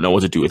because they don't know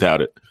what to do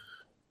without it.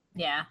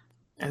 Yeah.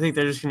 I think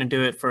they're just going to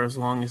do it for as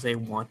long as they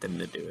want them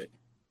to do it.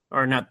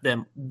 Or not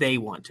them. They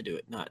want to do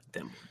it, not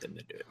them want them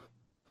to do it.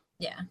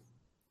 Yeah.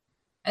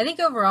 I think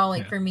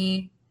overall, for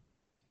me,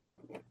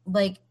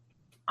 like,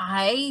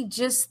 I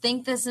just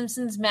think The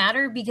Simpsons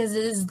matter because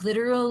it is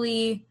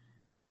literally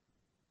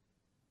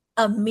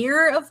a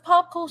mirror of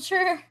pop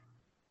culture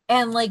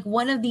and like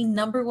one of the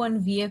number one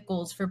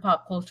vehicles for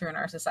pop culture in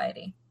our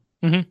society.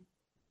 Mm-hmm.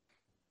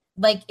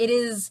 Like, it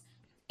is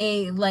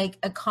a like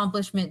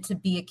accomplishment to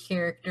be a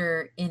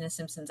character in a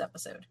Simpsons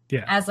episode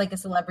as like a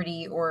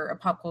celebrity or a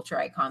pop culture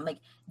icon. Like,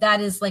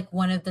 that is like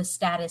one of the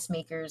status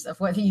makers of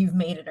whether you've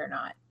made it or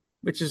not.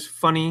 Which is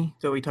funny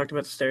that we talked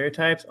about the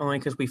stereotypes, only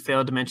because we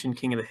failed to mention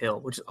King of the Hill,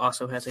 which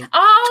also has a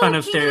ton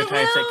of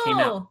stereotypes that came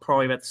out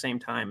probably about the same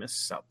time as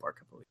South Park,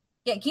 I believe.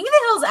 Yeah, King of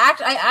the Hill's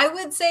actually, I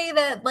would say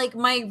that like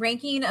my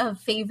ranking of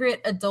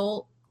favorite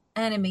adult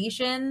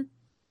animation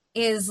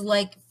is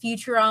like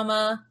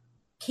Futurama,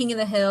 King of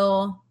the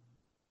Hill,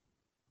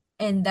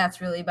 and that's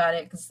really about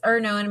it.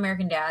 And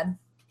American Dad,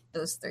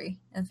 those three,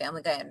 and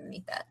Family Guy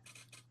underneath that.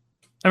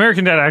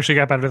 American Dad actually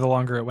got better the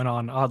longer it went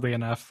on, oddly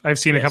enough. I've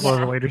seen a couple of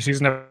the later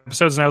season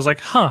episodes, and I was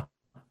like,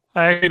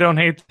 I don't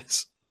hate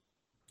this.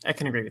 I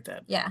can agree with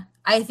that. Yeah.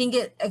 I think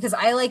it, because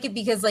I like it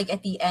because, like,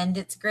 at the end,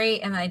 it's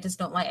great, and I just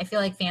don't like, I feel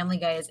like Family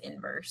Guy is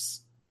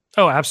inverse.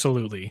 Oh,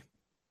 absolutely.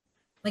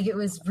 Like, it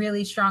was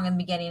really strong in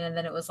the beginning, and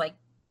then it was like,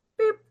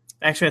 boop.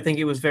 Actually, I think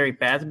it was very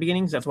bad at the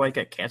beginning, so that's why it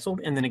got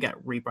canceled, and then it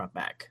got re-brought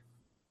back.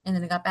 And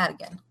then it got bad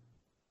again.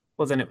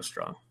 Well, then it was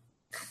strong.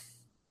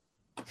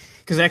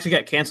 Because it actually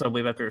got canceled, I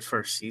believe, after its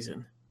first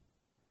season.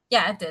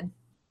 Yeah, it did.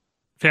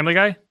 Family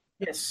Guy?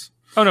 Yes.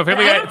 Oh, no,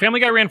 Family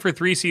Guy ran for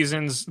 3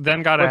 seasons,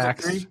 then got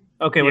axed.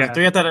 Okay, was it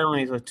 3? I thought it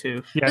only was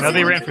 2. Yeah, no,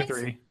 they ran for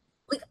 3.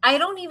 Like, I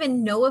don't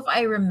even know if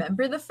I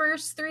remember the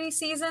first 3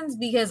 seasons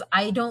because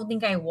I don't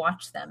think I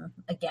watched them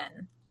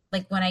again.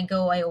 Like, when I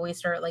go, I always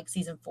start at, like,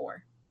 season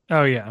 4.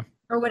 Oh, yeah.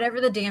 Or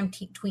whatever the damn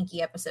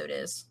Twinkie episode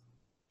is.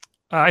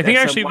 I think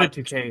actually the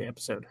Y2K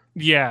episode.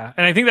 Yeah,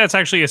 and I think that's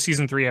actually a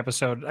season 3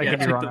 episode. I could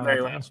be wrong. The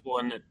very last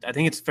one. I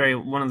think it's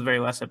one of the very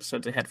last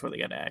episodes they had before they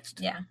got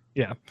axed.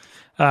 Yeah.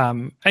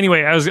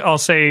 Anyway, I'll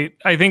say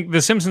I think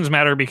The Simpsons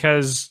matter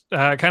because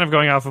kind of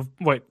going off of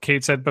what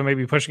Kate said, but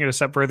maybe pushing it a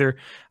step further.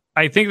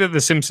 I think that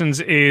The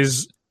Simpsons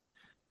is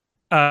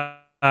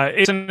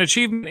it's an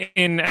achievement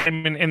in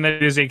that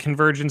it is a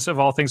convergence of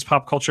all things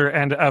pop culture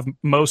and of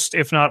most,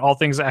 if not all,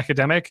 things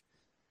academic.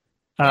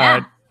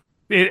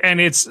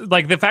 And it's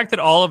like the fact that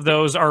all of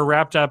those are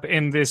wrapped up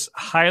in this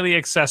highly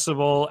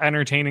accessible,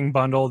 entertaining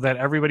bundle that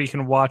everybody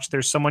can watch.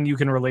 There's someone you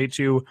can relate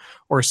to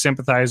or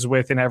sympathize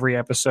with in every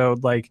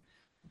episode. Like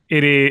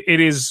it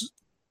is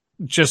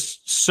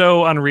just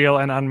so unreal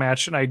and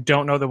unmatched. And I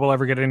don't know that we'll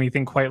ever get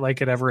anything quite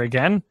like it ever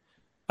again.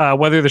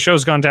 Whether the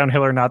show's gone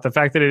downhill or not, the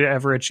fact that it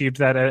ever achieved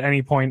that at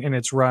any point in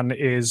its run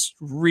is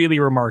really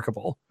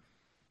remarkable.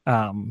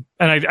 And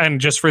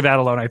just for that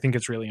alone, I think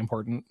it's really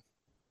important.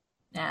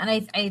 Yeah, and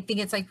I think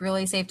it's like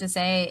really safe to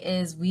say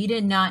is we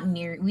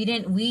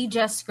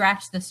just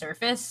scratched the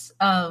surface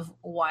of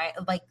why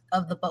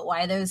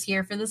those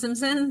here for The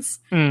Simpsons,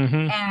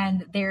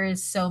 and there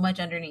is so much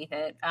underneath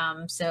it.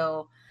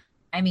 So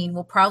I mean,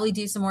 we'll probably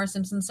do some more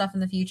Simpsons stuff in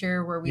the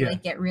future where we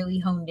like get really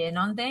honed in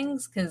on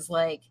things because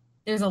like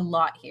there's a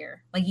lot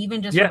here, like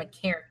even just from a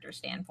character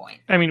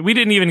standpoint. I mean, we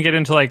didn't even get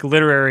into like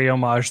literary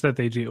homage that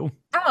they do.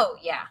 Oh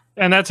yeah,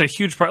 and that's a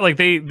huge part. Like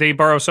they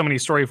borrow so many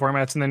story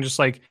formats and then just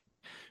like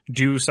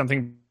do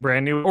something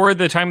brand new, or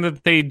the time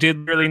that they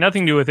did really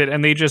nothing new with it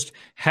and they just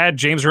had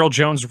James Earl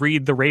Jones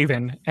read The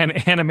Raven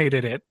and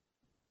animated it,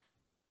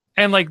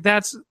 and like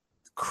that's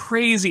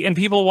crazy, and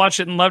people watched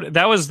it and loved it.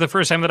 That was the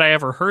first time that I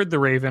ever heard The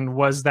Raven,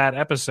 was that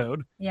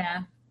episode.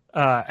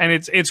 And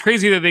it's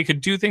crazy that they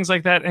could do things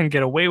like that and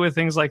get away with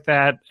things like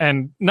that,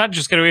 and not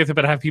just get away with it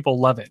but have people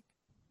love it.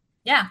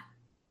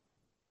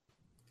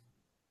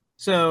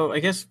 So I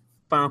guess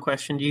final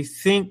question, do you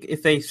think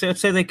if they say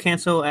they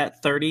cancel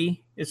at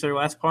 30 is their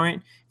last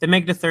point, they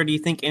make it to 30, do you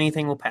think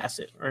anything will pass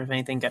it, or if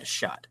anything got a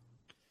shot?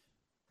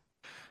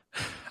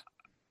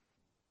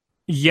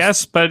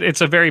 Yes, but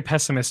it's a very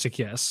pessimistic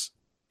yes.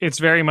 It's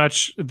very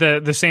much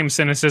the same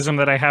cynicism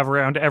that I have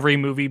around every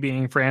movie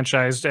being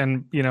franchised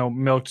and, you know,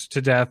 milked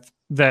to death,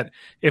 that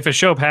if a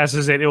show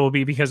passes it, it will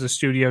be because a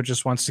studio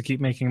just wants to keep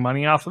making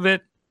money off of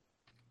it.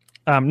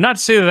 Not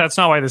to say that that's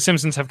not why The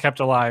Simpsons have kept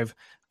alive,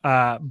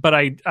 but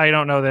I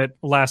don't know that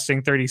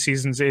lasting 30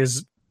 seasons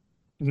is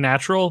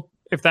natural,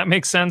 if that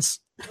makes sense.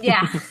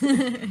 Yeah.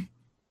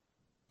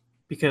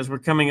 Because we're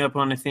coming up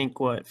on, I think,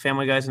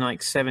 Family Guy's in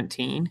like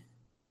 17?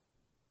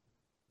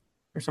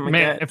 Or something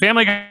like that.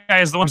 Family Guy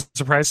is the one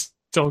surprised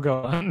still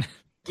going.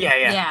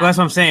 Yeah. Well, that's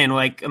what I'm saying.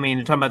 Like, I mean,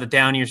 you're talking about the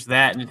down years of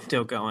that, and it's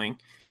still going,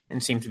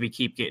 and seems to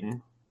keep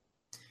getting.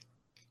 I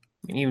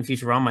mean, even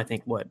Futurama, I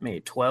think,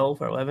 maybe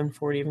 12 or 11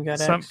 before it even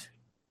got axed?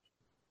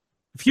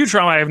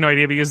 Futurama, I have no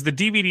idea, because the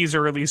DVDs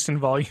are released in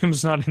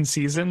volumes, not in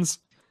seasons.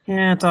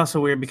 Yeah, it's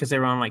also weird because they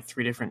were on like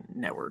 3 different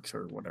networks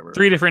or whatever.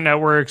 3 different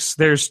networks.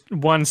 There's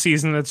one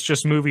season that's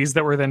just movies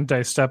that were then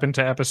diced up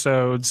into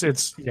episodes.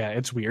 It's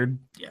weird.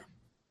 Yeah.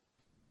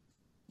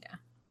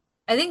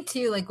 I think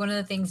too, like one of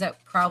the things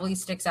that probably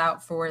sticks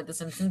out for The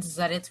Simpsons is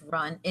that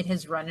it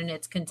has run and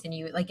it's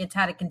continued, like it's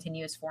had a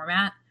continuous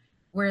format.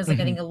 Whereas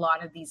like I think a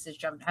lot of these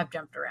have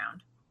jumped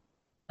around.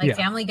 Like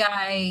Family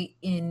Guy,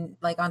 in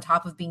like on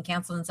top of being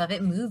canceled and stuff,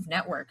 it moved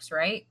networks,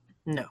 right?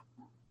 No.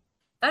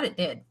 Thought it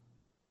did.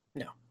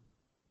 No.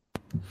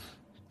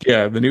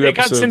 Yeah, the new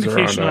episodes got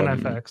syndication are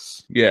on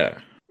FX. Yeah,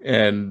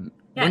 and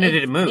when did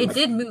it move? It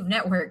did move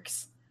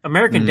networks.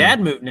 American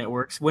Dad moved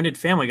networks. When did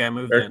Family Guy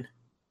move then?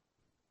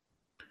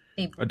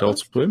 Adult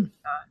Swim?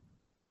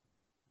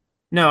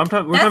 No, we're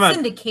talking about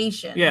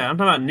syndication. Yeah, I'm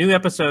talking about new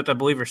episodes. I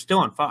believe are still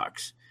on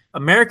Fox.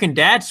 American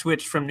Dad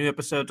switched from new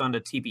episodes onto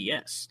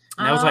TBS.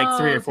 And that was like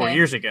 3 or 4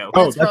 years ago.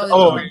 Yeah. That's what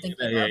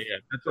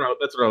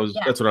I was.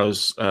 I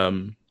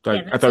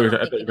thought we were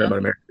talking about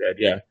American Dad.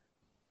 Yeah.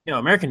 No,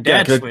 American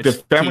Dad switched. The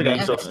Family Guy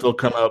episodes still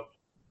come up.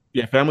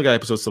 Yeah, Family Guy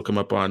episodes still come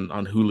up on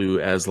Hulu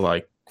as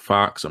like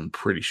Fox. I'm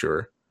pretty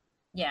sure.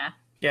 Yeah.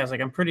 Yeah, it's like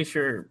I'm pretty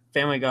sure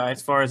Family Guy,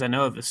 as far as I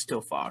know, is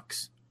still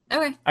Fox.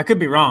 Okay. I could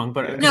be wrong,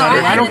 but no,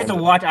 I don't have to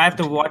watch. I have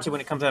to watch it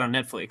when it comes out on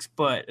Netflix.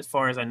 But as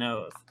far as I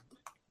know,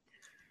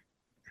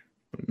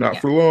 not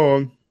for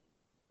long.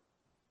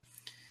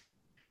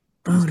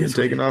 It's getting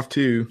taken off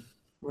too.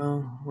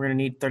 Well, we're gonna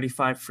need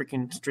 35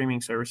 freaking streaming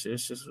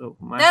services. So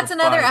that's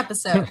another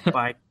episode.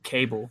 By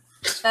cable.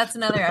 That's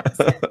another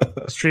episode.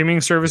 Streaming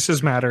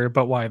services matter,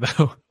 but why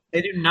though?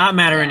 They do not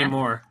matter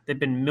anymore. They've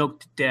been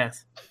milked to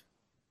death.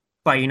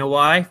 By you know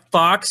why?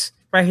 Fox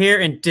right here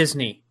and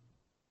Disney.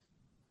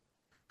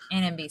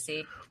 And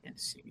NBC. And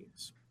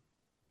CBS.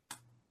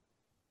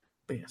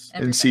 But yes.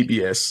 And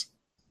CBS.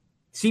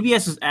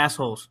 CBS is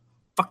assholes.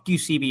 Fuck you,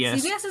 CBS.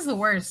 CBS is the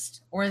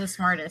worst or the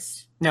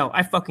smartest. No,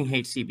 I fucking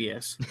hate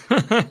CBS.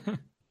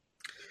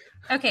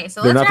 Okay,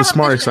 so they're not the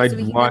smartest. I'd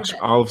watch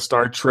all of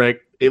Star Trek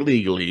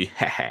illegally.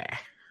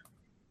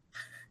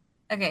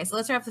 Okay, so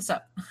let's wrap this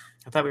up.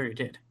 I thought we already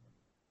did.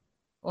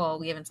 Well,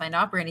 we haven't signed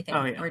off or anything.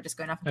 Oh, yeah. We're just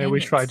going off. Hey, we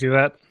should probably do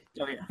that.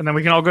 Oh yeah. And then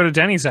we can all go to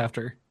Denny's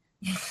after.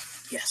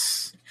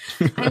 Yes.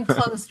 I'm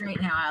closed right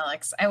now,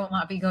 Alex. I will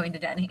not be going to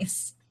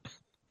Denny's.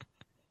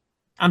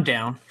 I'm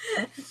down.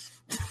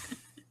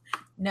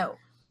 No.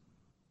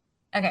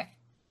 Okay.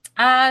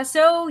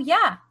 So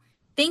yeah.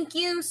 Thank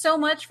you so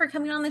much for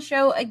coming on the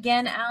show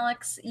again,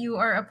 Alex. You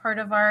are a part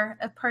of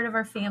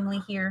our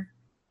family here.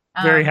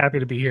 Very happy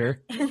to be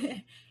here.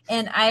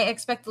 And I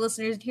expect the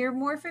listeners to hear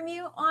more from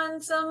you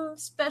on some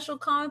special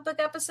comic book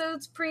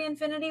episodes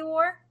pre-Infinity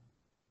War.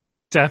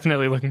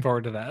 Definitely looking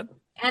forward to that.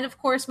 And of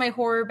course, my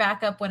horror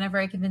backup whenever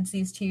I convince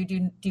these two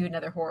to do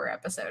another horror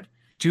episode.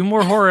 Do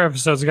more horror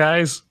episodes,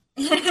 guys.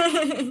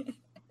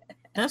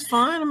 That's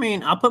fine. I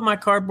mean, I'll put my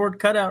cardboard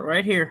cutout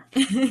right here.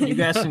 You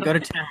guys can go to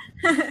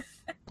town.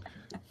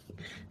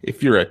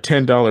 If you're a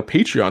 $10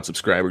 Patreon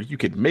subscriber, you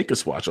could make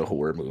us watch a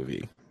horror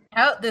movie.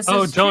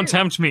 Oh, don't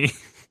tempt me.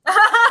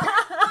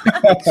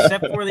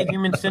 Except for the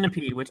Human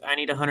Centipede, which I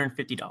need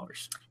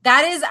 $150.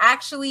 That is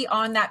actually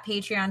on that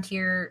Patreon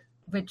tier,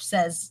 which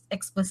says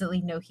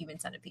explicitly no Human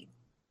Centipede.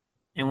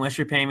 Unless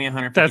you're paying me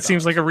 $150. That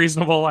seems like a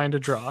reasonable line to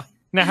draw.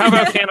 Now, how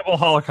about Cannibal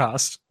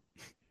Holocaust?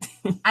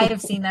 I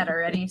have seen that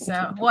already.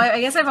 So, well,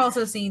 I guess I've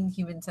also seen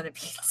Human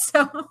Centipede.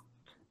 So,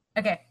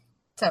 okay.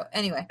 So,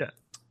 anyway.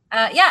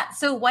 Yeah.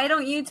 So, why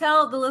don't you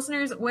tell the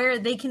listeners where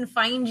they can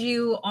find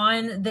you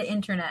on the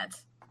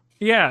internet?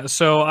 Yeah,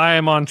 so I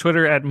am on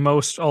Twitter at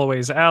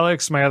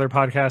MostAlwaysAlex. My other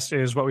podcast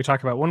is What We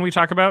Talk About When We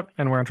Talk About,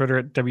 and we're on Twitter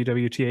at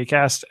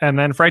WWTAcast, and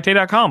then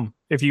Friday.com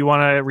if you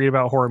want to read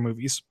about horror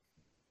movies.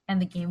 And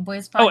the Game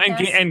Boys podcast. Oh,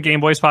 and Game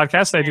Boys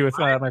podcast I do with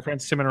my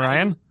friends Tim and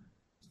Ryan.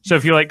 So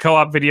if you like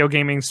co-op video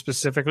gaming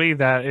specifically,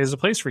 that is a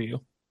place for you.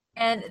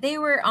 And they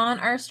were on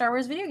our Star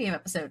Wars video game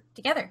episode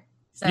together.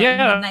 So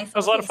yeah, nice that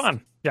was a lot of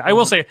fun. Yeah, I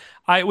will say,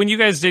 when you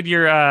guys did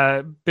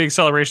your big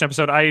celebration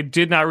episode, I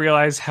did not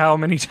realize how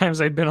many times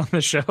I'd been on the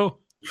show.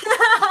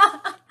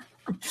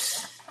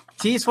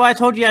 See, that's why I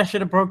told you I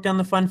should have broke down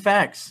the fun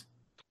facts.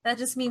 That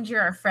just means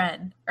you're our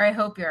friend, or I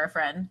hope you're our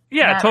friend.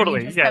 Yeah,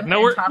 totally. Yeah,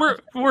 no,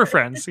 we're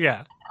friends.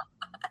 Yeah.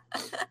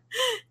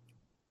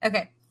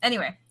 Okay.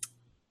 Anyway,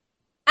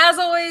 as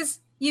always,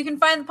 you can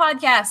find the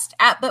podcast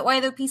at But Why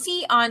Though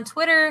PC on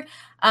Twitter.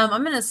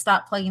 I'm gonna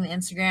stop plugging the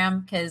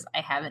Instagram because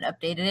I haven't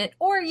updated it.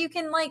 Or you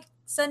can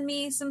send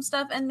me some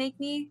stuff and make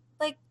me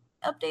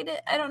update it.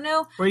 I don't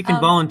know. Or you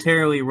can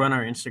voluntarily run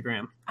our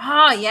Instagram.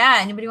 Oh yeah.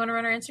 Anybody want to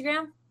run our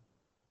Instagram?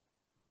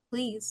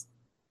 Please.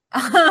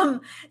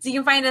 So you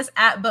can find us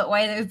at But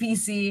Why Though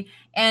PC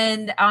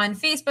and on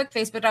Facebook,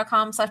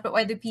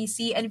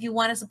 facebook.com/ButWhyThoughPC. And if you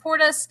want to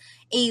support us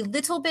a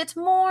little bit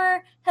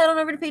more, head on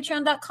over to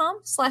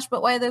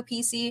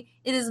patreon.com/ButWhyThoughPC.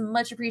 It is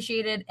much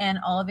appreciated, and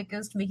all of it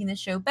goes to making this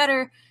show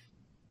better.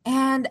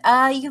 And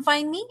you can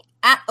find me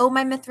at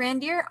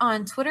OhMyMythRandier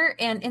on Twitter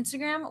and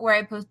Instagram, where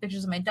I post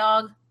pictures of my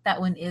dog. That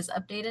one is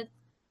updated.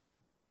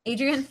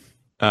 Adrian?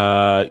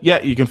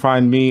 Yeah, you can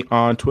find me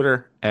on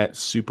Twitter at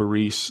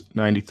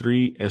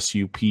SuperReese93,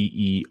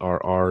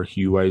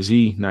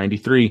 SUPERRUIZ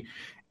 93,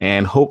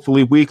 and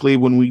hopefully weekly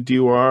when we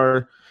do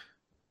our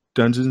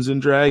Dungeons and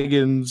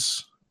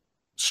Dragons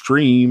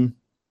stream,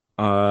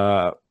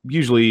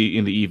 usually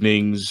in the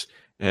evenings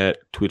at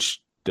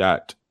Twitch.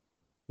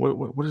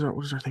 What is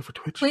our thing for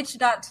Twitch?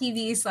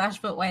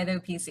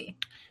 Twitch.tv/ButWhyThoughPC.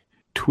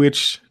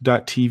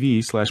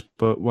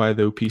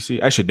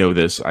 Twitch.tv/ButWhyThoughPC. I should know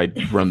this. I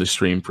run the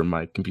stream from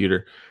my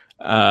computer.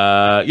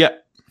 Yeah.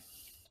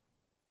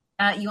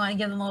 You want to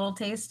give them a little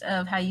taste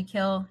of how you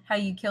kill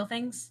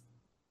things?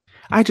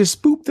 I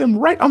just boop them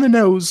right on the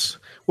nose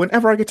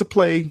whenever I get to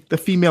play the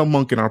female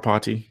monk in our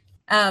party.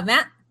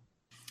 Matt?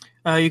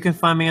 You can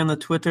find me on the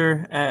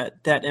Twitter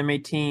at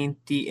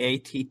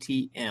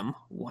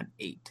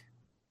thatm18dattm18.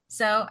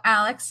 So,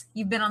 Alex,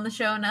 you've been on the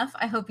show enough.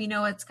 I hope you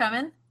know what's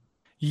coming.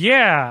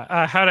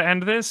 Yeah. How to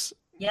end this?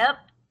 Yep.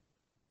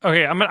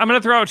 Okay, I'm going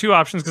to throw out two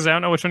options because I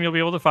don't know which one you'll be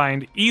able to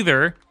find.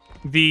 Either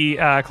the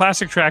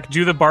classic track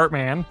 "Do the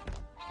Bartman"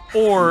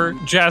 or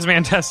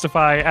 "Jazzman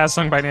Testify" as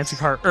sung by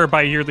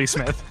by Yeardley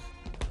Smith.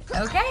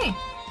 Okay.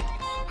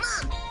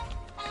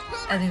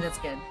 I think that's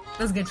good.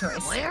 That's a good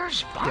choice.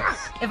 Where's Bart?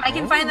 If I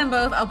can find them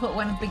both, I'll put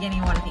one at the beginning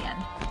and one at the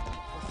end.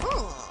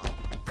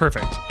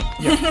 Perfect.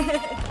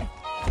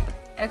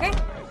 Okay.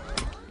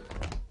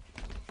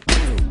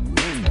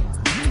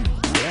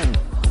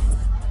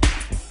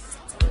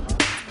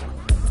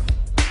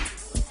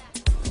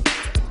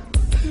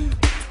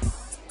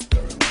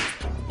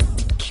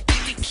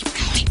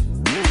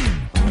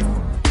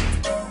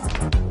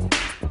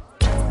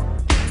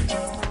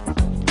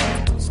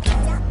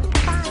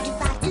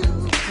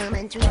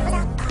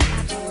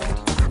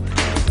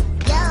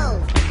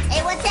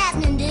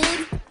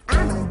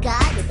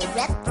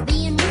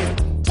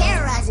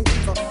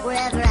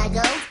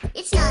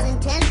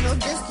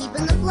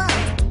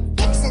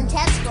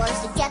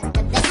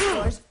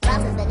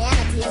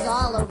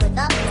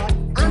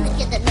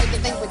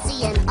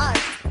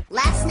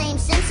 Last name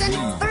Simpson,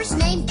 first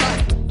name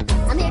Bart.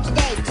 I'm here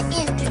today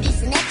to introduce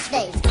the next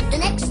phase. The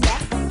next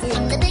step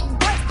in the big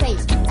Bart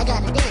craze. I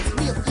got a dance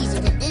real easy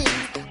to do.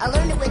 I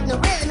learned it with no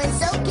rhythm and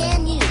so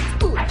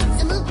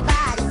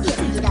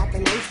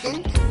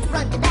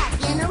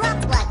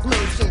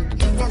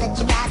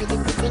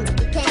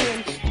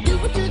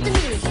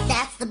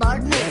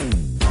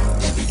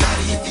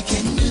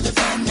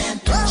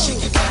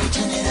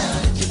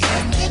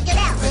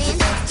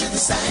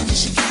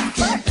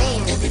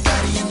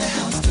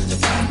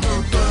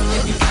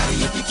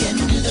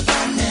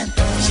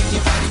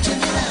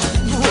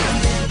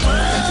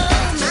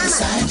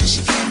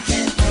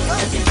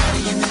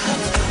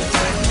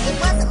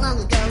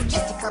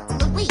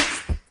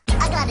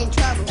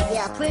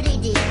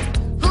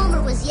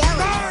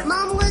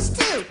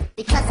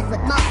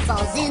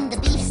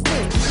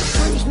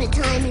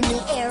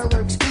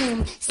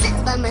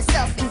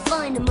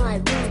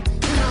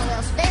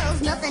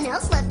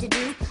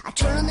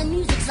on the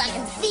music so I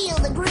can feel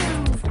the groove.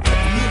 Whoa,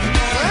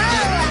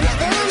 I'm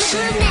feeling the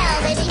groove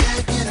now, baby.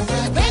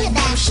 Bring it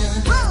back.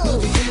 Whoa,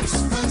 to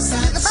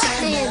the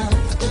Buttman.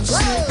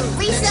 Whoa,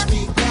 Lisa.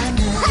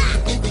 Ha!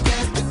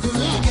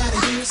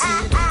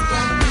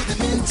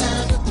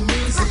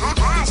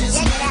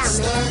 Check it out,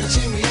 man.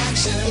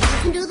 If you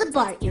can do the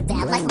Bart, you're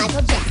bad like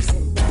Michael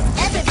Jackson.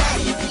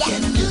 Everybody, yeah,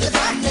 do the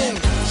Bartman.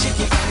 Check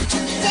it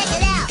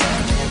out.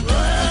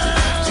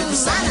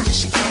 Mama,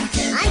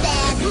 I'm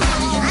bad.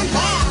 I'm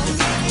bad.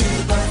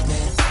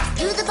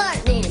 Do the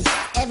Bartman.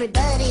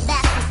 Everybody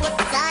back and forth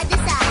from side to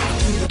side.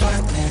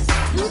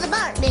 Do the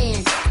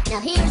Bartman. Now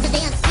here's a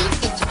dance beat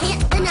that you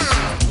can't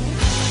deny.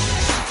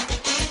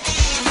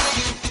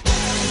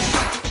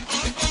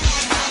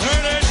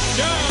 Turn it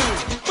down!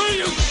 Will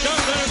you shut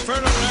that in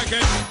front of the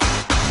racket?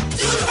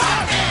 Do the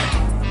Bartman!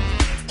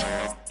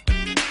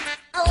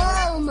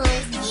 Oh, my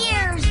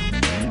ears!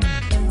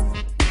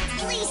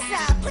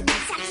 Lisa, put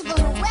that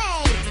saxophone away!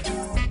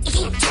 You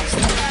can't touch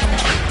it!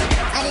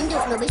 I didn't do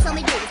it. Nobody saw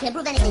me do it. You can't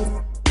prove anything.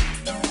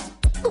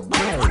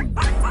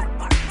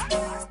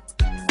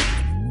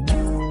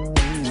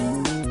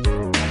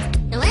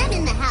 Now I'm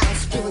in the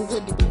house, feeling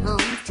good to be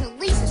home, till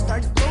Lisa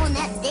starts blowing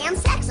that damn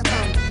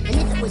saxophone. And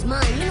if it was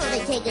mine, you know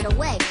they'd take it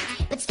away.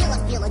 But still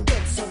I'm feeling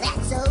good, so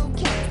that's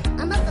okay.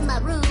 I'm up in my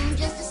room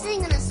just a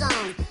singing a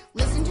song.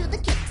 Listen to the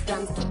kick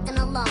drum kicking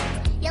along.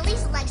 Yeah,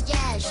 Lisa likes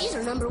jazz, she's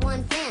her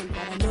 #1 fan.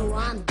 But I know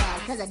I'm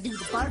bad, cause I do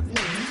the Bartman.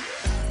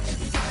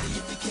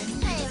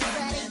 Hey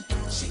everybody,